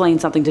to explain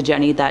something to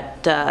Jenny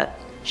that,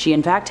 she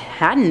in fact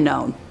hadn't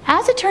known.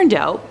 As it turned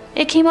out,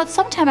 it came out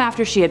sometime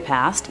after she had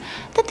passed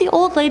that the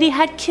old lady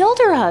had killed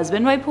her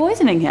husband by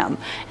poisoning him,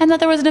 and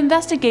that there was an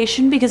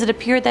investigation because it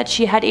appeared that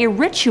she had a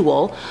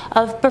ritual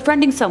of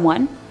befriending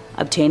someone,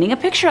 obtaining a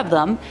picture of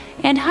them,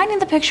 and hiding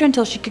the picture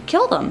until she could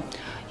kill them,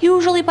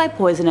 usually by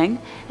poisoning,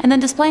 and then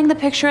displaying the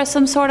picture as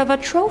some sort of a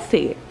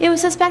trophy. It was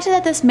suspected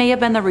that this may have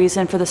been the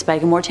reason for the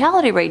spike in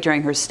mortality rate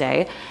during her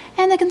stay,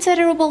 and the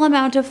considerable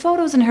amount of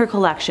photos in her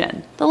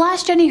collection. The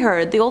last Jenny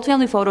heard, the old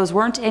family photos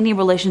weren't any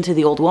relation to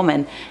the old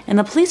woman, and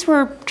the police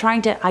were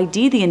trying to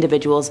ID the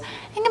individuals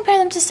and compare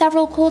them to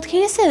several cold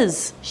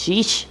cases.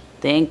 Sheesh.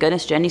 Thank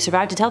goodness Jenny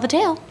survived to tell the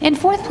tale. In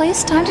 4th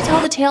place, time to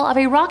tell the tale of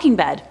a rocking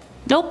bed.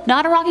 Nope,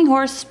 not a rocking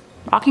horse,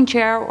 rocking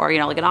chair, or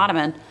like an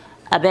ottoman.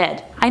 A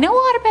bed. I know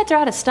waterbeds are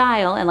out of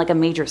style and like a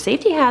major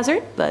safety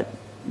hazard, but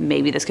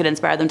maybe this could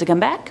inspire them to come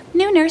back.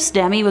 New nurse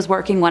Demi was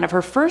working one of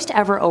her first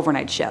ever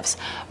overnight shifts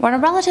when a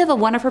relative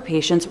of one of her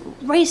patients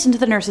raced into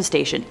the nurse's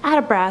station, out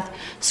of breath,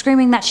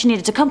 screaming that she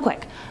needed to come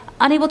quick.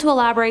 Unable to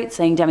elaborate,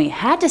 saying Demi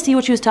had to see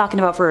what she was talking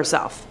about for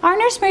herself. Our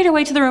nurse made her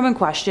way to the room in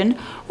question,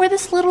 where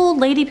this little old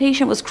lady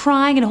patient was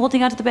crying and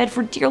holding onto the bed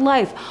for dear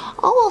life,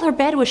 all while her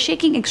bed was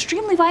shaking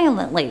extremely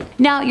violently.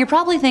 Now, you're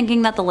probably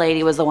thinking that the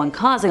lady was the one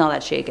causing all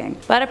that shaking,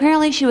 but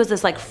apparently she was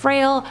this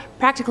frail,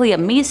 practically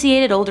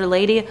emaciated older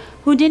lady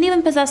who didn't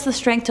even possess the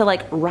strength to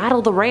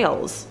rattle the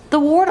rails. The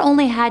ward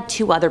only had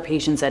 2 other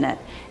patients in it,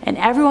 and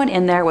everyone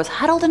in there was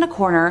huddled in a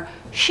corner,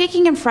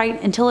 shaking in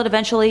fright until it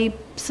eventually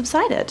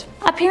subsided.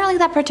 Apparently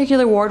that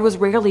particular ward was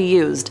rarely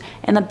used,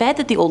 and the bed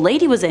that the old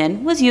lady was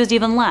in was used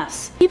even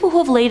less. People who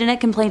have laid in it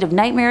complained of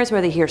nightmares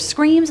where they hear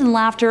screams and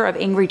laughter of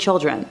angry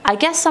children. I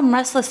guess some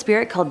restless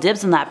spirit called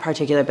dibs on that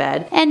particular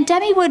bed, and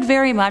Demi would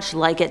very much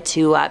like it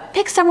to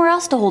pick somewhere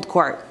else to hold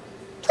court.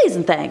 Please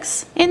and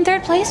thanks. In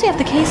 3rd place, we have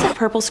the case of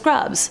purple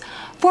scrubs.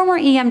 Former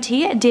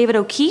EMT David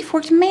O'Keefe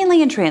worked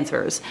mainly in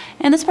transfers,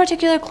 and this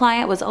particular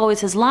client was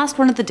always his last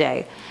one of the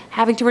day,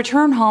 having to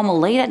return home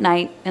late at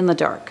night in the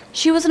dark.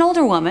 She was an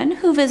older woman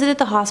who visited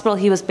the hospital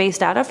he was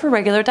based out of for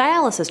regular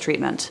dialysis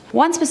treatment.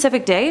 One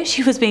specific day,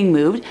 she was being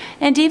moved,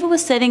 and David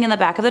was sitting in the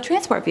back of the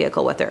transport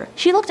vehicle with her.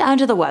 She looked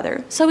under the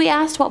weather, so he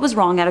asked what was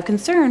wrong out of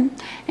concern,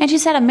 and she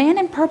said a man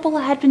in purple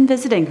had been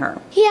visiting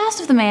her. He asked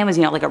if the man was,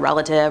 like a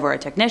relative or a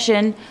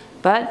technician,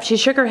 but she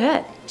shook her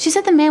head. She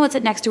said the man would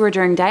sit next to her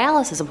during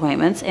dialysis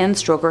appointments and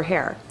stroke her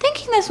hair.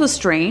 Thinking this was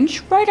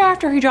strange, right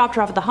after he dropped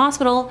her off at the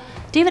hospital,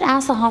 David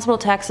asked the hospital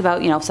techs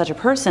about, such a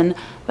person,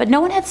 but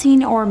no one had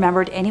seen or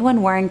remembered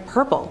anyone wearing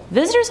purple.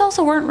 Visitors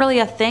also weren't really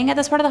a thing at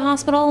this part of the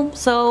hospital,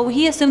 so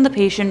he assumed the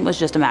patient was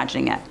just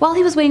imagining it. While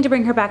he was waiting to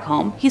bring her back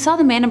home, he saw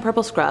the man in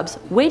purple scrubs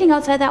waiting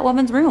outside that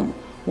woman's room,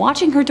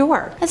 watching her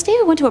door. As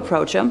David went to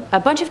approach him, a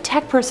bunch of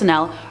tech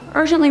personnel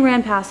urgently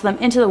ran past them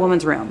into the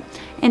woman's room,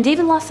 and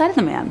David lost sight of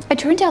the man. It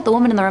turned out the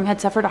woman in the room had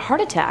suffered a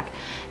heart attack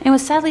and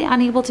was sadly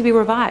unable to be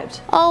revived.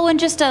 Oh, and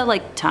just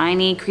a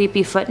tiny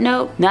creepy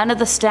footnote, none of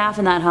the staff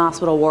in that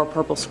hospital wore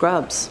purple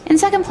scrubs. In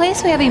 2nd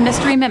place, we have a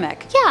mystery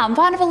mimic. Yeah, I'm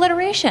fond of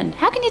alliteration.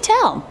 How can you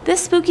tell?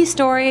 This spooky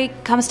story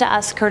comes to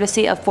us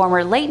courtesy of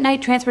former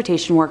late-night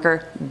transportation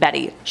worker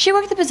Betty. She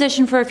worked the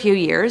position for a few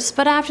years,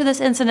 but after this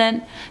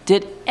incident,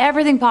 did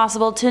everything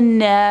possible to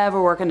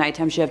never work a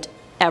nighttime shift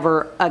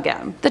ever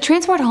again. The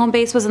transport home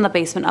base was in the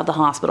basement of the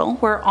hospital,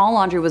 where all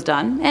laundry was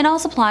done and all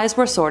supplies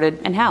were sorted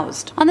and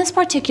housed. On this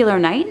particular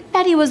night,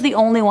 Betty was the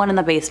only one in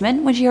the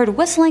basement when she heard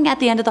whistling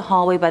at the end of the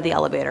hallway by the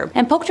elevator,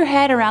 and poked her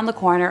head around the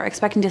corner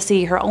expecting to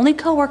see her only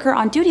coworker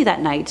on duty that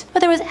night,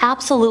 but there was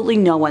absolutely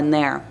no one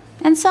there.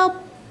 And so,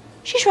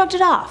 she shrugged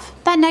it off.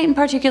 That night in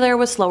particular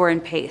was slower in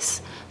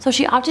pace, so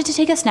she opted to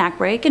take a snack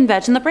break and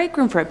veg in the break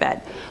room for a bit,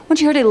 when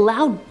she heard a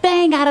loud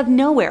bang out of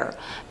nowhere.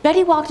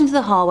 Betty walked into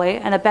the hallway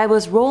and a bed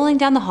was rolling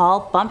down the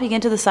hall, bumping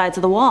into the sides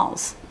of the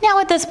walls. Now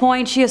at this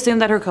point, she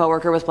assumed that her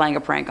coworker was playing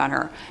a prank on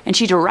her, and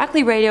she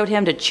directly radioed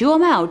him to chew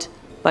him out,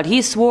 but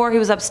he swore he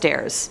was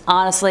upstairs.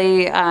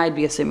 Honestly, I'd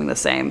be assuming the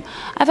same.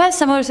 I've had a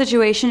similar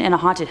situation in a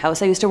haunted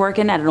house I used to work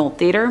in at an old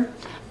theater,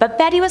 but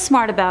Betty was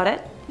smart about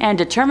it and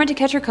determined to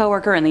catch her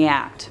coworker in the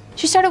act.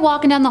 She started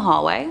walking down the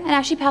hallway, and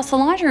as she passed the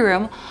laundry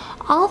room,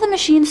 all the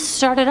machines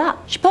started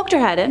up. She poked her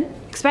head in,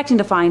 expecting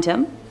to find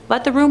him,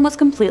 but the room was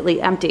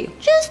completely empty.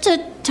 Just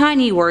a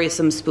tiny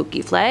worrisome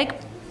spooky flag.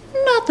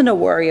 Nothing to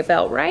worry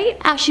about, right?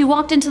 As she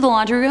walked into the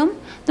laundry room,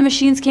 the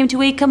machines came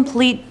to a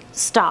complete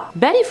stop.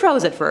 Betty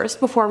froze at first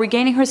before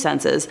regaining her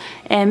senses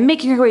and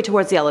making her way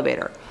towards the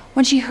elevator,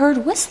 when she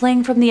heard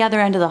whistling from the other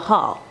end of the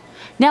hall.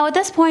 Now at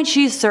this point,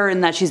 she's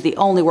certain that she's the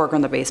only worker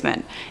in the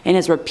basement and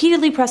is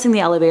repeatedly pressing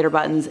the elevator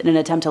buttons in an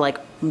attempt to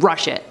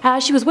rush it.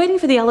 As she was waiting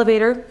for the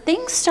elevator,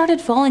 things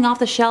started falling off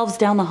the shelves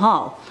down the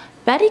hall.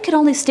 Betty could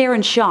only stare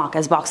in shock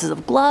as boxes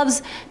of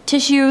gloves,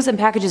 tissues, and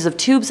packages of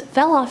tubes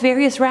fell off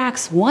various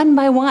racks one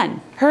by one.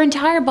 Her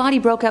entire body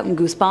broke out in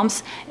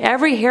goosebumps,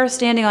 every hair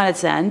standing on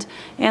its end,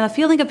 and the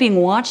feeling of being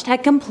watched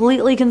had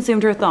completely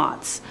consumed her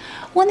thoughts.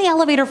 When the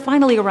elevator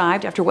finally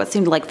arrived after what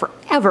seemed like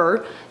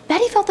forever,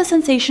 Betty felt the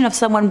sensation of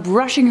someone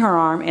brushing her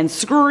arm and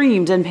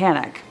screamed in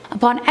panic.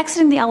 Upon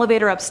exiting the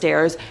elevator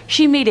upstairs,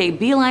 she made a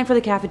beeline for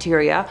the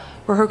cafeteria,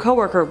 where her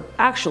coworker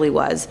actually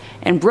was,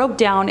 and broke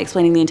down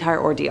explaining the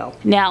entire ordeal.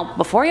 Now,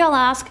 before y'all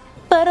ask,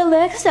 but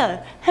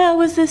Alexa, how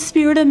was this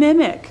spirit a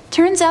mimic?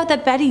 Turns out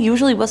that Betty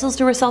usually whistles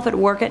to herself at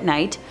work at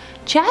night,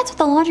 chats with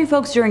the laundry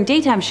folks during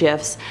daytime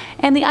shifts,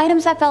 and the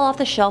items that fell off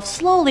the shelf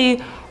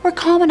slowly were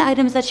common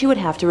items that she would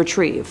have to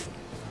retrieve.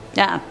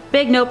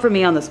 Big note for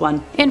me on this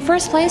one. In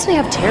first place, we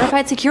have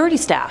terrified security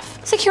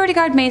staff. Security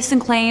guard Mason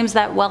claims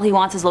that while he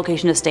wants his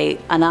location to stay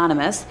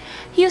anonymous,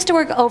 he used to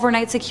work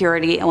overnight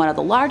security in one of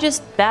the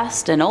largest,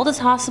 best, and oldest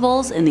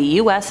hospitals in the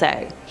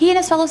USA. He and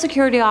his fellow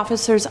security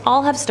officers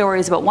all have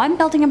stories about one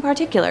building in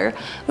particular,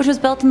 which was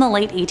built in the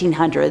late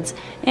 1800s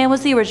and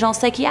was the original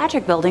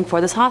psychiatric building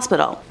for this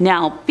hospital.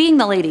 Now, being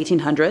the late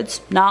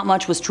 1800s, not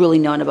much was truly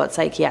known about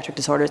psychiatric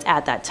disorders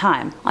at that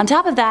time. On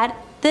top of that,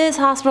 this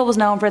hospital was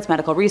known for its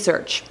medical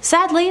research.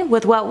 Sadly,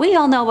 with what we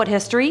all know about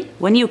history,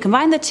 when you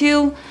combine the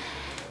two,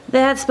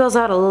 that spells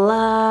out a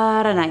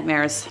lot of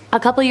nightmares. A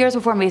couple years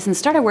before Mason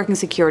started working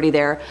security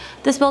there,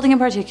 this building in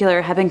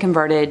particular had been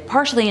converted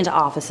partially into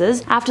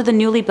offices after the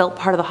newly built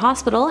part of the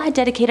hospital had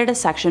dedicated a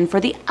section for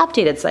the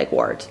updated psych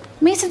ward.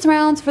 Mason's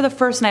rounds for the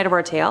first night of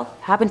our tale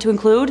happened to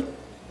include,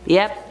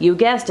 yep, you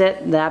guessed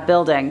it, that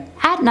building.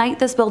 At night,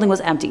 this building was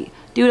empty,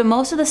 due to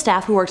most of the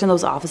staff who worked in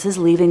those offices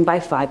leaving by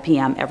 5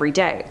 p.m. every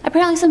day.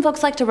 Apparently some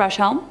folks like to rush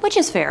home, which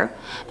is fair,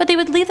 but they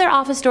would leave their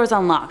office doors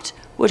unlocked,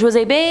 which was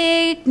a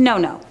big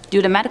no-no,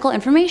 due to medical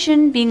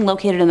information being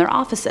located in their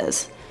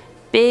offices.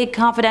 Big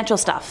confidential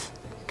stuff.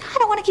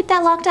 Kinda want to keep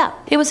that locked up.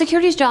 It was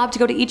security's job to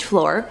go to each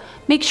floor,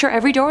 make sure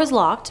every door was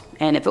locked,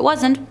 and if it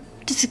wasn't,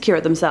 to secure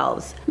it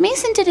themselves.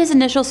 Mason did his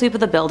initial sweep of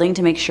the building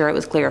to make sure it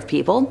was clear of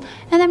people,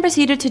 and then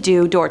proceeded to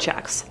do door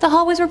checks. The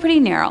hallways were pretty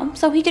narrow,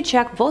 so he could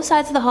check both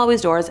sides of the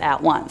hallway's doors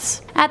at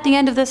once. At the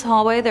end of this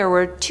hallway, there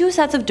were 2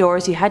 sets of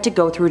doors you had to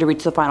go through to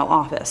reach the final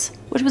office,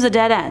 which was a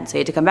dead end, so you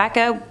had to come back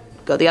out,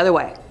 go the other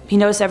way. He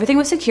noticed everything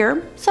was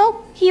secure,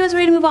 so he was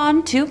ready to move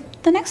on to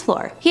the next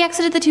floor. He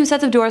exited the 2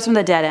 sets of doors from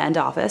the dead-end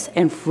office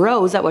and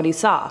froze at what he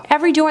saw.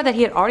 Every door that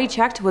he had already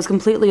checked was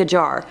completely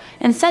ajar,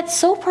 and set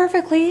so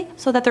perfectly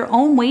so that their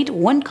own weight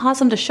wouldn't cause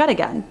them to shut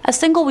again. A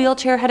single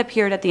wheelchair had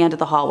appeared at the end of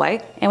the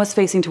hallway and was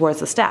facing towards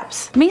the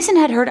steps. Mason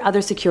had heard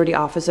other security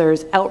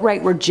officers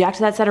outright reject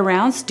that set of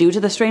rounds due to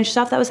the strange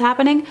stuff that was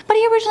happening, but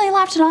he originally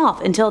laughed it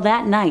off until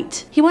that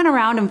night. He went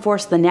around and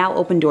forced the now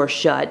open door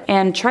shut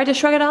and tried to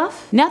shrug it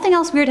off. Nothing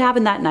else weird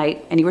happened that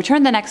night, and he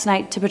returned the next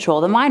night to patrol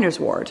the miners'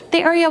 ward. The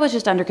area was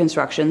just under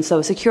construction,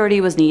 so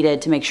security was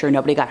needed to make sure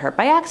nobody got hurt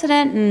by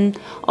accident and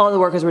all the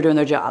workers were doing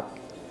their job.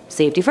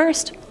 Safety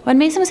first. When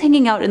Mason was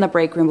hanging out in the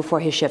break room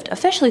before his shift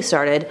officially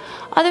started,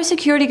 other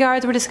security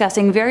guards were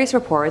discussing various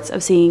reports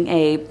of seeing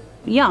a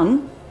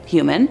young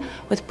human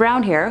with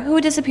brown hair who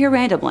would disappear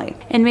randomly,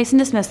 and Mason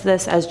dismissed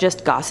this as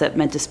just gossip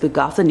meant to spook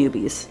off the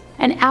newbies.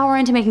 An hour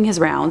into making his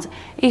rounds,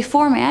 a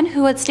foreman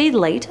who had stayed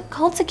late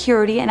called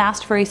security and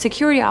asked for a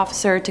security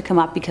officer to come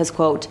up because,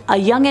 quote, a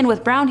youngin'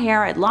 with brown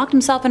hair had locked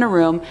himself in a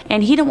room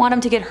and he didn't want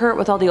him to get hurt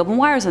with all the open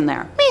wires in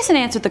there. Mason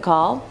answered the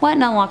call, went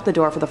and unlocked the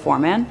door for the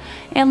foreman,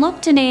 and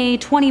looked in a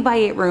 20 by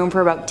 8 room for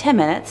about 10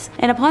 minutes,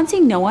 and upon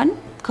seeing no one,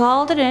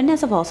 called it in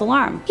as a false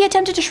alarm. He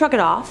attempted to shrug it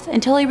off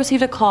until he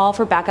received a call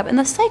for backup in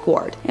the psych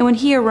ward, and when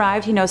he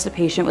arrived he noticed the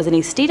patient was in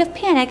a state of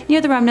panic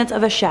near the remnants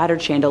of a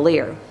shattered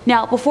chandelier.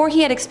 Now, before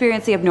he had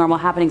experienced the abnormal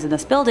happenings in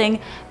this building,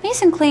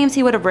 Mason claims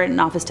he would have written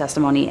off his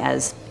testimony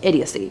as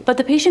idiocy. But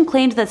the patient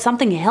claimed that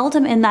something held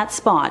him in that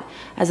spot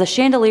as the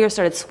chandelier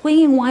started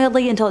swinging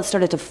wildly until it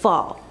started to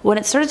fall. When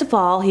it started to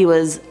fall, he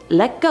was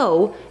let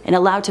go and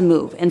allowed to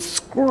move and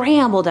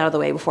scrambled out of the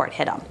way before it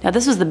hit him. Now,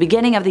 this was the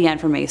beginning of the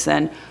end for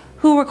Mason,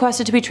 who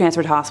requested to be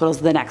transferred to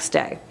hospitals the next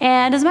day.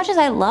 And as much as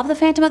I love the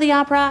Phantom of the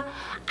Opera,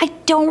 I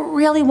don't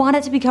really want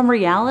it to become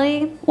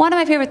reality. One of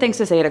my favorite things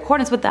to say in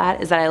accordance with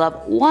that is that I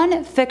love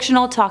one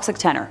fictional toxic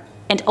tenor,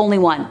 and only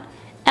one.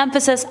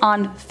 Emphasis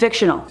on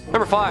fictional.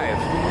 Number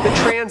 5. The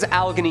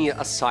Trans-Allegheny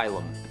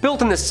Asylum.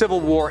 Built in the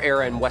Civil War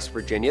era in West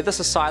Virginia, this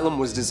asylum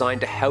was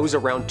designed to house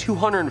around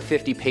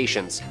 250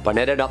 patients, but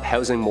ended up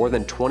housing more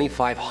than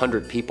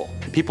 2,500 people.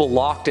 People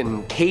locked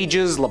in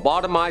cages,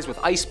 lobotomized with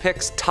ice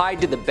picks, tied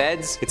to the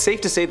beds. It's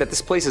safe to say that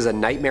this place is a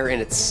nightmare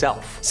in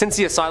itself. Since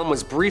the asylum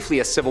was briefly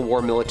a Civil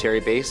War military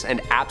base and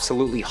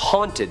absolutely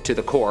haunted to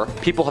the core,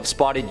 people have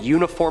spotted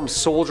uniformed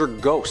soldier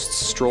ghosts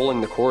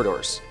strolling the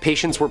corridors.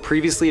 Patients were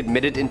previously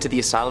admitted into the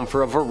asylum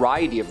for a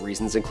variety of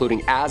reasons,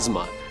 including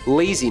asthma,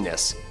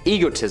 laziness,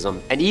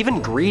 egotism, and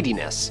even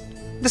greediness.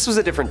 This was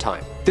a different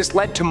time. This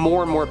led to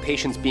more and more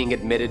patients being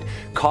admitted,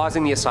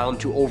 causing the asylum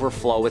to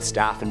overflow with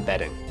staff and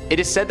bedding. It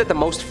is said that the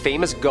most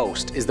famous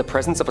ghost is the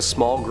presence of a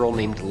small girl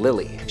named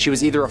Lily. She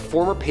was either a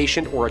former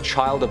patient or a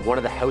child of one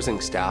of the housing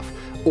staff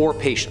or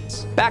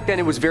patients. Back then,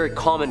 it was very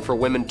common for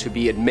women to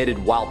be admitted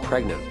while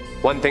pregnant.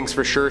 One thing's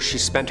for sure, she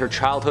spent her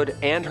childhood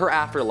and her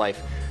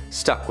afterlife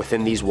stuck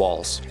within these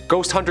walls.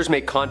 Ghost hunters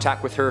make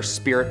contact with her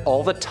spirit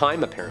all the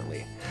time,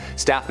 apparently.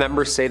 Staff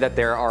members say that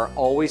there are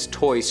always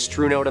toys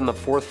strewn out on the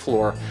 4th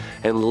floor,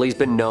 and Lily's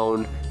been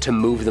known to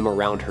move them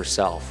around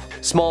herself.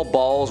 Small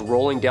balls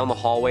rolling down the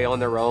hallway on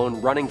their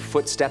own, running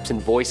footsteps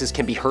and voices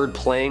can be heard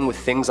playing with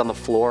things on the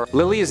floor.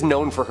 Lily is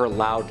known for her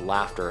loud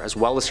laughter, as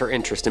well as her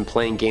interest in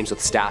playing games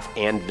with staff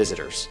and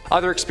visitors.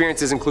 Other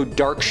experiences include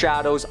dark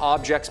shadows,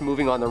 objects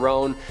moving on their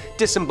own,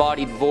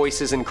 disembodied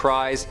voices and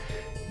cries.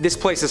 This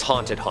place is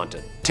haunted.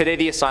 Today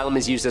the asylum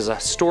is used as a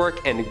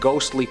historic and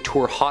ghostly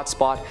tour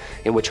hotspot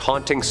in which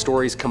haunting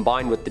stories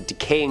combined with the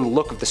decaying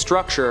look of the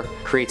structure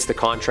creates the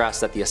contrast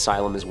that the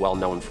asylum is well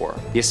known for.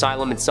 The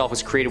asylum itself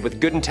was created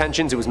with good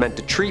intentions. It was meant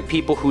to treat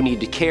people who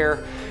needed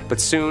care, but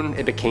soon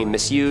it became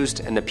misused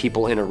and the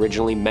people it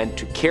originally meant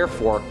to care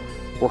for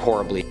were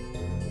horribly.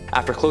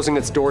 After closing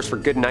its doors for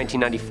good in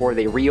 1994,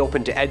 they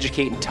reopened to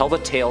educate and tell the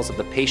tales of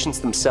the patients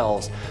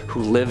themselves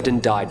who lived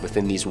and died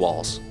within these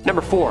walls.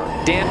 Number 4.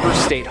 Danvers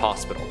State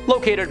Hospital.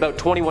 Located about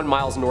 21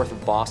 miles north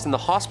of Boston, the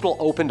hospital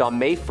opened on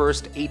May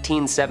 1st,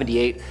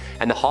 1878,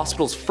 and the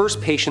hospital's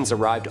first patients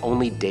arrived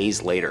only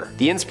days later.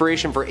 The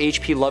inspiration for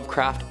H.P.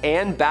 Lovecraft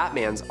and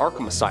Batman's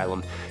Arkham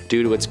Asylum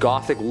due to its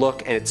gothic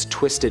look and its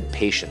twisted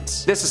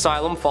patients. This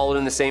asylum followed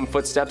in the same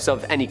footsteps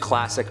of any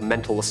classic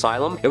mental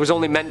asylum. It was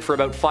only meant for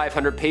about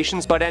 500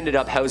 patients, but ended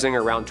up housing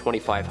around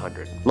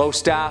 2,500. Low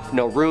staff,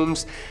 no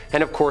rooms,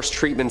 and of course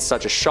treatments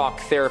such as shock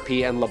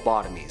therapy and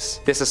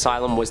lobotomies. This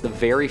asylum was the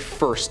very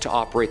first to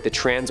operate the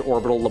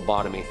transorbital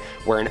lobotomy,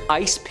 where an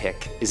ice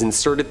pick is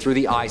inserted through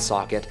the eye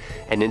socket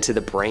and into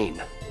the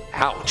brain.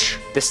 Ouch.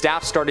 The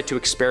staff started to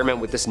experiment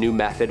with this new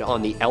method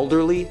on the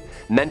elderly,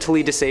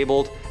 mentally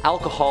disabled,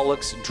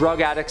 alcoholics,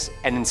 drug addicts,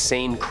 and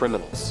insane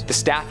criminals. The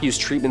staff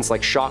used treatments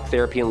like shock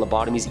therapy and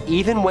lobotomies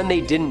even when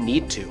they didn't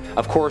need to.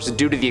 Of course,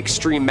 due to the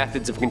extreme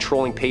methods of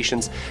controlling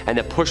patients and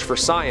the push for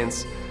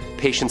science,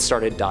 patients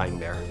started dying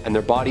there, and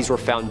their bodies were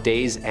found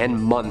days and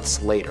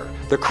months later.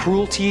 The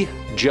cruelty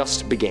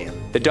just began.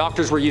 The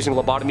doctors were using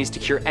lobotomies to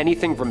cure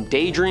anything from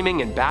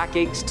daydreaming and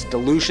backaches to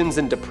delusions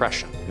and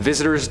depression.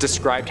 Visitors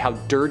described how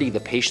dirty the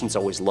patients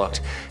always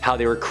looked, how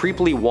they were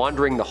creepily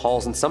wandering the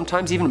halls and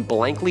sometimes even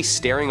blankly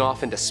staring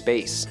off into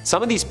space.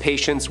 Some of these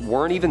patients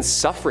weren't even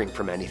suffering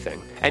from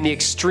anything, and the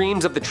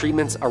extremes of the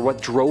treatments are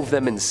what drove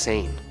them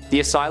insane. The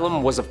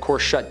asylum was of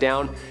course shut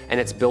down and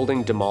its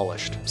building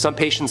demolished. Some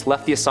patients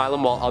left the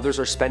asylum while others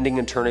are spending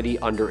eternity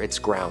under its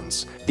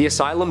grounds. The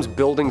asylum's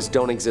buildings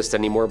don't exist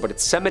anymore, but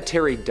its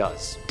cemetery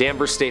does.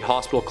 Danvers State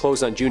Hospital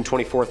closed on June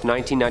 24,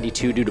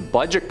 1992 due to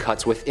budget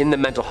cuts within the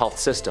mental health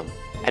system.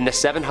 And the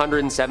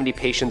 770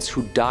 patients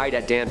who died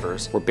at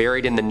Danvers were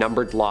buried in the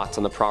numbered lots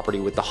on the property,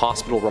 with the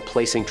hospital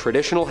replacing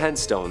traditional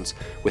headstones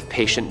with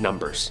patient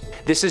numbers.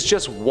 This is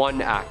just one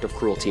act of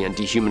cruelty and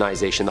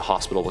dehumanization the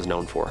hospital was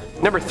known for.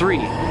 Number 3.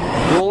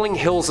 Rolling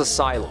Hills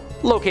Asylum.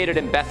 Located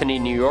in Bethany,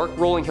 New York,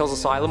 Rolling Hills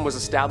Asylum was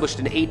established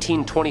in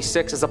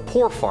 1826 as a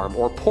poor farm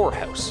or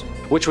poorhouse,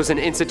 which was an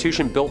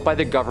institution built by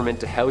the government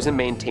to house and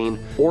maintain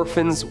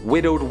orphans,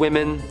 widowed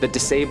women, the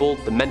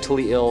disabled, the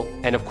mentally ill,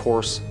 and of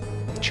course,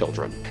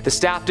 children. The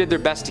staff did their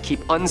best to keep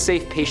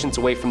unsafe patients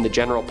away from the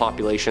general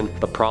population,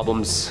 but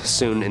problems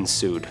soon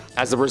ensued.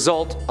 As a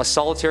result, a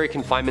solitary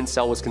confinement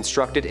cell was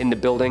constructed in the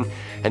building,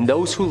 and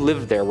those who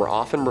lived there were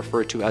often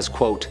referred to as,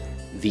 quote,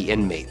 the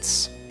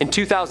inmates. In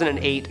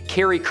 2008,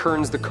 Carrie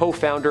Kearns, the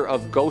co-founder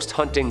of ghost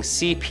hunting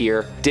Sea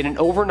Pier, did an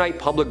overnight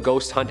public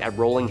ghost hunt at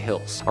Rolling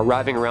Hills.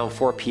 Arriving around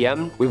 4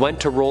 p.m., we went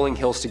to Rolling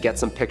Hills to get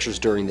some pictures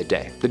during the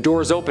day. The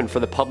doors opened for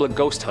the public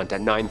ghost hunt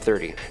at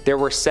 9:30. There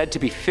were said to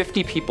be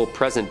 50 people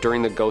present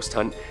during the ghost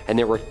hunt, and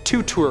there were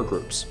 2 tour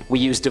groups. We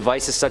used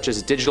devices such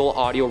as digital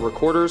audio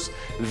recorders,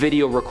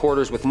 video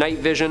recorders with night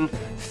vision,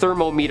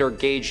 thermometer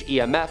gauge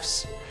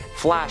EMFs,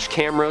 flash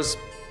cameras,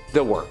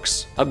 the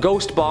works. A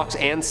ghost box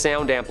and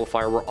sound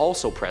amplifier were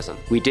also present.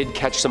 We did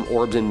catch some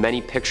orbs in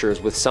many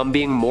pictures, with some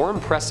being more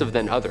impressive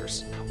than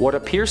others. What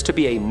appears to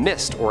be a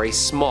mist or a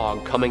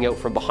smog coming out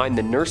from behind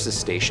the nurse's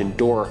station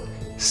door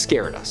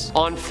scared us.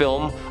 On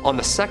film, on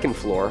the 2nd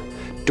floor,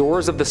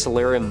 doors of the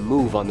solarium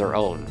move on their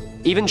own.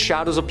 Even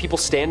shadows of people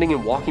standing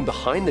and walking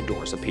behind the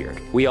doors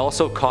appeared. We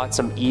also caught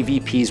some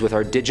EVPs with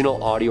our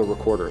digital audio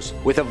recorders,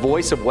 with a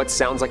voice of what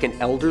sounds like an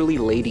elderly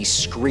lady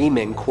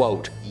screaming,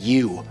 quote,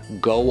 "You,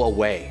 go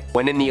away."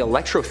 When in the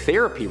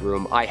electrotherapy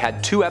room, I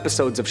had 2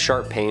 episodes of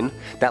sharp pain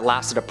that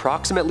lasted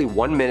approximately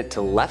 1 minute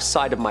to the left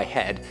side of my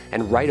head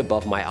and right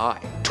above my eye.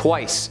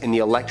 Twice in the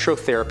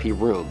electrotherapy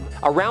room.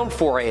 Around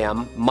 4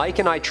 a.m., Mike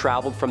and I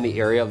traveled from the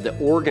area of the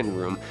organ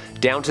room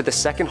down to the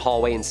 2nd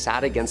hallway and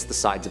sat against the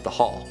sides of the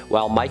hall.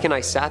 While Mike and I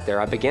sat there,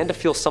 I began to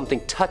feel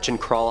something touch and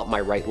crawl up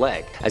my right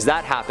leg. As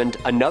that happened,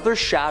 another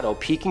shadow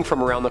peeking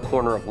from around the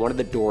corner of one of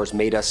the doors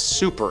made us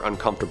super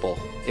uncomfortable.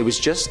 It was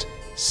just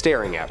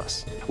staring at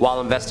us. While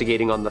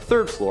investigating on the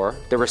 3rd floor,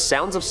 there were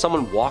sounds of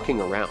someone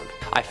walking around.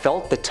 I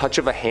felt the touch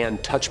of a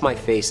hand touch my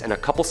face, and a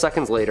couple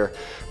seconds later,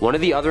 one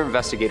of the other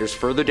investigators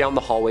further down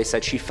the hallway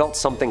said she felt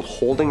something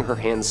holding her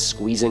hands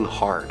squeezing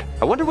hard.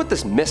 I wonder what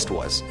this mist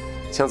was.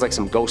 Sounds like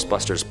some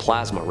Ghostbusters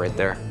plasma right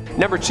there.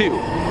 Number 2.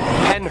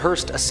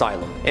 Penhurst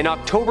Asylum. In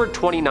October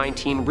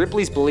 2019,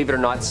 Ripley's Believe It or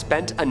Not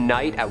spent a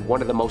night at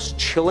one of the most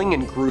chilling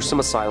and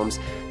gruesome asylums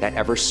that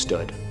ever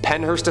stood.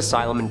 Penhurst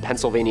Asylum in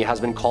Pennsylvania has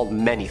been called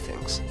many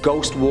things.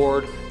 Ghost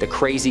Ward, the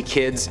Crazy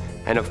Kids,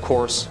 and of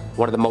course,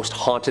 one of the most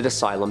haunted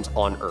asylums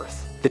on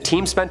Earth. The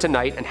team spent a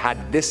night and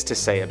had this to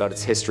say about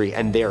its history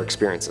and their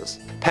experiences.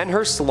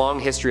 Penhurst's long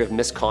history of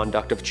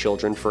misconduct of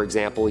children, for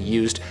example,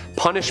 used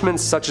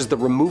punishments such as the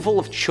removal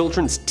of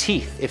children's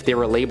teeth if they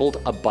were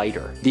labeled a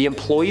biter. The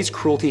employees'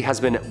 cruelty has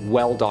been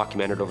well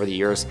documented over the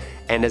years,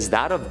 and is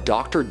that of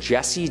Dr.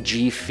 Jesse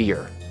G.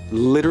 Fear.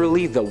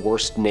 Literally the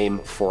worst name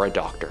for a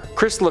doctor.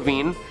 Chris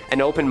Levine,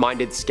 an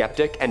open-minded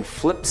skeptic, and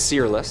Flip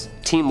Searless,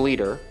 team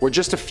leader, were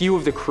just a few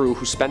of the crew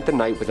who spent the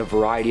night with a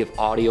variety of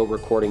audio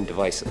recording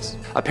devices.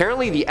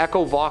 Apparently the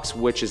Echo Vox,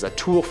 which is a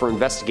tool for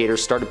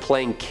investigators, started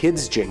playing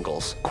kids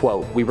jingles.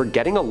 Quote, "We were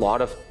getting a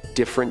lot of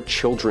different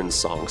children's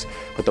songs,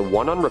 but the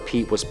one on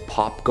repeat was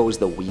Pop Goes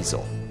the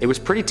Weasel. It was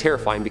pretty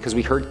terrifying because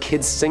we heard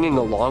kids singing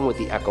along with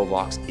the Echo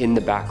Vox in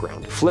the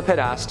background." Flip had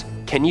asked,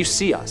 "Can you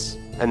see us?"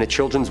 And the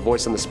children's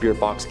voice on the spirit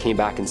box came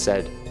back and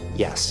said,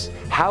 "Yes."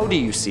 "How do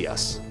you see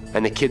us?"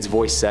 And the kid's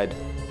voice said,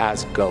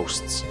 "As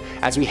ghosts."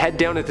 As we head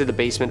down into the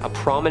basement, a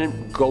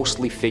prominent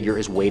ghostly figure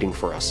is waiting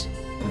for us.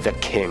 The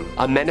King.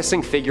 A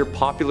menacing figure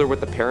popular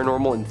with the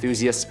paranormal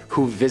enthusiasts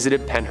who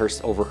visited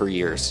Penhurst over her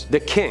years. The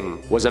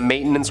King was a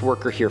maintenance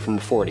worker here from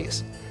the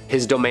 40s.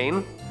 His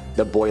domain?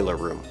 The boiler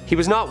room. He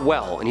was not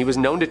well, and he was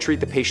known to treat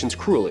the patients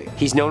cruelly.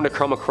 He's known to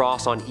come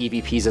across on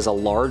EVPs as a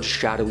large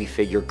shadowy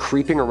figure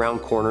creeping around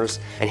corners,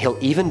 and he'll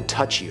even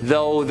touch you.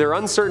 Though they're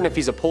uncertain if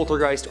he's a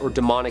poltergeist or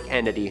demonic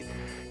entity,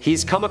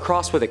 he's come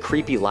across with a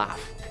creepy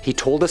laugh. He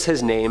told us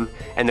his name,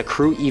 and the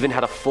crew even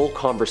had a full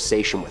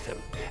conversation with him.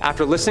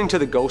 After listening to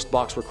the Ghost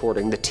Box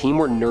recording, the team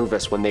were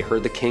nervous when they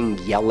heard the King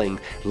yelling,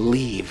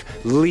 "Leave,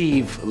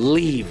 leave,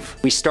 leave."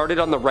 We started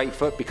on the right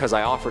foot because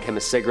I offered him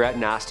a cigarette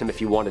and asked him if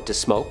he wanted to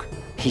smoke.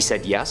 He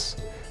said yes.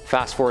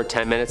 Fast forward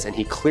 10 minutes and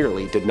he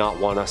clearly did not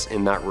want us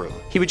in that room.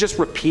 He would just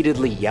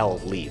repeatedly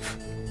yell, "Leave."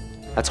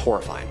 That's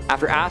horrifying.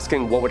 After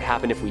asking what would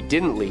happen if we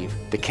didn't leave,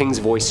 the King's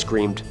voice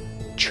screamed,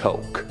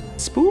 "Choke."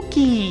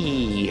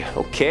 Spooky.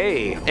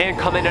 Okay. And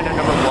coming in at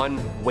number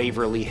 1,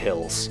 Waverly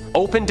Hills.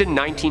 Opened in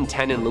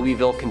 1910 in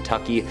Louisville,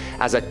 Kentucky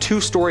as a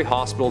 2-story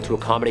hospital to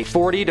accommodate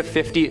 40 to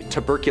 50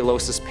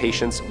 tuberculosis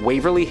patients,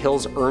 Waverly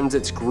Hills earns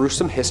its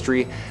gruesome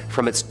history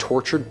from its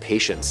tortured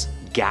patients,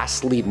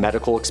 ghastly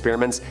medical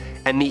experiments,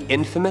 and the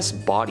infamous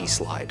body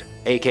slide,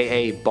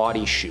 aka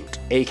body chute,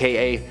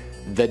 aka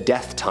the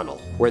death tunnel,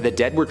 where the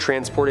dead were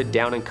transported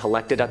down and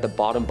collected at the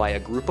bottom by a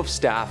group of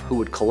staff who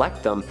would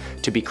collect them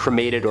to be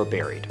cremated or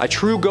buried. A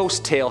true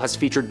ghost tale has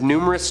featured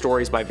numerous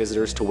stories by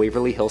visitors to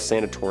Waverly Hills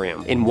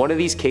Sanatorium. In one of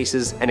these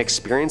cases, an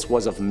experience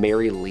was of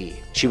Mary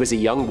Lee. She was a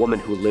young woman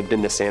who lived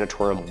in the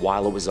sanatorium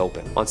while it was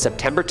open. On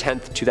September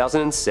 10th,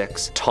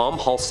 2006, Tom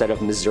Halstead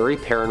of Missouri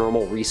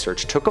Paranormal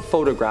Research took a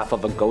photograph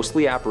of a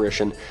ghostly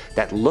apparition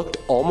that looked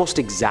almost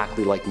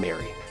exactly like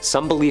Mary.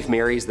 Some believe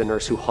Mary is the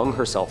nurse who hung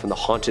herself in the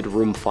haunted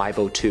room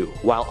 502,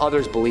 while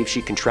others believe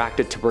she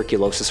contracted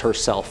tuberculosis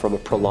herself from a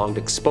prolonged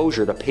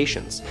exposure to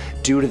patients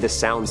due to the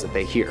sounds that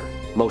they hear.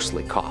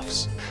 mostly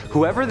coughs.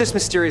 Whoever this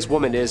mysterious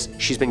woman is,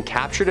 she's been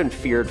captured and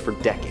feared for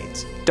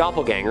decades.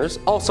 Doppelgangers,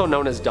 also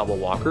known as double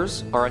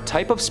walkers, are a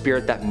type of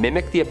spirit that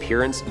mimic the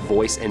appearance,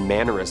 voice, and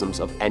mannerisms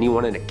of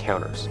anyone it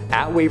encounters.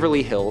 At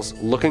Waverly Hills,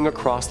 looking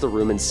across the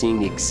room and seeing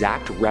the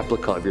exact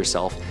replica of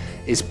yourself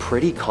is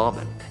pretty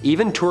common.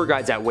 Even tour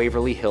guides at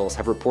Waverly Hills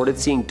have reported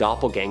seeing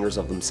doppelgangers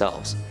of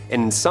themselves,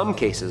 and in some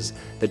cases,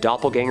 the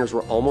doppelgangers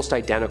were almost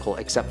identical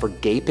except for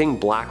gaping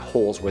black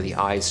holes where the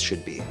eyes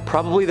should be.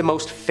 Probably the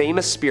most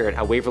famous spirit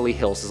at Waverly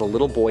Hills is a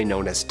little boy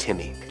known as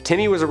Timmy.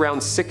 Timmy was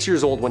around 6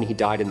 years old when he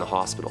died in the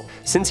hospital.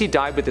 Since he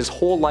died with his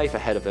whole life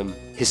ahead of him,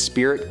 his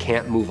spirit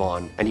can't move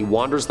on, and he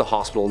wanders the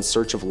hospital in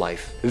search of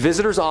life.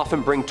 Visitors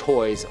often bring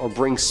toys or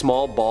bring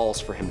small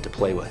balls for him to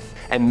play with,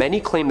 and many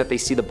claim that they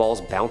see the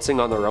balls bouncing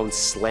on their own,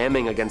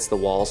 slamming against the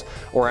walls,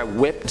 or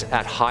whipped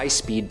at high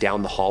speed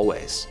down the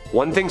hallways.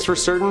 One thing's for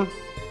certain,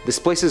 this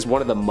place is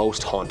one of the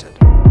most haunted.